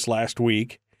this last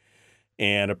week,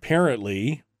 and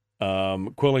apparently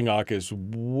Quilingok is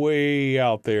way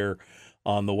out there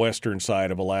on the western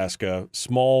side of Alaska,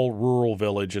 small rural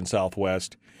village in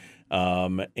Southwest,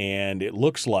 and it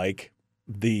looks like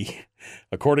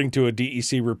according to a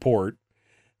DEC report,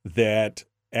 that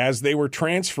as they were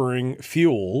transferring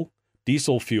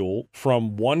diesel fuel,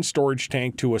 from one storage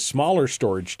tank to a smaller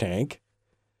storage tank,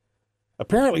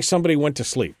 apparently somebody went to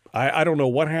sleep. I don't know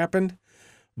what happened,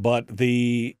 but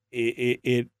they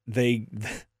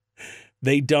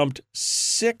dumped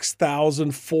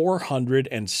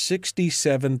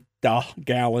 6,467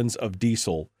 gallons of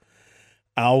diesel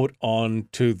out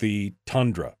onto the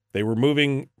tundra. They were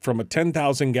moving from a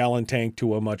 10,000-gallon tank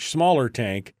to a much smaller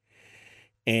tank,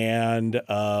 and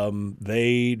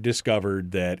they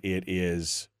discovered that it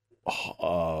is,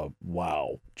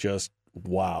 just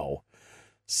wow,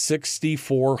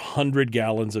 6,400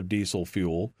 gallons of diesel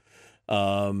fuel.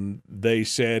 They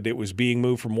said it was being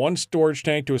moved from one storage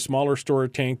tank to a smaller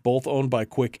storage tank, both owned by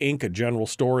Quick Inc., a general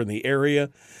store in the area.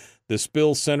 The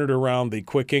spill centered around the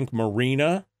Quick Inc.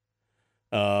 marina.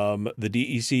 The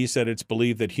DEC said it's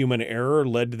believed that human error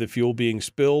led to the fuel being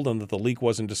spilled and that the leak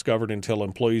wasn't discovered until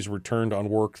employees returned on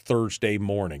work Thursday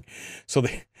morning. So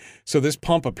this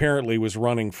pump apparently was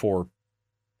running for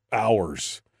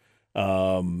hours.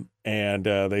 And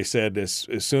they said as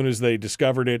soon as they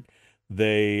discovered it,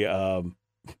 they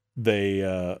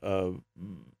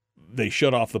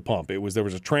shut off the pump. There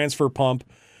was a transfer pump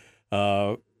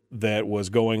that was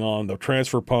going on. The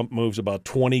transfer pump moves about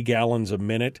 20 gallons a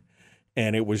minute,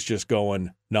 and it was just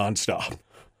going nonstop.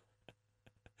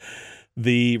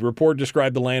 The report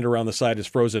described the land around the site as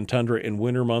frozen tundra in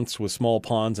winter months with small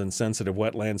ponds and sensitive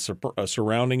wetlands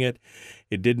surrounding it.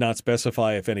 It did not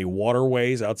specify if any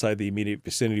waterways outside the immediate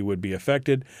vicinity would be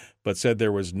affected, but said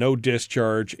there was no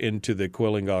discharge into the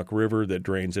Quilingok River that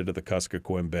drains into the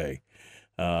Kuskokwim Bay.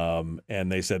 And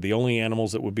they said the only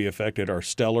animals that would be affected are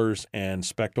stellars and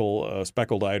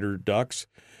speckled eider ducks,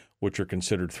 which are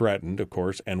considered threatened, of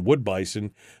course, and wood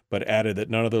bison, but added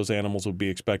that none of those animals would be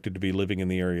expected to be living in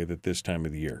the area at this time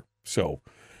of the year. So,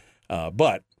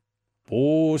 but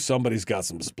Oh, somebody's got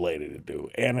some splaining to do.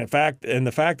 And the fact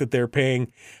that they're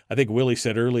paying, I think Willie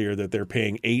said earlier that they're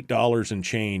paying $8 and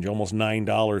change, almost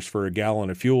 $9 for a gallon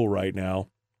of fuel right now.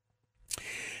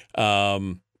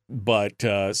 So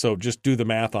just do the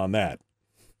math on that.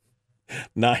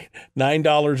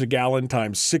 $9 a gallon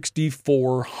times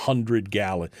 6,400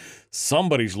 gallons.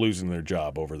 Somebody's losing their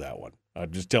job over that one.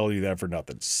 I'm just telling you that for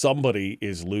nothing. Somebody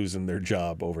is losing their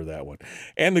job over that one.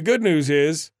 And the good news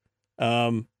is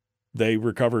they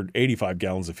recovered 85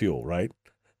 gallons of fuel, right?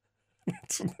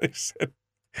 That's what they said.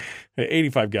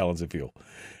 85 gallons of fuel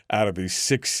out of these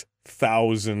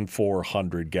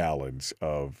 6,400 gallons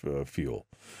of fuel.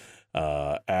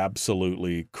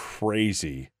 Absolutely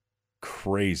crazy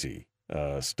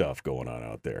stuff going on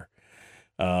out there.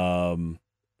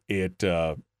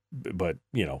 But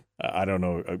I don't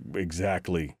know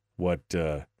exactly what.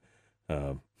 Just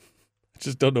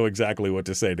don't know exactly what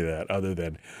to say to that, other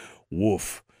than,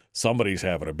 woof. Somebody's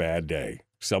having a bad day.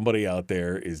 Somebody out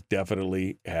there is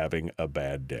definitely having a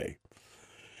bad day.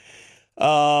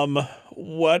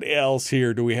 What else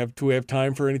here? Do we have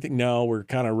time for anything? No, we're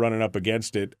kind of running up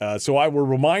against it. So I will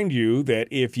remind you that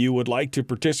if you would like to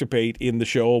participate in the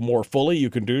show more fully, you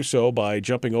can do so by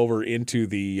jumping over into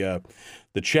the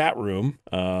chat room.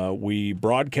 We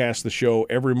broadcast the show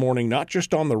every morning, not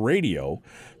just on the radio,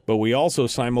 but we also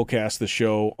simulcast the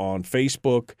show on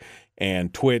Facebook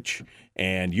and Twitch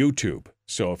and YouTube.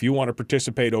 So if you want to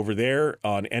participate over there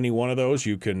on any one of those,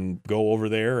 you can go over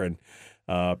there and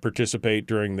participate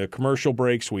during the commercial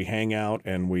breaks. We hang out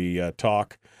and we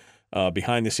talk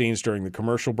behind the scenes during the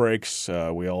commercial breaks.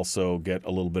 We also get a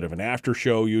little bit of an after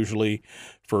show usually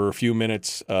for a few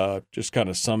minutes, just kind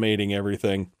of summating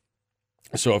everything.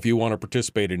 So if you want to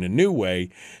participate in a new way,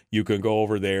 you can go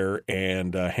over there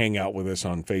and hang out with us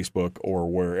on Facebook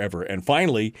or wherever. And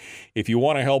finally, if you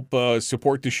want to help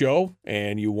support the show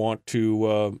and you want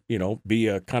to, be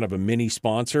a kind of a mini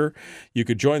sponsor, you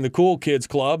could join the Cool Kids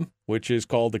Club, which is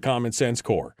called the Common Sense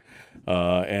Corps.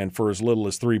 And for as little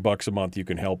as $3 a month, you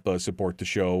can help support the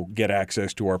show, get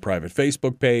access to our private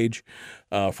Facebook page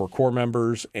for Corps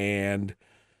members, and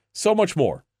so much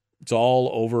more. It's all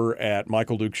over at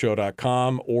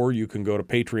michaeldukeshow.com, or you can go to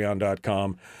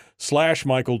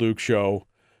patreon.com/michaeldukeshow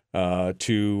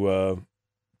to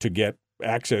get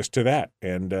access to that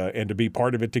and to be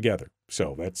part of it together.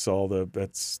 So that's all the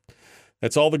good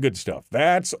stuff.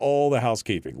 That's all the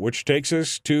housekeeping, which takes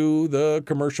us to the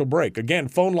commercial break. Again,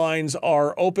 phone lines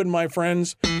are open, my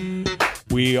friends.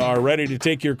 We are ready to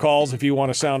take your calls if you want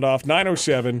to sound off.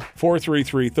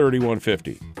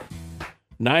 907-433-3150.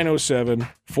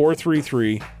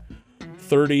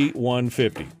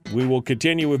 907-433-3150. We will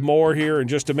continue with more here in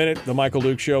just a minute. The Michael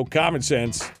Duke Show, common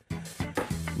sense,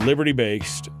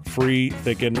 liberty-based,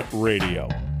 free-thinking radio.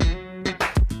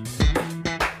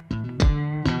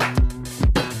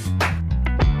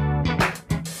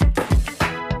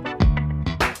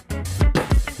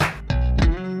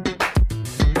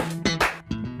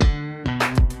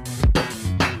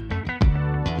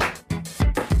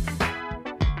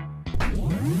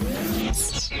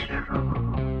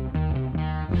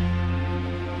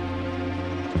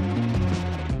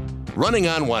 Running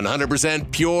on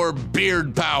 100% pure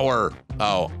beard power.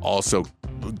 Oh, also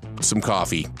some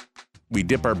coffee. We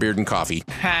dip our beard in coffee.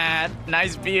 Ha,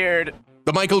 nice beard.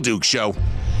 The Michael Duke Show.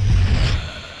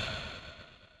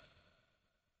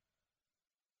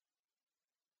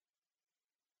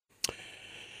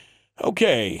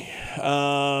 Okay.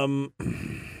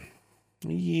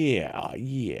 Yeah.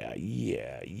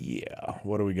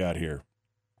 What do we got here?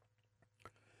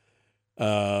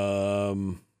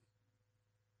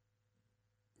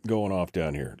 Going off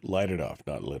down here. Light it off,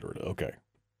 not literally. Okay.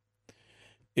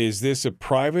 Is this a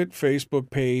private Facebook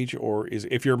page, or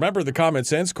if you're a member of the Common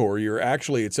Sense Corps,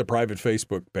 it's a private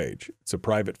Facebook page. It's a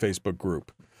private Facebook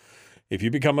group. If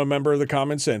you become a member of the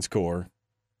Common Sense Corps,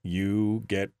 you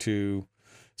get to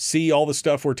see all the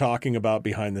stuff we're talking about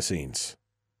behind the scenes.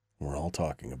 We're all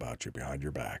talking about you behind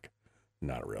your back.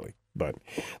 Not really, but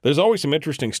there's always some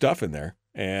interesting stuff in there,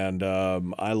 and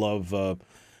I love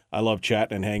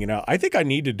chatting and hanging out. I think I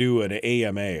need to do an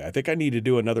AMA. I think I need to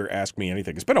do another Ask Me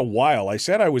Anything. It's been a while. I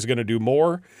said I was going to do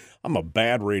more. I'm a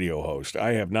bad radio host.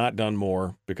 I have not done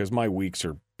more because my weeks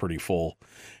are pretty full.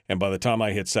 And by the time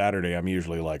I hit Saturday, I'm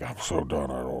usually like, I'm so done.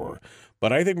 I don't know.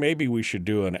 But I think maybe we should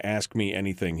do an Ask Me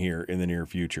Anything here in the near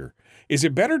future. Is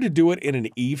it better to do it in an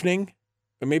evening?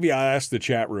 Maybe I'll ask the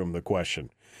chat room the question.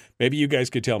 Maybe you guys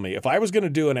could tell me. If I was going to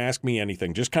do an Ask Me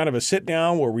Anything, just kind of a sit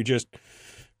down where we just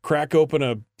crack open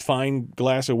a fine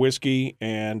glass of whiskey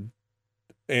and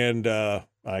I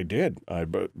did.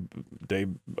 Dave,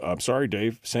 I'm sorry,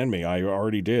 Dave, send me. I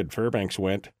already did. Fairbanks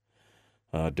went.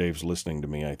 Dave's listening to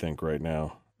me, I think, right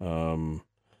now.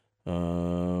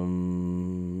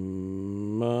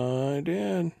 I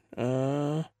did.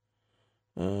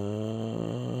 Okay.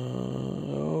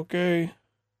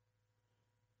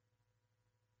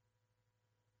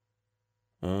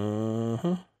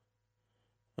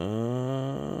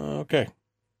 Okay.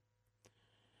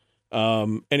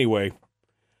 Anyway,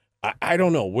 I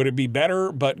don't know. Would it be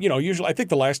better? But, usually I think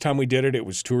the last time we did it, it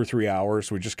was 2 or 3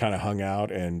 hours. We just kind of hung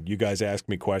out and you guys asked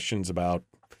me questions about,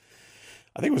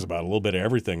 I think it was about a little bit of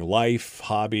everything, life,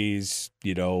 hobbies,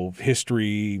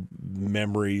 history,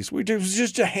 memories. It was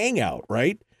just a hangout,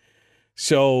 right?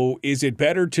 So is it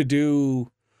better to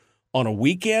do on a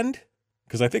weekend?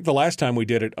 Because I think the last time we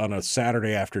did it on a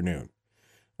Saturday afternoon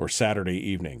or Saturday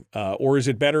evening. Or is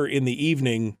it better in the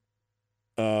evening,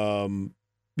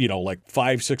 like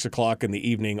 5, 6 o'clock in the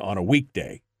evening on a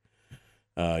weekday?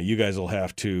 You guys will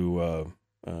have to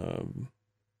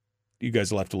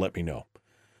let me know.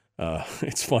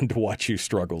 It's fun to watch you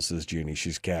struggle, says Jeannie.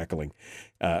 She's cackling.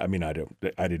 I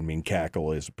didn't mean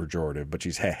cackle as a pejorative, but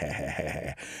she's ha ha ha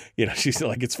ha. She's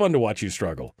like, it's fun to watch you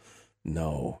struggle.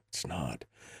 No, it's not.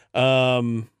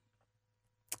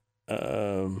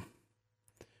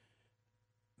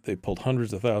 They pulled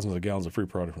hundreds of thousands of gallons of free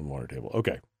product from the water table.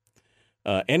 Okay.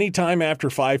 Anytime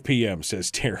after 5 p.m., says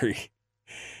Terry.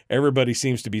 Everybody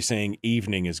seems to be saying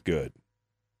evening is good.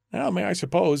 Now, I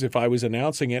suppose if I was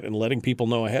announcing it and letting people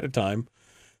know ahead of time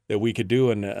that we could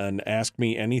do an Ask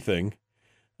Me Anything,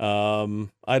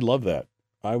 I'd love that.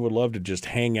 I would love to just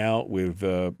hang out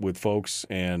with folks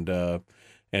and do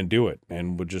it,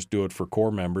 and we'll just do it for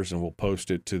core members, and we'll post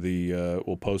it to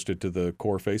the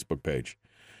core Facebook page,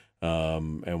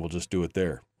 and we'll just do it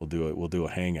there. We'll do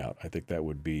a hangout. I think that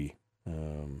would be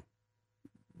a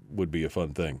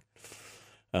fun thing.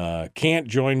 Can't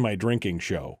join my drinking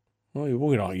show. Well,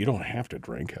 you don't have to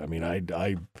drink.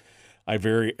 I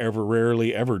very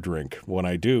rarely ever drink. When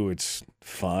I do, it's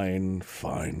fine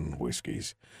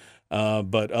whiskeys.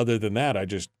 But other than that,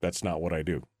 that's not what I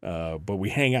do. But we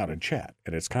hang out and chat,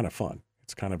 and it's kind of fun.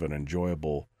 It's kind of an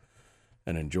enjoyable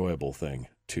thing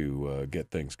to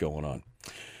get things going on.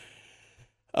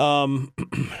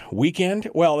 Weekend?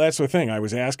 Well, that's the thing. I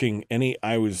was asking,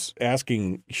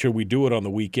 should we do it on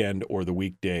the weekend or the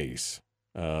weekdays?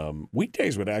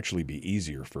 Weekdays would actually be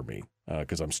easier for me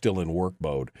because I'm still in work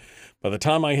mode. By the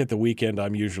time I hit the weekend,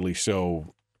 I'm usually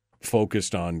so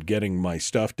focused on getting my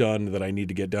stuff done that I need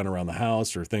to get done around the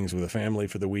house or things with the family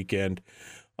for the weekend,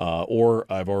 or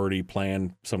I've already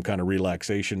planned some kind of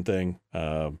relaxation thing.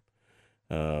 That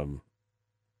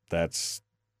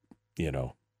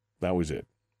was it.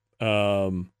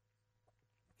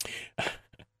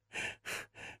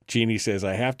 Jeannie says,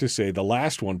 I have to say the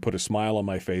last one put a smile on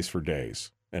my face for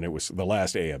days, and it was the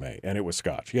last AMA, and it was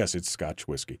Scotch. Yes, it's Scotch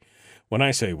whiskey. When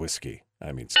I say whiskey,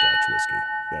 I mean Scotch whiskey.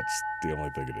 That's the only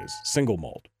thing it is. Single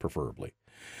malt, preferably.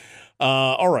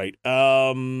 All right.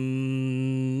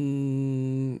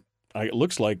 It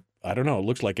looks like, I don't know, it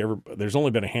looks like there's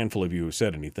only been a handful of you who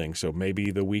said anything, so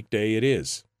maybe the weekday it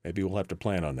is. Maybe we'll have to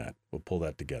plan on that. We'll pull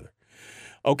that together.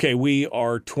 Okay, we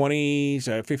are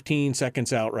 15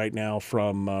 seconds out right now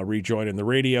from rejoining the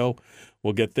radio.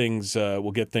 We'll get things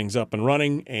up and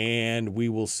running, and we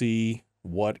will see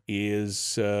what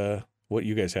you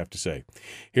guys have to say.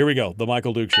 Here we go. The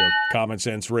Michael Duke Show, Common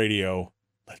Sense Radio.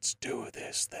 Let's do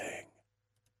this thing.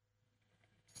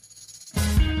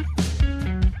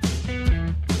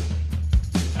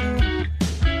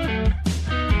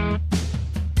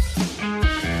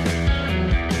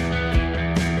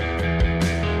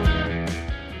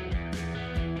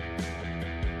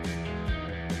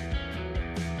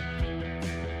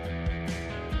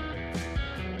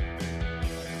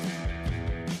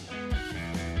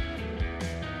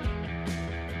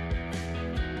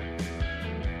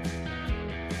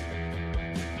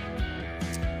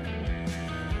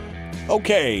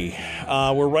 Okay,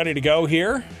 we're ready to go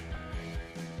here.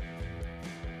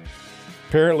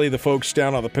 Apparently the folks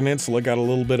down on the peninsula got a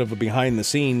little bit of a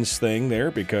behind-the-scenes thing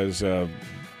there because for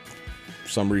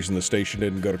some reason the station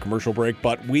didn't go to commercial break.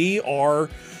 But we are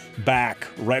back,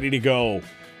 ready to go.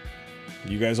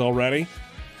 You guys all ready?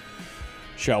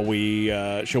 Shall we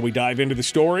dive into the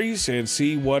stories and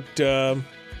see what's going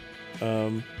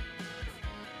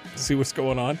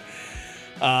on?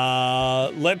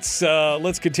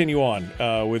 Let's continue on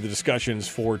with the discussions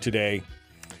for today.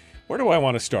 Where do I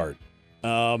want to start?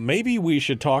 Maybe we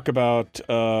should talk about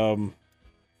I'm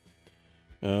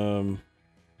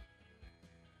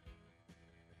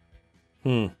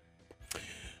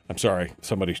sorry.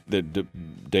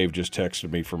 Dave just texted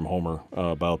me from Homer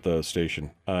about the station.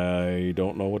 I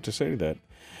don't know what to say to that.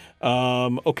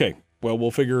 Okay. Well,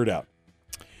 we'll figure it out.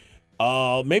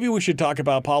 Maybe we should talk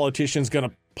about politicians going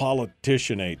to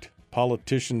politicianate.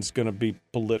 Politicians going to be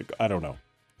political. I don't know.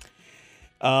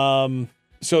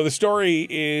 So the story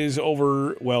is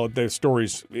over. Well, the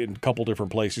story's in a couple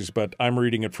different places, but I'm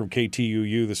reading it from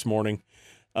KTUU this morning.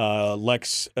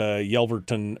 Lex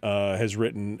Yelverton has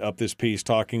written up this piece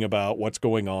talking about what's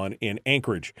going on in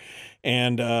Anchorage.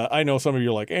 And I know some of you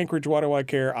are like, Anchorage, why do I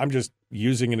care? I'm just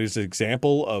using it as an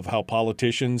example of how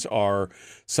politicians are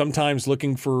sometimes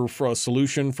looking for a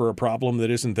solution for a problem that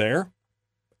isn't there.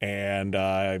 And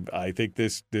I think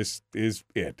this is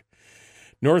it.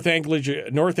 North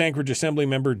Anchorage Assembly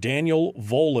member Daniel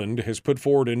Voland has put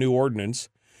forward a new ordinance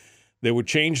that would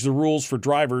change the rules for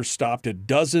drivers stopped at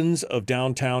dozens of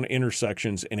downtown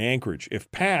intersections in Anchorage. If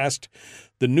passed,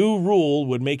 the new rule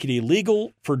would make it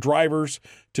illegal for drivers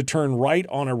to turn right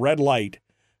on a red light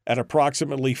at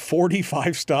approximately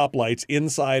 45 stoplights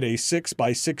inside a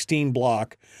 6x16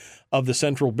 block of the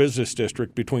Central Business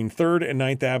District between 3rd and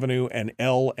 9th Avenue and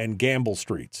L and Gamble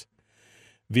Streets.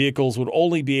 Vehicles would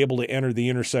only be able to enter the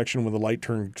intersection when the light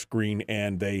turns green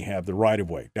and they have the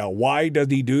right-of-way. Now, why does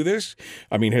he do this?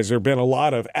 I mean, has there been a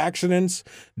lot of accidents,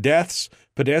 deaths,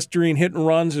 pedestrian hit and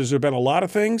runs? Has there been a lot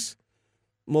of things?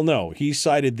 Well, no. He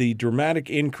cited the dramatic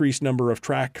increased number of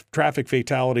traffic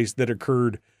fatalities that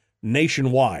occurred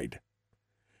nationwide.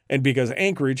 And because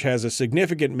Anchorage has a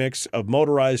significant mix of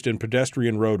motorized and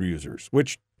pedestrian road users,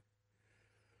 which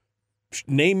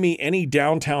name me any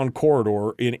downtown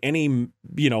corridor in any,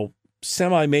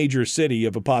 semi-major city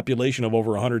of a population of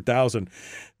over 100,000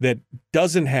 that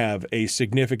doesn't have a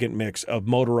significant mix of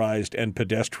motorized and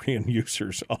pedestrian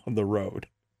users on the road.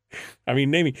 I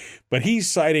mean, name me. But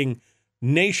he's citing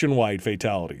nationwide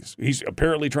fatalities. He's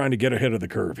apparently trying to get ahead of the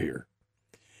curve here.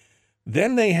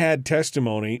 Then they had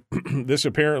testimony. This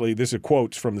is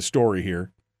quotes from the story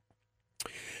here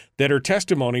that are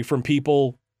testimony from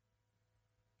people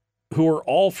who are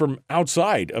all from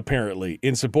outside, apparently,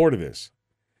 in support of this,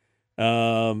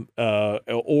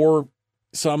 or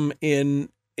some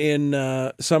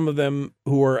some of them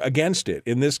who are against it.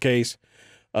 In this case,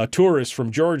 a tourist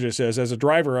from Georgia says, "As a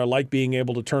driver, I like being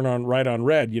able to turn on right on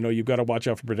red. You've got to watch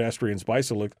out for pedestrians,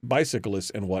 bicyclists,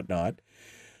 and whatnot."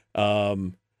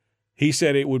 He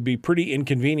said it would be pretty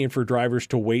inconvenient for drivers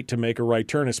to wait to make a right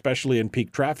turn, especially in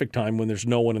peak traffic time when there's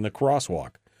no one in the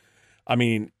crosswalk. I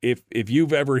mean, if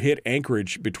you've ever hit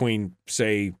Anchorage between,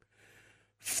 say,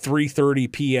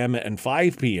 3:30 p.m. and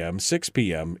 5 p.m., 6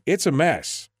 p.m., it's a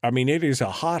mess. I mean, it is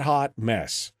a hot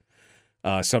mess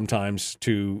sometimes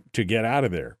to get out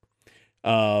of there.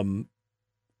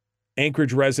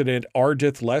 Anchorage resident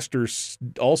Ardith Lester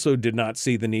also did not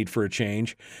see the need for a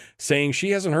change, saying she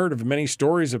hasn't heard of many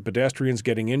stories of pedestrians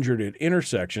getting injured at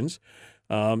intersections.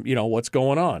 What's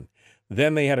going on?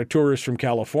 Then they had a tourist from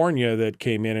California that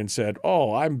came in and said,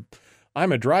 "Oh, I'm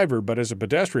a driver, but as a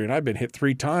pedestrian, I've been hit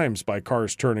 3 times by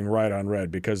cars turning right on red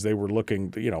because they were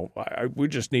looking, we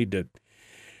just need to."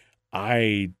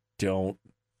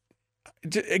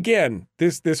 Again,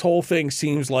 this whole thing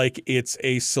seems like it's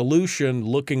a solution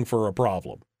looking for a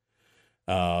problem.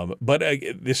 But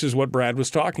this is what Brad was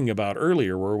talking about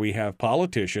earlier, where we have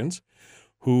politicians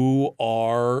who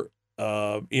are,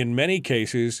 in many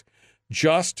cases,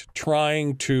 just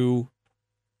trying to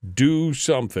do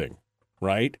something,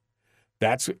 right?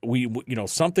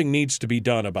 Something needs to be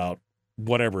done about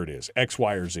whatever it is, X,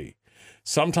 Y, or Z.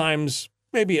 Sometimes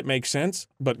maybe it makes sense,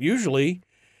 but usually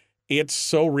it's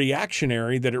so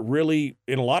reactionary that it really,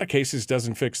 in a lot of cases,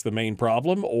 doesn't fix the main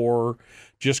problem or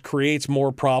just creates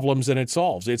more problems than it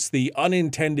solves. It's the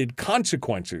unintended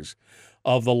consequences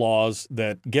of the laws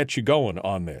that get you going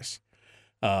on this.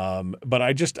 But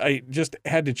I just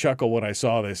had to chuckle when I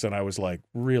saw this, and I was like,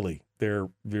 really,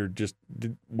 we're just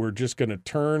going to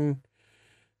turn,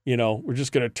 we're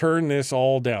just going to turn this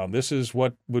all down. This is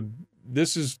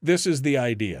the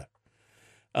idea.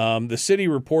 The city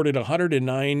reported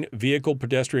 109 vehicle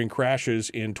pedestrian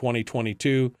crashes in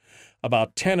 2022.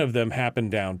 About 10 of them happened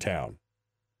downtown.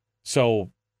 So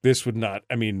this would not,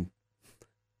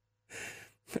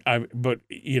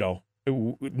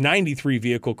 93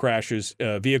 vehicle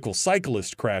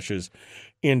cyclist crashes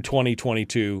in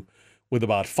 2022, with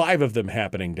about 5 of them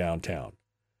happening downtown.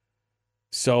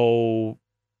 So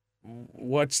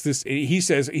what's this?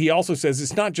 He also says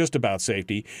it's not just about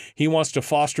safety. He wants to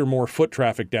foster more foot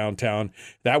traffic downtown.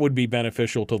 That would be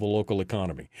beneficial to the local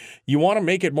economy. You want to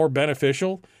make it more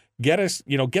beneficial? Get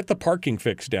the parking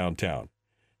fixed downtown.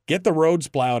 Get the roads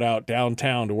plowed out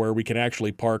downtown to where we can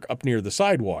actually park up near the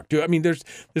sidewalk.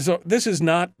 This is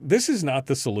not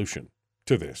the solution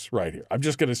to this right here. I'm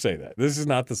just going to say that. This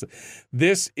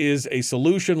is a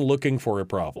solution looking for a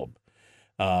problem.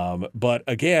 But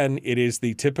again, it is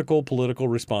the typical political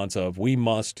response of we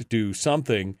must do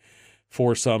something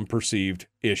for some perceived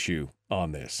issue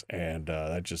on this. And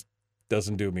that just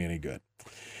doesn't do me any good.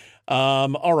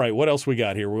 All right, what else we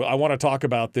got here? I want to talk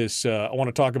about this.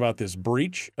 This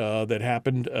breach that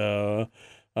happened,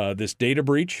 this data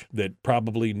breach that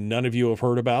probably none of you have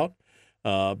heard about.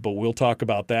 But we'll talk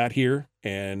about that here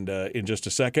and in just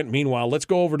a second. Meanwhile, let's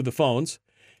go over to the phones,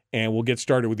 and we'll get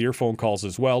started with your phone calls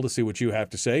as well to see what you have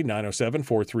to say.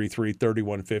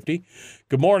 907-433-3150.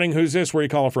 Good morning. Who's this? Where are you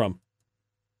calling from?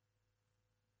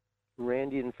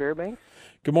 Randy in Fairbanks.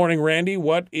 Good morning, Randy.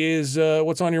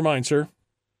 What's on your mind, sir?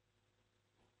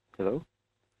 Hello?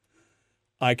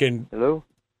 Hello?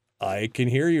 I can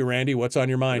hear you, Randy. What's on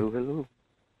your mind? Hello?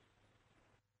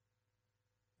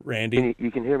 Randy?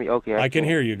 You can hear me? Okay. I can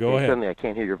hear you. Go ahead. Suddenly I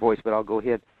can't hear your voice, but I'll go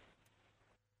ahead.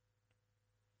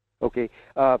 Okay.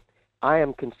 I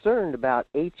am concerned about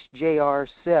HJR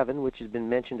 7, which has been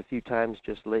mentioned a few times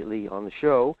just lately on the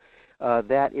show.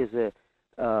 That is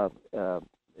a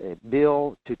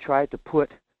bill to try to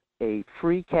put a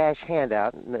free cash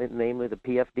handout, namely the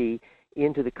PFD,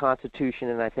 into the Constitution,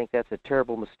 and I think that's a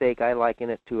terrible mistake. I liken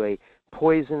it to a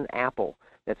poison apple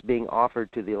that's being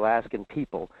offered to the Alaskan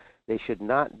people. They should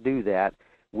not do that.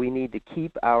 We need to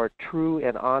keep our true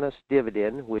and honest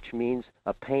dividend, which means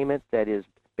a payment that is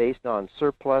based on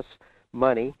surplus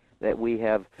money that we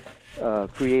have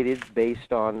created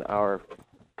based on our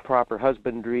proper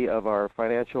husbandry of our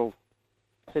financial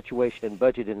situation and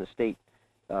budget in the state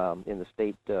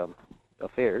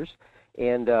affairs,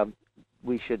 and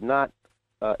we should not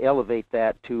elevate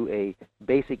that to a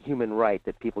basic human right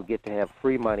that people get to have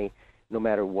free money no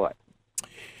matter what.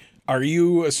 Are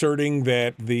you asserting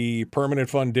that the permanent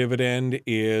fund dividend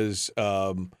is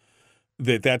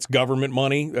that's government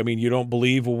money? I mean, you don't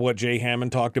believe what Jay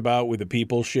Hammond talked about with the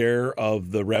people's share of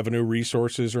the revenue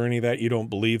resources or any of that? You don't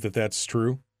believe that that's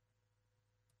true?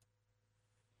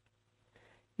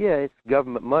 Yeah, it's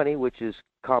government money, which is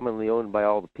commonly owned by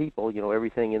all the people.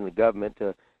 Everything in the government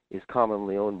is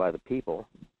commonly owned by the people.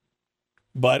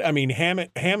 But, I mean,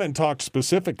 Hammond talked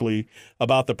specifically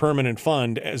about the permanent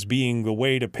fund as being the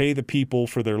way to pay the people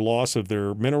for their loss of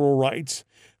their mineral rights,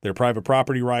 their private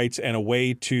property rights, and a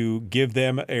way to give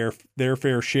them their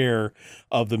fair share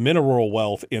of the mineral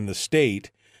wealth in the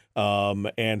state.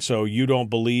 And so you don't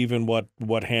believe in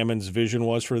what Hammond's vision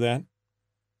was for that?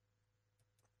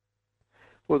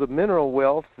 Well, the mineral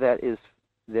wealth that is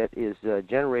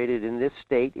generated in this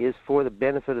state is for the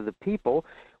benefit of the people,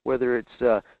 whether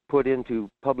it's put into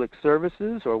public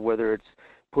services or whether it's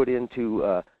put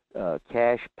into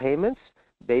cash payments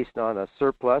based on a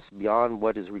surplus beyond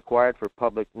what is required for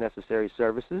public necessary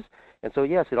services. And so,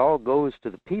 yes, it all goes to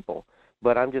the people.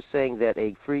 But I'm just saying that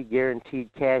a free guaranteed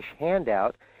cash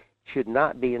handout should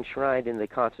not be enshrined in the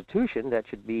Constitution. That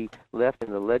should be left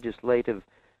in the legislative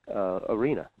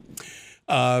arena.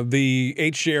 The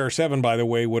HJR 7, by the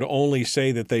way, would only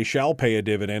say that they shall pay a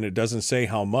dividend. It doesn't say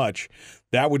how much.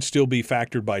 That would still be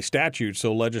factored by statute,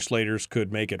 so legislators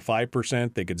could make it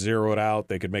 5%. They could zero it out.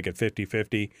 They could make it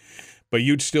 50-50. But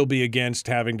you'd still be against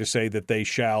having to say that they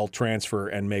shall transfer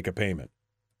and make a payment.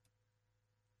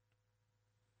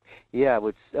 Yeah,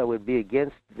 I would be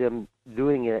against them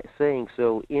doing it, saying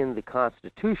so in the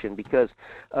Constitution, because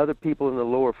other people in the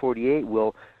lower 48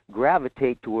 will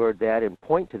gravitate toward that and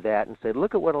point to that and say,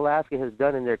 look at what Alaska has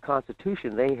done in their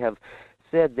Constitution. They have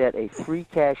said that a free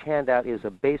cash handout is a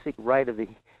basic right of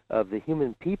the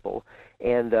human people,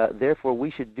 and therefore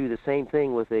we should do the same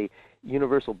thing with a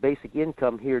universal basic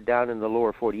income here down in the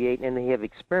lower 48, and they have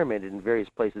experimented in various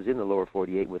places in the lower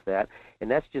 48 with that,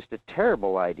 and that's just a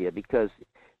terrible idea, because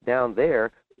down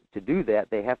there, to do that,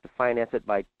 they have to finance it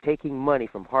by taking money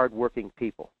from hardworking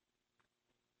people.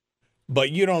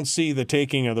 But you don't see the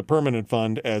taking of the permanent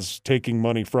fund as taking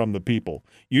money from the people.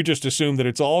 You just assume that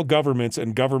it's all governments,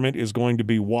 and government is going to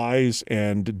be wise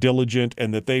and diligent,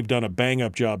 and that they've done a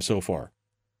bang-up job so far.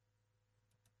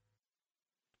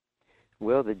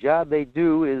 Well, the job they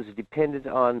do is dependent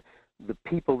on the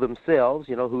people themselves,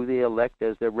 who they elect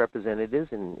as their representatives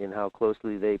and how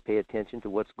closely they pay attention to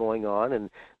what's going on.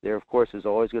 And there, of course, is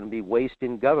always going to be waste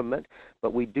in government,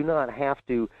 but we do not have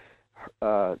to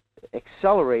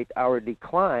accelerate our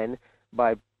decline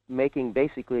by making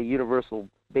basically a universal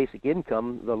basic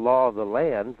income the law of the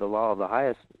land,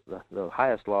 the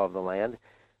highest law of the land.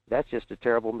 That's just a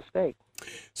terrible mistake.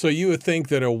 So you would think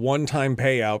that a one-time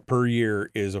payout per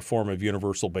year is a form of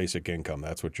universal basic income.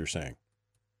 That's what you're saying.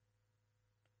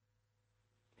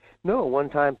 No,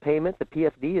 one-time payment, the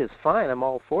PFD is fine. I'm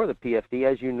all for the PFD.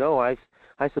 As you know, I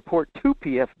I support 2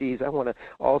 PFDs. I want to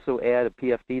also add a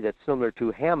PFD that's similar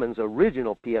to Hammond's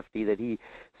original PFD that he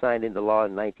signed into law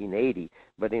in 1980.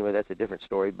 But anyway, that's a different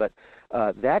story. But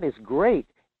that is great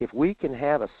if we can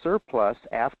have a surplus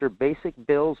after basic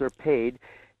bills are paid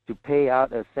to pay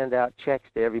out and send out checks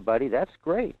to everybody. That's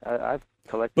great. I've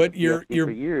collected PFD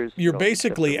for years. You're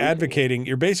basically advocating.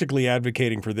 You're basically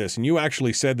advocating for this, and you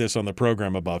actually said this on the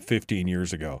program about 15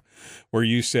 years ago, where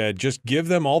you said just give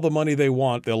them all the money they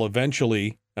want. They'll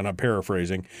eventually, and I'm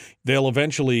paraphrasing, they'll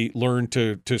eventually learn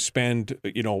to spend,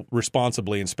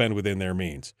 responsibly and spend within their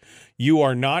means. You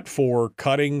are not for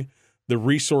cutting the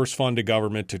resource fund to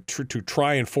government to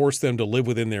try and force them to live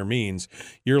within their means.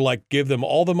 You're like, give them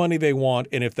all the money they want,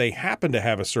 and if they happen to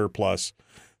have a surplus,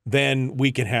 then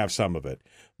we can have some of it.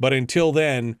 But until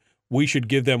then, we should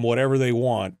give them whatever they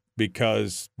want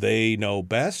because they know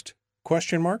best? ?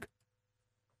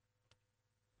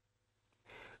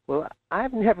 Well,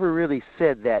 I've never really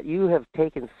said that. You have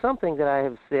taken something that I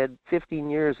have said 15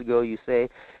 years ago, you say,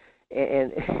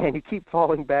 and you keep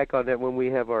falling back on that when we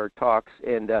have our talks.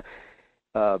 And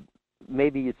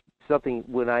maybe it's something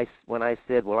when I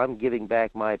said, well, I'm giving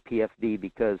back my PFD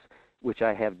because, which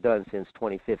I have done since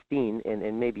 2015,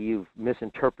 and maybe you've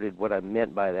misinterpreted what I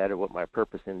meant by that or what my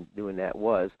purpose in doing that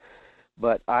was.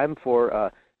 But I'm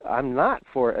not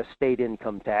for a state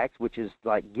income tax, which is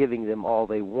like giving them all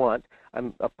they want.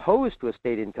 I'm opposed to a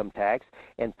state income tax,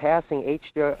 and passing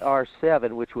H.R.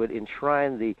 7, which would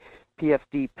enshrine the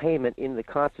PFD payment in the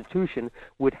Constitution,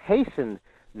 would hasten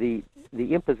the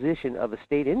imposition of a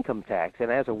state income tax.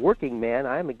 And as a working man,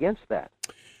 I'm against that.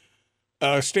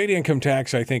 State income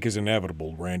tax, I think, is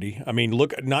inevitable, Randy. I mean,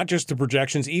 look, not just the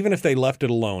projections, even if they left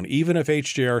it alone, even if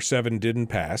HJR 7 didn't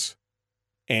pass,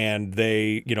 and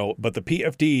they, but the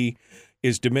PFD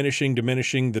is diminishing.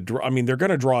 They're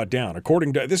going to draw it down.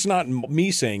 According to, this is not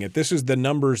me saying it, this is the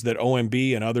numbers that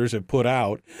OMB and others have put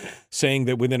out, saying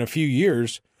that within a few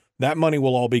years, that money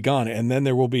will all be gone, and then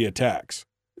there will be a tax.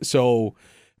 So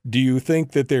do you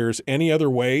think that there's any other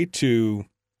way to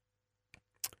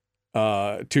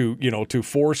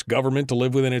force government to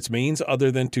live within its means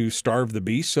other than to starve the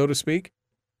beast, so to speak?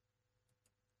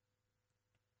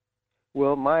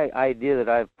 Well, my idea that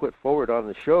I've put forward on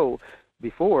the show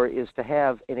before is to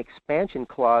have an expansion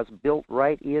clause built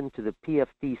right into the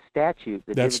PFD statute,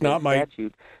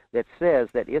 statute that says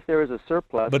that if there is a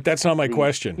surplus, but that's not my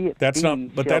question. Be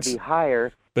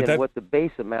higher than what the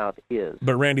base amount is.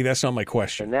 But Randy, that's not my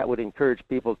question. And that would encourage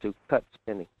people to cut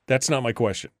spending. That's not my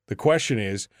question. The question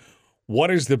is, what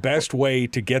is the best way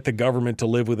to get the government to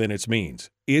live within its means?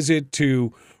 Is it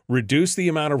to reduce the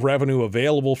amount of revenue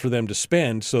available for them to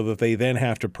spend so that they then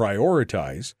have to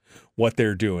prioritize what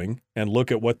they're doing and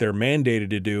look at what they're mandated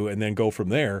to do and then go from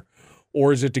there?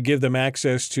 Or is it to give them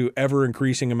access to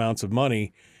ever-increasing amounts of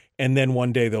money and then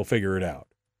one day they'll figure it out?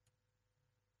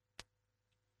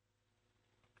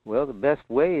 Well, the best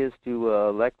way is to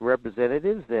elect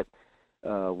representatives that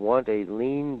want a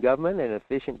lean government and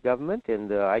efficient government,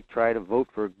 and I try to vote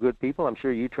for good people. I'm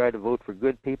sure you try to vote for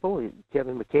good people.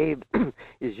 Kevin McCabe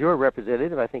is your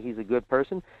representative. I think he's a good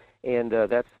person, and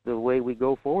that's the way we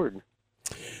go forward.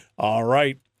 All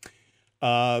right.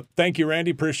 Thank you, Randy.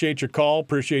 Appreciate your call.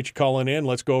 Appreciate you calling in.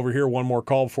 Let's go over here. One more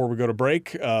call before we go to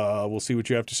break. We'll see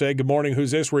what you have to say. Good morning. Who's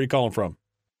this? Where are you calling from?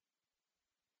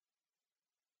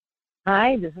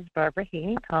 Hi, this is Barbara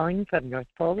Haney calling from North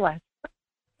Pole, Alaska.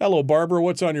 Hello, Barbara.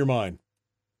 What's on your mind?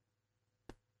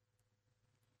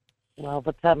 Well,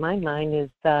 what's on my mind is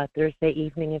Thursday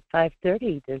evening at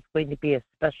 5:30, there's going to be a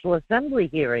special assembly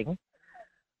hearing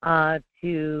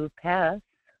to pass,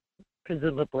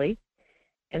 presumably,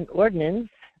 an ordinance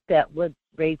that would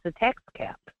raise the tax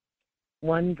cap.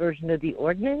 One version of the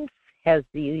ordinance has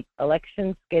the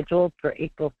election scheduled for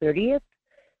April 30th.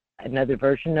 Another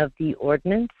version of the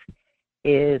ordinance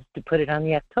is to put it on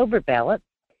the October ballot.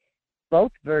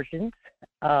 Both versions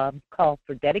call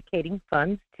for dedicating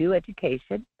funds to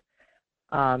education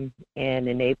and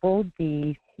enable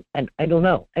and I don't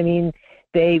know. I mean,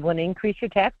 they want to increase your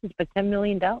taxes by $10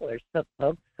 million,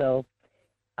 folks. So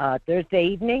Thursday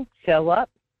evening, show up,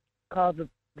 call the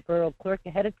borough clerk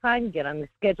ahead of time, get on the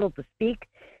schedule to speak.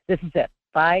 This is at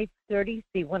 5:30,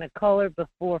 so you want to call her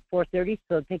before 4:30,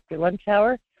 so take your lunch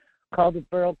hour, call the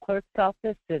borough clerk's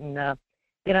office, and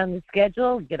get on the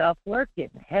schedule, get off work,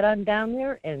 and head on down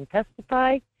there and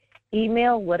testify,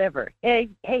 email, whatever. Hey,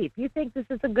 if you think this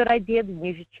is a good idea, then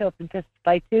you should show up and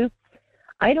testify too.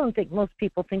 I don't think most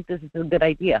people think this is a good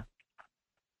idea.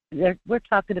 We're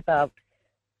talking about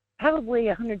probably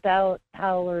 $100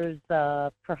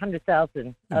 per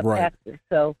 100,000 of taxes.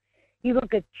 So you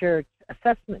look at your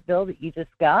assessment bill that you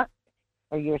just got,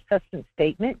 or your assessment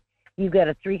statement, you've got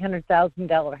a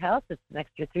 $300,000 house. It's an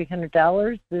extra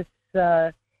 $300 this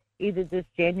either this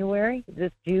January,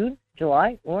 this June,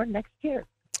 July, or next year.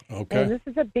 Okay. And this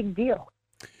is a big deal.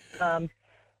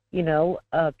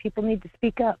 People need to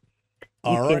speak up.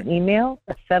 You can email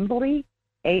assembly,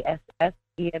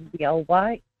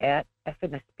 ASSEMBLY, at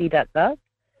fnsp.gov,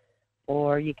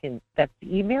 or you can, that's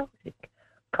the email.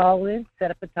 Call in,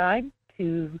 set up a time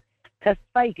to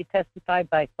testify. You could testify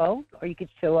by phone, or you could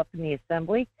show up in the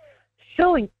assembly.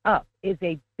 Showing up is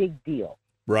a big deal.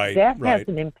 Right. That has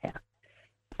an impact.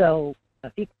 So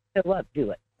if you can show up,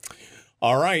 do it.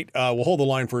 All right. We'll hold the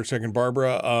line for a second,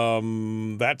 Barbara.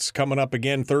 That's coming up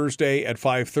again Thursday at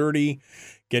 5:30.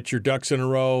 Get your ducks in a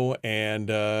row and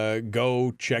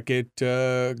go check it.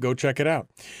 Go check it out.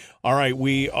 All right.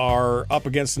 We are up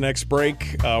against the next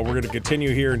break. We're going to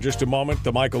continue here in just a moment.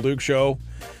 The Michael Duke Show.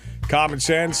 Common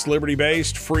sense,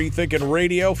 liberty-based, free-thinking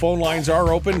radio. Phone lines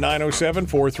are open,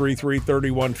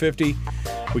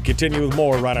 907-433-3150. We continue with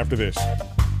more right after this.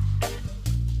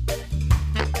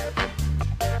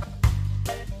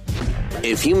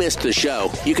 If you missed the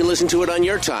show, you can listen to it on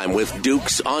your time with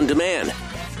Dukes On Demand.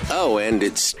 Oh, and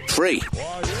it's free.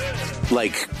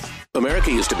 Like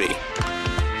America used to be.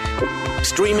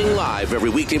 Streaming live every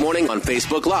weekday morning on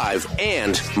Facebook Live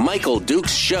and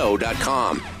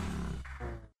MichaelDukesShow.com.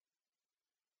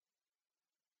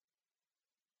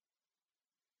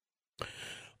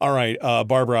 All right,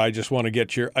 Barbara, I just want to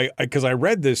get your, because I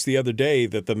read this the other day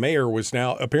that the mayor was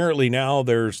now, apparently now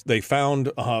they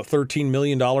found $13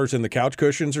 million in the couch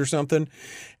cushions or something.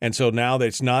 And so now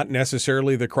that's not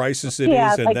necessarily the crisis it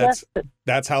is. And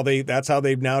that's how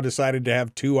they've now decided to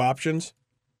have two options.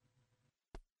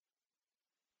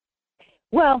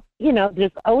 Well,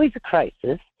 there's always a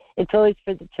crisis. It's always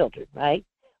for the children, right?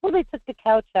 Well, they took the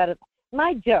couch out of,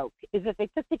 my joke is that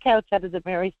they took the couch out of the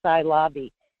Mary Sy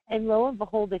lobby. And lo and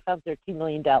behold, they found $13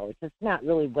 million. It's not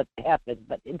really what happened,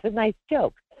 but it's a nice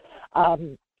joke.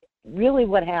 Really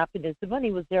what happened is the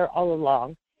money was there all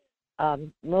along.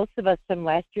 Most of us from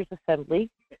last year's assembly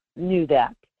knew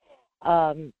that.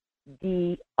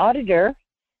 The auditor,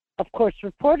 of course,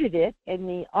 reported it in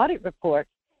the audit report.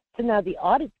 So now the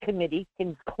audit committee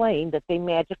can claim that they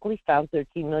magically found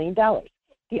 $13 million.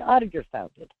 The auditor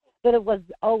found it, but it was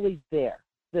always there.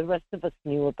 The rest of us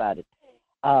knew about it.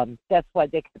 That's why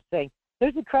they kept saying,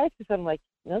 there's a crisis. I'm like,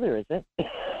 no, there isn't.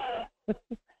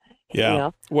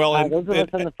 Yeah. Well, those of us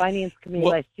on the finance committee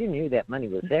last year knew that money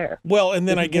was there. Well, and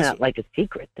then I guess it's not like a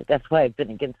secret. That's why I've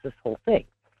been against this whole thing.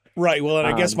 Right. Well, and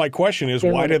I guess my question is,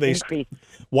 why do they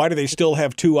still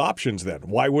have two options then?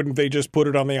 Why wouldn't they just put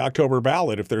it on the October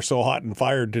ballot if they're so hot and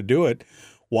fired to do it?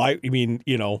 Why?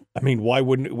 Why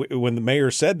wouldn't, when the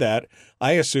mayor said that,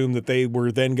 I assumed that they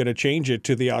were then going to change it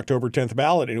to the October 10th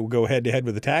ballot and it would go head to head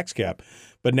with the tax cap.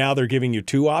 But now they're giving you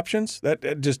two options?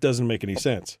 That just doesn't make any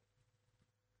sense.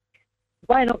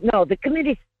 Well, I don't know. The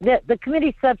committee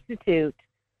substitute,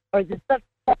 or the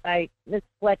substitute by Ms.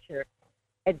 Fletcher,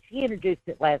 and she introduced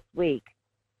it last week,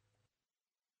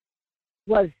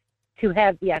 was to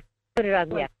have put it on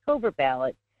the October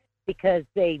ballot because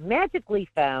they magically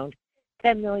found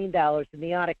 $10 million in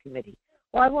the audit committee.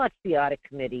 Well, I watched the audit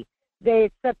committee. They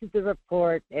accepted the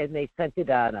report and they sent it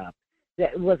on up.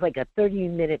 It was like a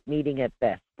 30-minute meeting at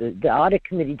best. The audit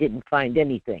committee didn't find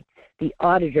anything. The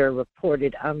auditor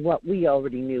reported on what we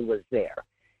already knew was there,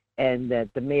 and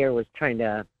that the mayor was trying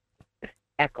to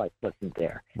act like it wasn't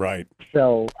there. Right.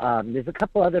 So there's a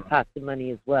couple other pots of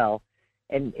money as well,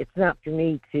 and it's not for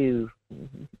me to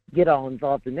get all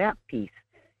involved in that piece,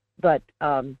 but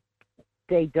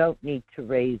they don't need to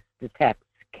raise the tax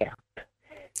cap.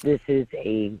 This is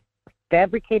a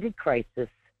fabricated crisis,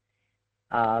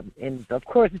 and of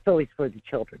course it's always for the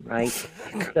children, right?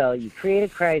 So you create a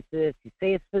crisis, you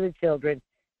say it's for the children,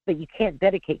 but you can't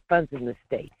dedicate funds in the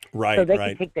state. Right, so they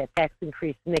can take that tax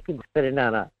increase and they can spend it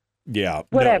on a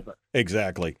whatever. No,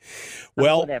 exactly.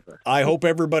 Well, whatever. I hope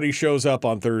everybody shows up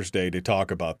on Thursday to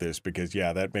talk about this because,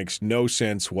 that makes no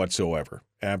sense whatsoever.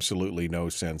 Absolutely no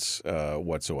sense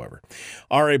whatsoever.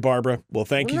 All right, Barbara. Well,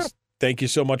 thank you. Thank you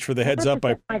so much for the heads up.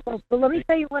 Michael, but let me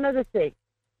tell you one other thing.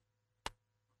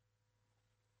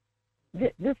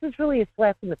 This is really a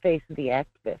slap in the face of the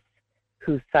activists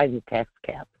who signed the tax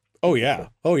cap. Oh, yeah.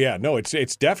 No,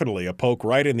 it's definitely a poke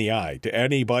right in the eye to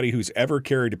anybody who's ever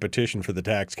carried a petition for the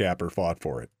tax cap or fought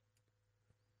for it.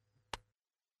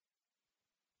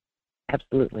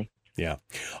 Absolutely. Yeah.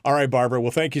 All right, Barbara.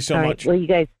 Well, thank you so much. Well, you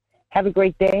guys have a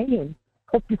great day and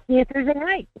hope to see you Thursday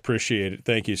night. Appreciate it.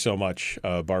 Thank you so much,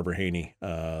 Barbara Haney,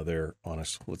 there on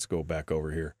us. Let's go back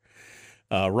over here.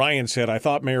 Ryan said, I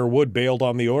thought Mayor Wood bailed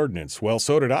on the ordinance. Well,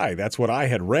 so did I. That's what I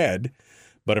had read.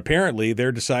 But apparently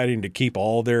they're deciding to keep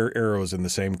all their arrows in the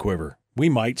same quiver. We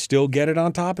might still get it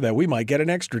on top of that. We might get an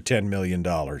extra $10 million.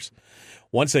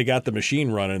 Once they got the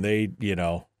machine running, they,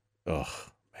 oh,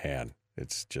 man,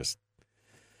 it's just...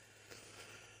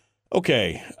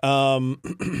 Okay. On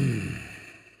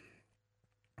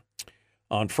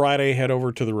Friday, head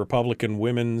over to the Republican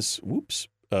Women's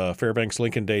Fairbanks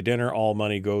Lincoln Day dinner. All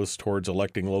money goes towards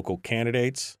electing local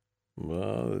candidates.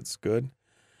 That's good.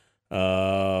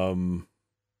 Scrolling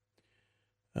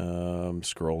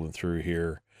through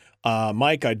here.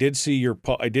 Mike, I did see your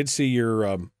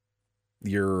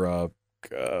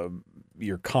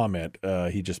comment.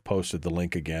 He just posted the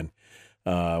link again,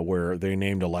 where they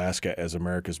named Alaska as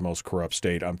America's most corrupt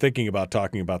state. I'm thinking about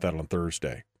talking about that on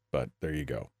Thursday, but there you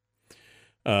go.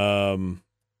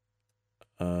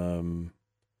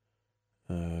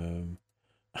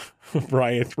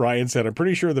 Ryan said, I'm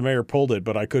pretty sure the mayor pulled it,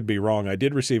 but I could be wrong. I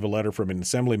did receive a letter from an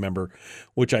assembly member,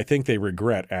 which I think they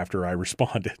regret after I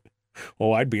responded.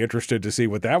 Well, I'd be interested to see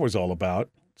what that was all about.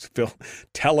 Phil,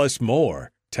 tell us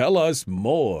more. Tell us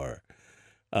more.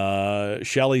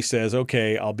 Shelley says,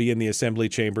 okay, I'll be in the assembly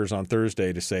chambers on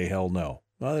Thursday to say hell no.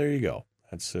 Well, there you go.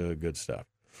 That's good stuff.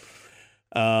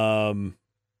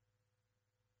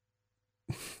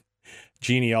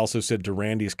 Jeannie also said to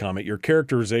Randy's comment, your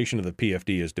characterization of the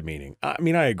PFD is demeaning. I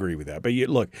mean, I agree with that. But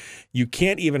you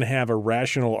can't even have a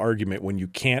rational argument when you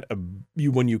can't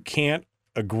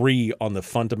agree on the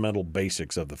fundamental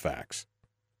basics of the facts.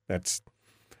 That's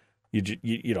you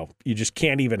just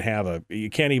can't even have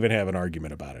an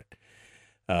argument about it.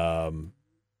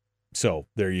 So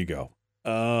there you go.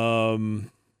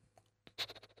 I'm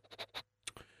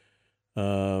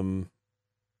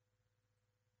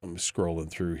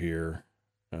scrolling through here.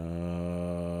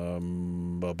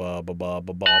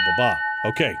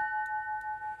 Okay.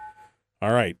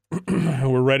 All right.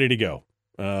 We're ready to go.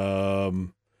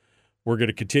 We're going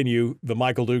to continue the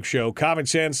Michael Duke Show. Common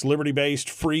sense, liberty-based,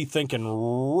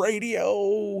 free-thinking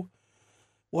radio.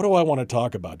 What do I want to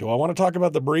talk about? Do I want to talk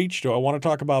about the breach? Do I want to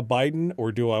talk about Biden?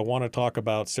 Or do I want to talk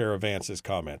about Sarah Vance's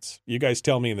comments? You guys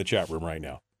tell me in the chat room right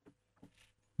now.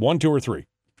 1, 2, or 3.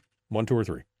 1, 2, or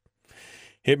 3.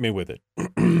 Hit me with it.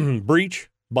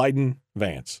 Breach, Biden,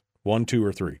 Vance. 1, 2,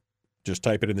 or 3. Just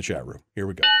type it in the chat room. Here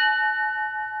we go.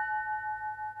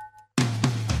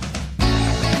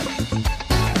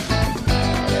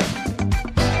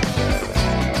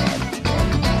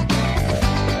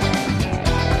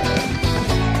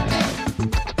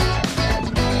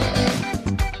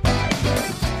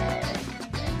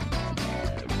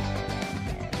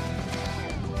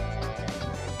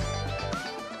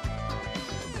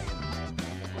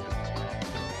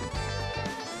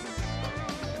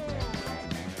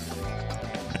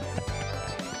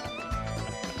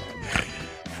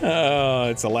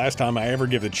 It's the last time I ever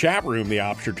give the chat room the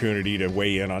opportunity to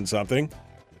weigh in on something.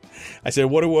 I said,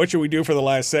 what should we do for the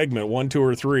last segment? 1, 2,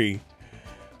 or 3?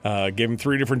 Give them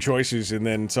 3 different choices, and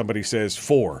then somebody says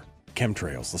 4.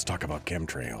 Chemtrails. Let's talk about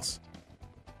chemtrails.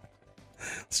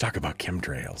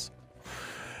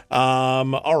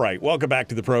 All right. Welcome back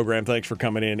to the program. Thanks for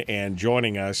coming in and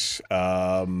joining us.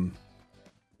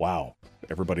 Wow.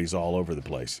 Everybody's all over the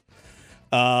place.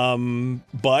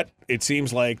 But it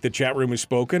seems like the chat room has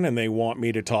spoken and they want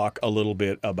me to talk a little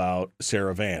bit about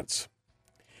Sarah Vance.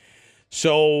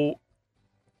 So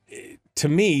to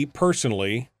me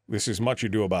personally, this is much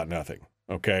ado about nothing.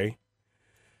 Okay.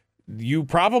 You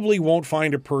probably won't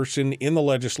find a person in the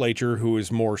legislature who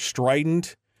is more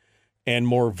strident and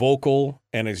more vocal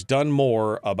and has done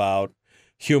more about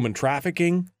human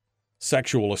trafficking,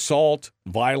 sexual assault,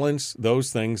 violence,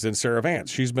 those things than Sarah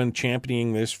Vance. She's been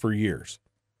championing this for years.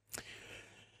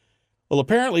 Well,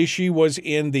 apparently she was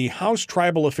in the House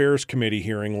Tribal Affairs Committee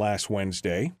hearing last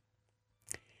Wednesday,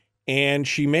 and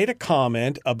she made a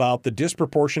comment about the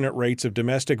disproportionate rates of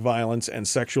domestic violence and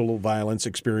sexual violence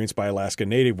experienced by Alaska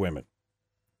Native women.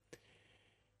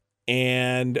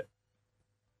 And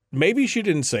maybe she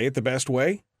didn't say it the best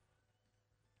way,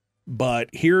 but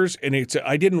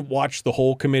I didn't watch the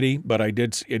whole committee, but I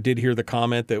did hear the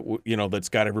comment that, that's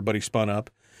got everybody spun up.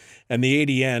 And the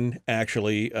ADN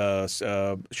actually,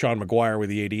 Sean McGuire with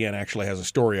the ADN actually has a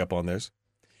story up on this.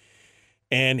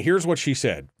 And here's what she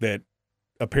said that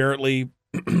apparently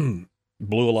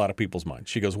blew a lot of people's minds.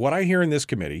 She goes, what I hear in this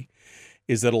committee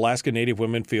is that Alaska Native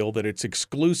women feel that it's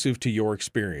exclusive to your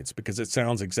experience because it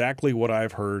sounds exactly what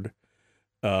I've heard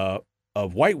of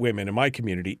white women in my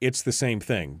community. It's the same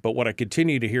thing. But what I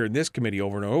continue to hear in this committee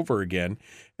over and over again,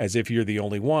 as if you're the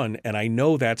only one, and I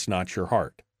know that's not your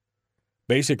heart.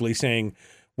 Basically saying,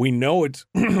 we know it's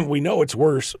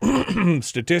worse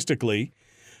statistically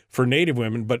for Native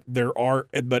women, but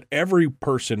every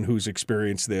person who's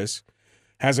experienced this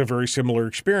has a very similar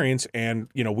experience, and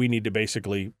we need to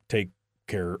basically take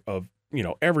care of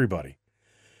everybody.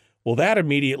 Well, that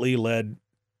immediately led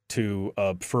to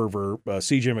fervor.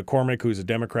 C.J. McCormick, who's a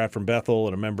Democrat from Bethel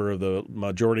and a member of the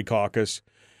Majority Caucus,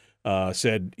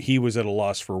 said he was at a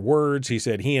loss for words. He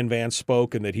said he and Vance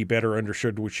spoke and that he better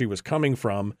understood where she was coming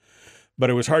from. But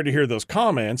it was hard to hear those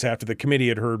comments after the committee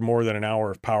had heard more than an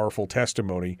hour of powerful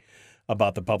testimony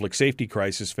about the public safety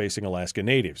crisis facing Alaska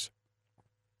Natives.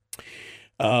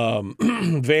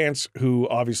 Vance, who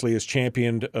obviously has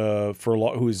championed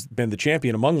who's been the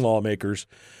champion among lawmakers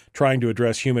trying to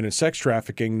address human and sex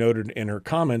trafficking, noted in her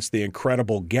comments the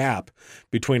incredible gap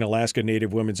between Alaska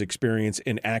Native women's experience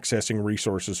in accessing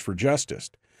resources for justice.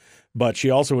 But she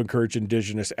also encouraged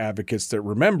Indigenous advocates to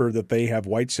remember that they have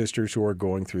white sisters who are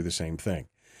going through the same thing.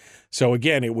 So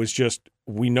again, it was just,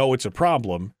 we know it's a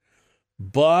problem,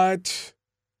 but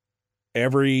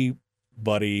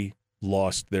everybody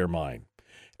lost their mind.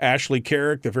 Ashley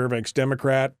Carrick, the Fairbanks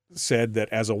Democrat, said that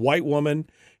as a white woman,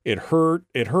 it hurt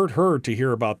her to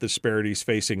hear about disparities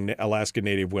facing Alaska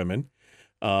Native women.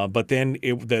 But then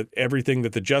that everything,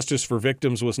 that the justice for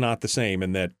victims was not the same,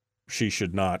 and that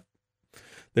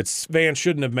that Vance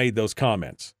shouldn't have made those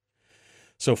comments.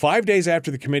 So 5 days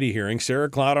after the committee hearing, Sarah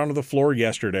Cloud onto the floor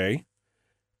yesterday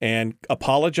and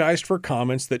apologized for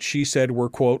comments that she said were,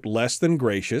 quote, less than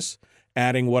gracious,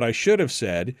 adding, what I should have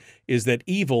said is that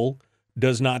evil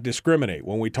does not discriminate.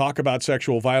 When we talk about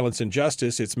sexual violence and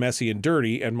justice, it's messy and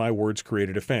dirty, and my words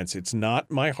created offense. It's not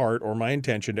my heart or my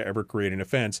intention to ever create an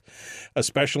offense,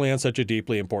 especially on such a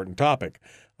deeply important topic.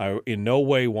 I in no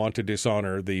way want to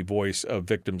dishonor the voice of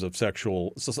victims of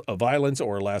sexual violence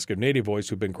or Alaska Native voice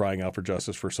who've been crying out for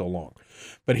justice for so long.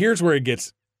 But here's where it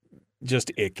gets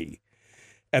just icky.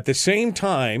 At the same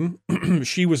time,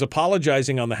 she was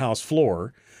apologizing on the House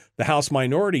floor. The House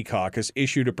Minority Caucus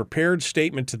issued a prepared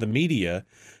statement to the media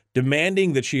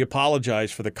demanding that she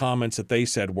apologize for the comments that they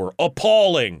said were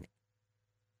appalling.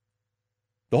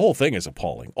 The whole thing is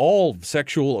appalling. All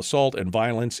sexual assault and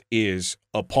violence is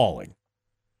appalling.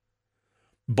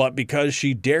 But because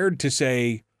she dared to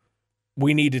say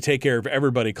we need to take care of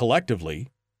everybody collectively,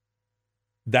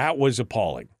 that was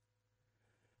appalling.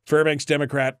 Fairbanks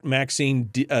Democrat Maxine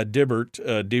Dibert,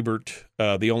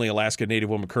 the only Alaska Native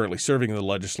woman currently serving in the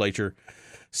legislature,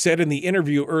 said in the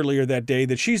interview earlier that day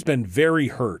that she's been very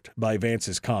hurt by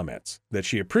Vance's comments, that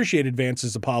she appreciated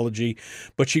Vance's apology,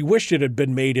 but she wished it had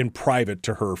been made in private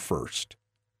to her first.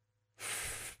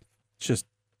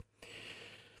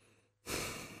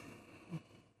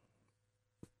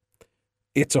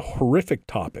 It's a horrific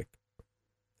topic.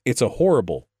 It's a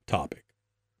horrible topic.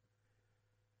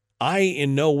 I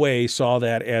in no way saw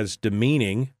that as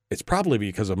demeaning. It's probably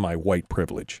because of my white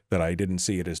privilege that I didn't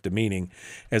see it as demeaning,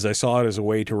 as I saw it as a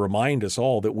way to remind us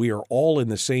all that we are all in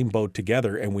the same boat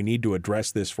together and we need to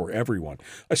address this for everyone,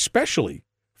 especially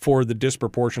for the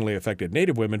disproportionately affected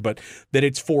Native women, but that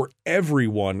it's for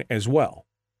everyone as well.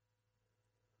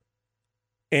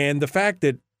 And the fact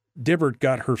that Dibert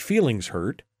got her feelings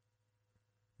hurt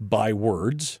by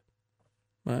words,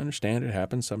 I understand it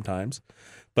happens sometimes,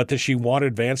 but that she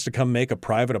wanted Vance to come make a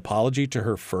private apology to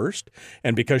her first,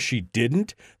 and because she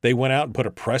didn't, they went out and put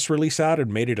a press release out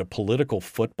and made it a political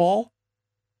football?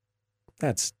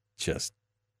 That's just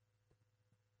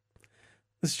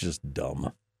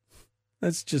dumb.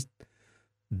 That's just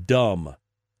dumb.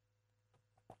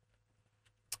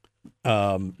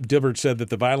 Dibert said that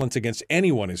the violence against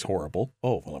anyone is horrible.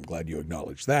 Oh, well, I'm glad you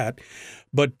acknowledged that.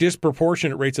 But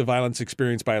disproportionate rates of violence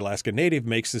experienced by Alaska Native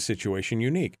makes the situation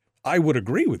unique. I would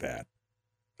agree with that.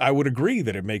 I would agree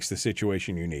that it makes the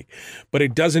situation unique. But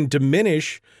it doesn't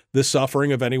diminish the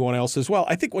suffering of anyone else as well.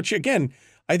 I think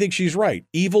I think she's right.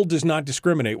 Evil does not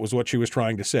discriminate was what she was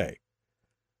trying to say.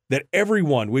 That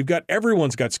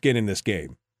everyone's got skin in this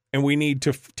game, and we need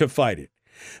to fight it.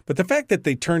 But the fact that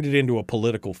they turned it into a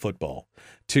political football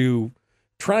to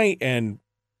try and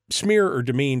smear or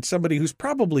demean somebody who's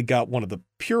probably got one of the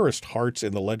purest hearts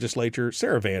in the legislature,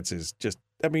 Sarah Vance is just,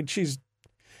 she's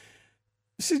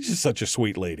just such a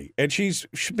sweet lady. And she's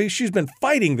been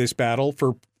fighting this battle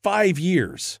for 5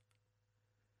 years.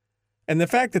 And the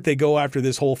fact that they go after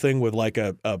this whole thing with like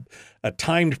a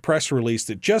timed press release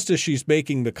that just as she's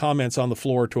making the comments on the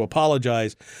floor to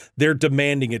apologize, they're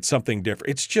demanding it's something different.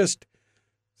 It's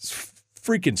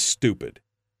freaking stupid.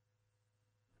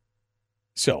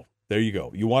 So there you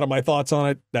go. You wanted my thoughts on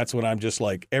it? That's what I'm just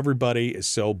like. Everybody is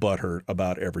so butthurt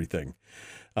about everything.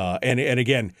 And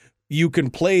again, you can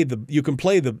play the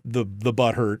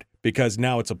butthurt because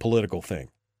now it's a political thing.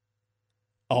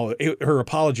 her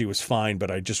apology was fine, but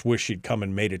I just wish she'd come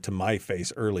and made it to my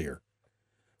face earlier.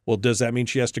 Well, does that mean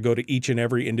she has to go to each and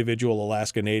every individual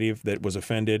Alaska Native that was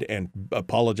offended and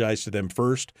apologize to them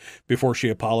first before she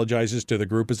apologizes to the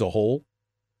group as a whole?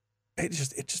 It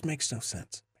just makes no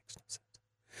sense.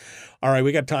 All right,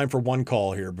 we got time for one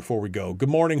call here before we go. Good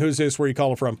morning. Who's this? Where are you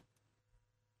calling from?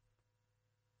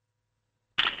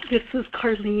 This is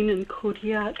Carlene in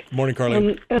Kodiak. Good morning,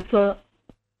 Carlene. As a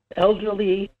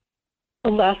elderly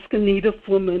Alaska Native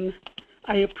woman,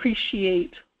 I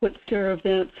appreciate what Sarah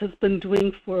Vance has been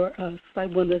doing for us. I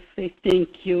want to say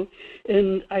thank you.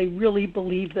 And I really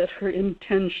believe that her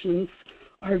intentions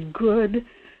are good,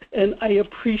 and I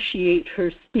appreciate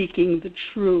her speaking the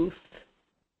truth.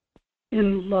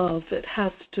 In love, it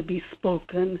has to be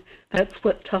spoken. That's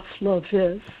what tough love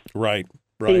is. Right.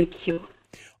 Thank you.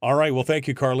 All right. Well, thank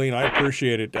you, Carlene. I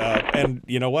appreciate it. And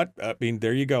you know what? I mean,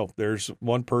 there you go. There's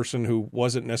one person who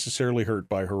wasn't necessarily hurt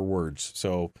by her words.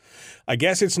 So I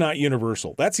guess it's not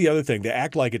universal. That's the other thing. They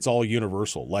act like it's all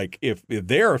universal. Like if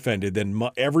they're offended, then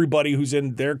everybody who's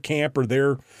in their camp or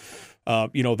their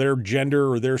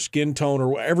gender or their skin tone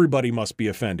or everybody must be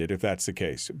offended if that's the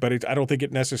case. But I don't think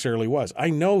it necessarily was.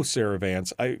 I know Sarah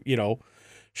Vance.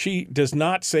 She does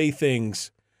not say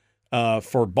things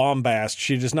for bombast.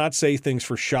 She does not say things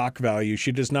for shock value.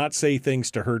 She does not say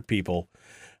things to hurt people.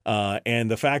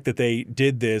 And the fact that they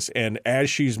did this, and as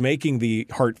she's making the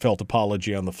heartfelt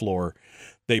apology on the floor,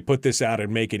 they put this out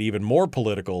and make it even more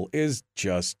political is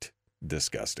just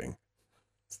disgusting.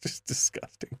 It's just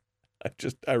disgusting.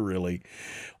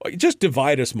 Just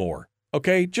divide us more.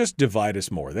 Okay? Just divide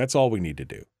us more. That's all we need to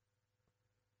do.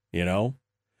 You know?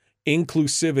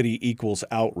 Inclusivity equals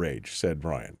outrage, said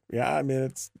Brian. Yeah, I mean,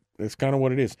 it's kind of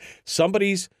what it is.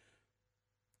 Somebody's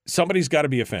got to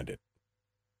be offended.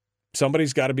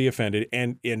 Somebody's got to be offended.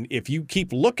 And if you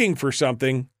keep looking for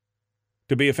something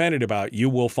to be offended about, you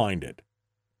will find it.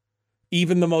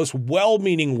 Even the most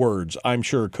well-meaning words, I'm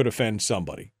sure, could offend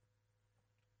somebody.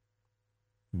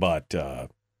 But, there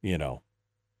you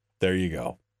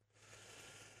go.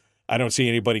 I don't see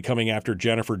anybody coming after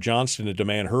Jennifer Johnston to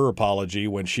demand her apology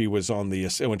when she was in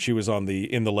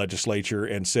the legislature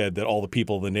and said that all the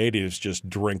people, the natives, just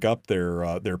drink up their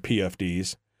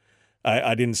PFDs.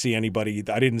 I didn't see anybody.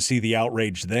 I didn't see the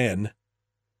outrage then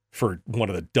for one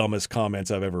of the dumbest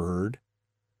comments I've ever heard.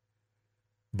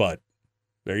 But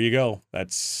there you go.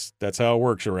 That's how it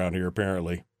works around here,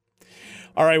 apparently.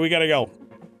 All right, we got to go.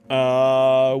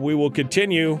 We will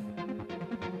continue.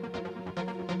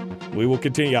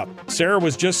 Yeah. Sarah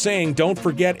was just saying, don't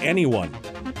forget anyone.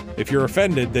 If you're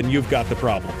offended, then you've got the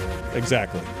problem.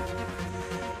 Exactly.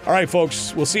 All right,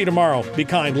 folks, we'll see you tomorrow. Be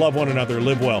kind, love one another,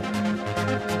 live well.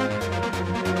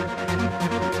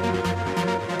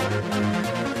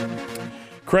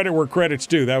 Credit where credit's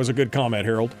due. That was a good comment,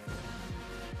 Harold.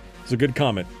 It's a good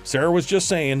comment. Sarah was just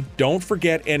saying, don't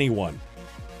forget anyone.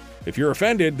 If you're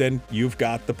offended, then you've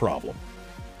got the problem.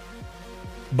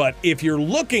 But if you're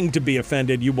looking to be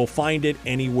offended, you will find it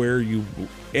anywhere you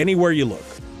look.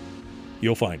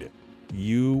 You'll find it.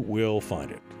 You will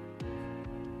find it.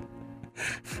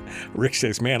 Rick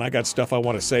says, man, I got stuff I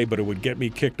want to say, but it would get me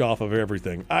kicked off of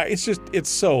everything. It's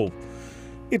just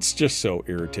so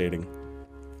irritating.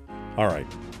 All right.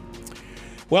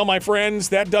 Well, my friends,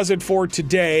 that does it for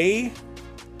today.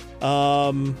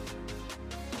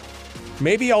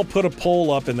 Maybe I'll put a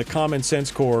poll up in the Common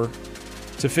Sense Corps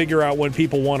to figure out when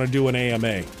people want to do an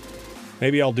AMA.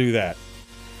 Maybe I'll do that.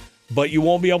 But you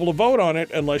won't be able to vote on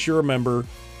it unless you're a member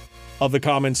of the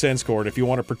Common Sense Corps if you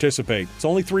want to participate. It's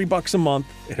only $3 a month.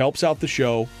 It helps out the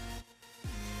show.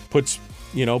 Puts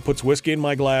whiskey in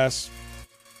my glass,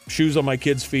 shoes on my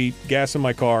kids' feet, gas in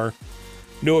my car,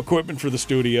 new equipment for the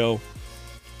studio.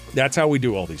 That's how we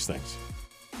do all these things.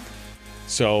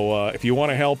 So if you want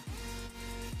to help,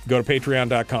 go to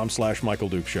patreon.com/Michael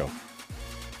Duke Show.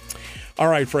 All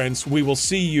right, friends, we will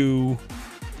see you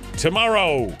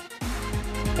tomorrow.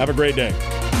 Have a great day.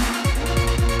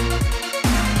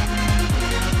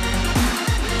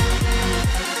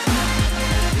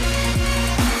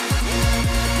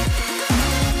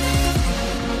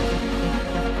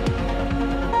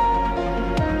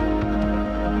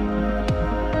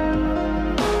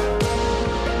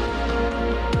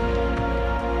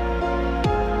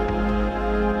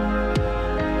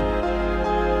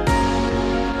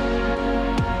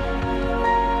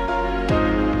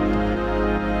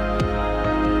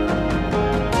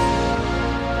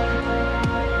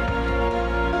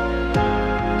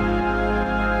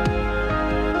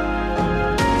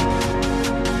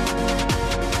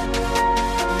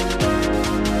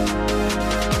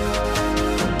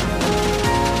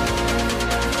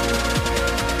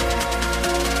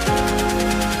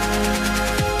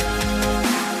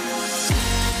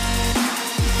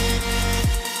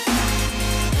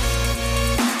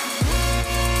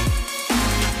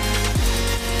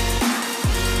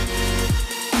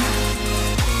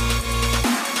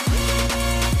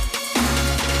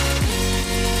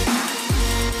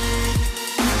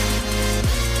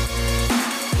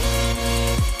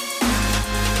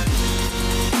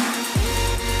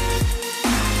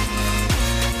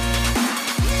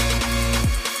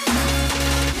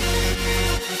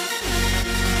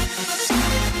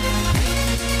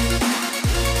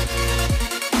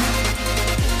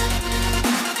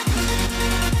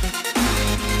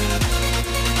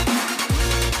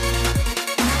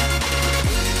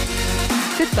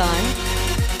 time.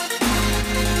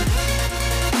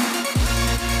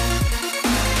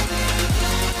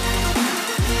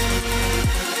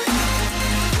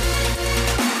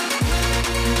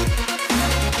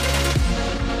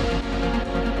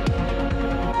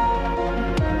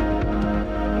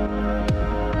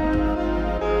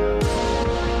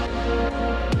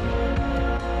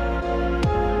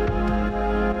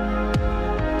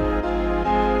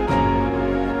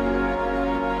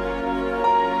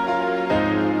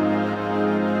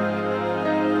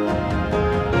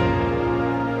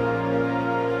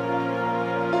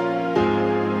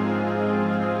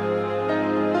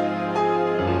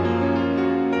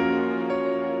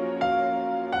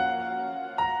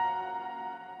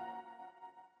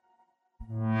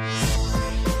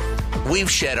 We've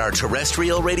shed our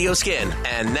terrestrial radio skin,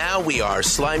 and now we are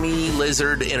slimy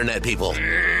lizard internet people.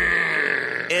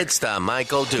 It's the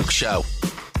Michael Duke Show.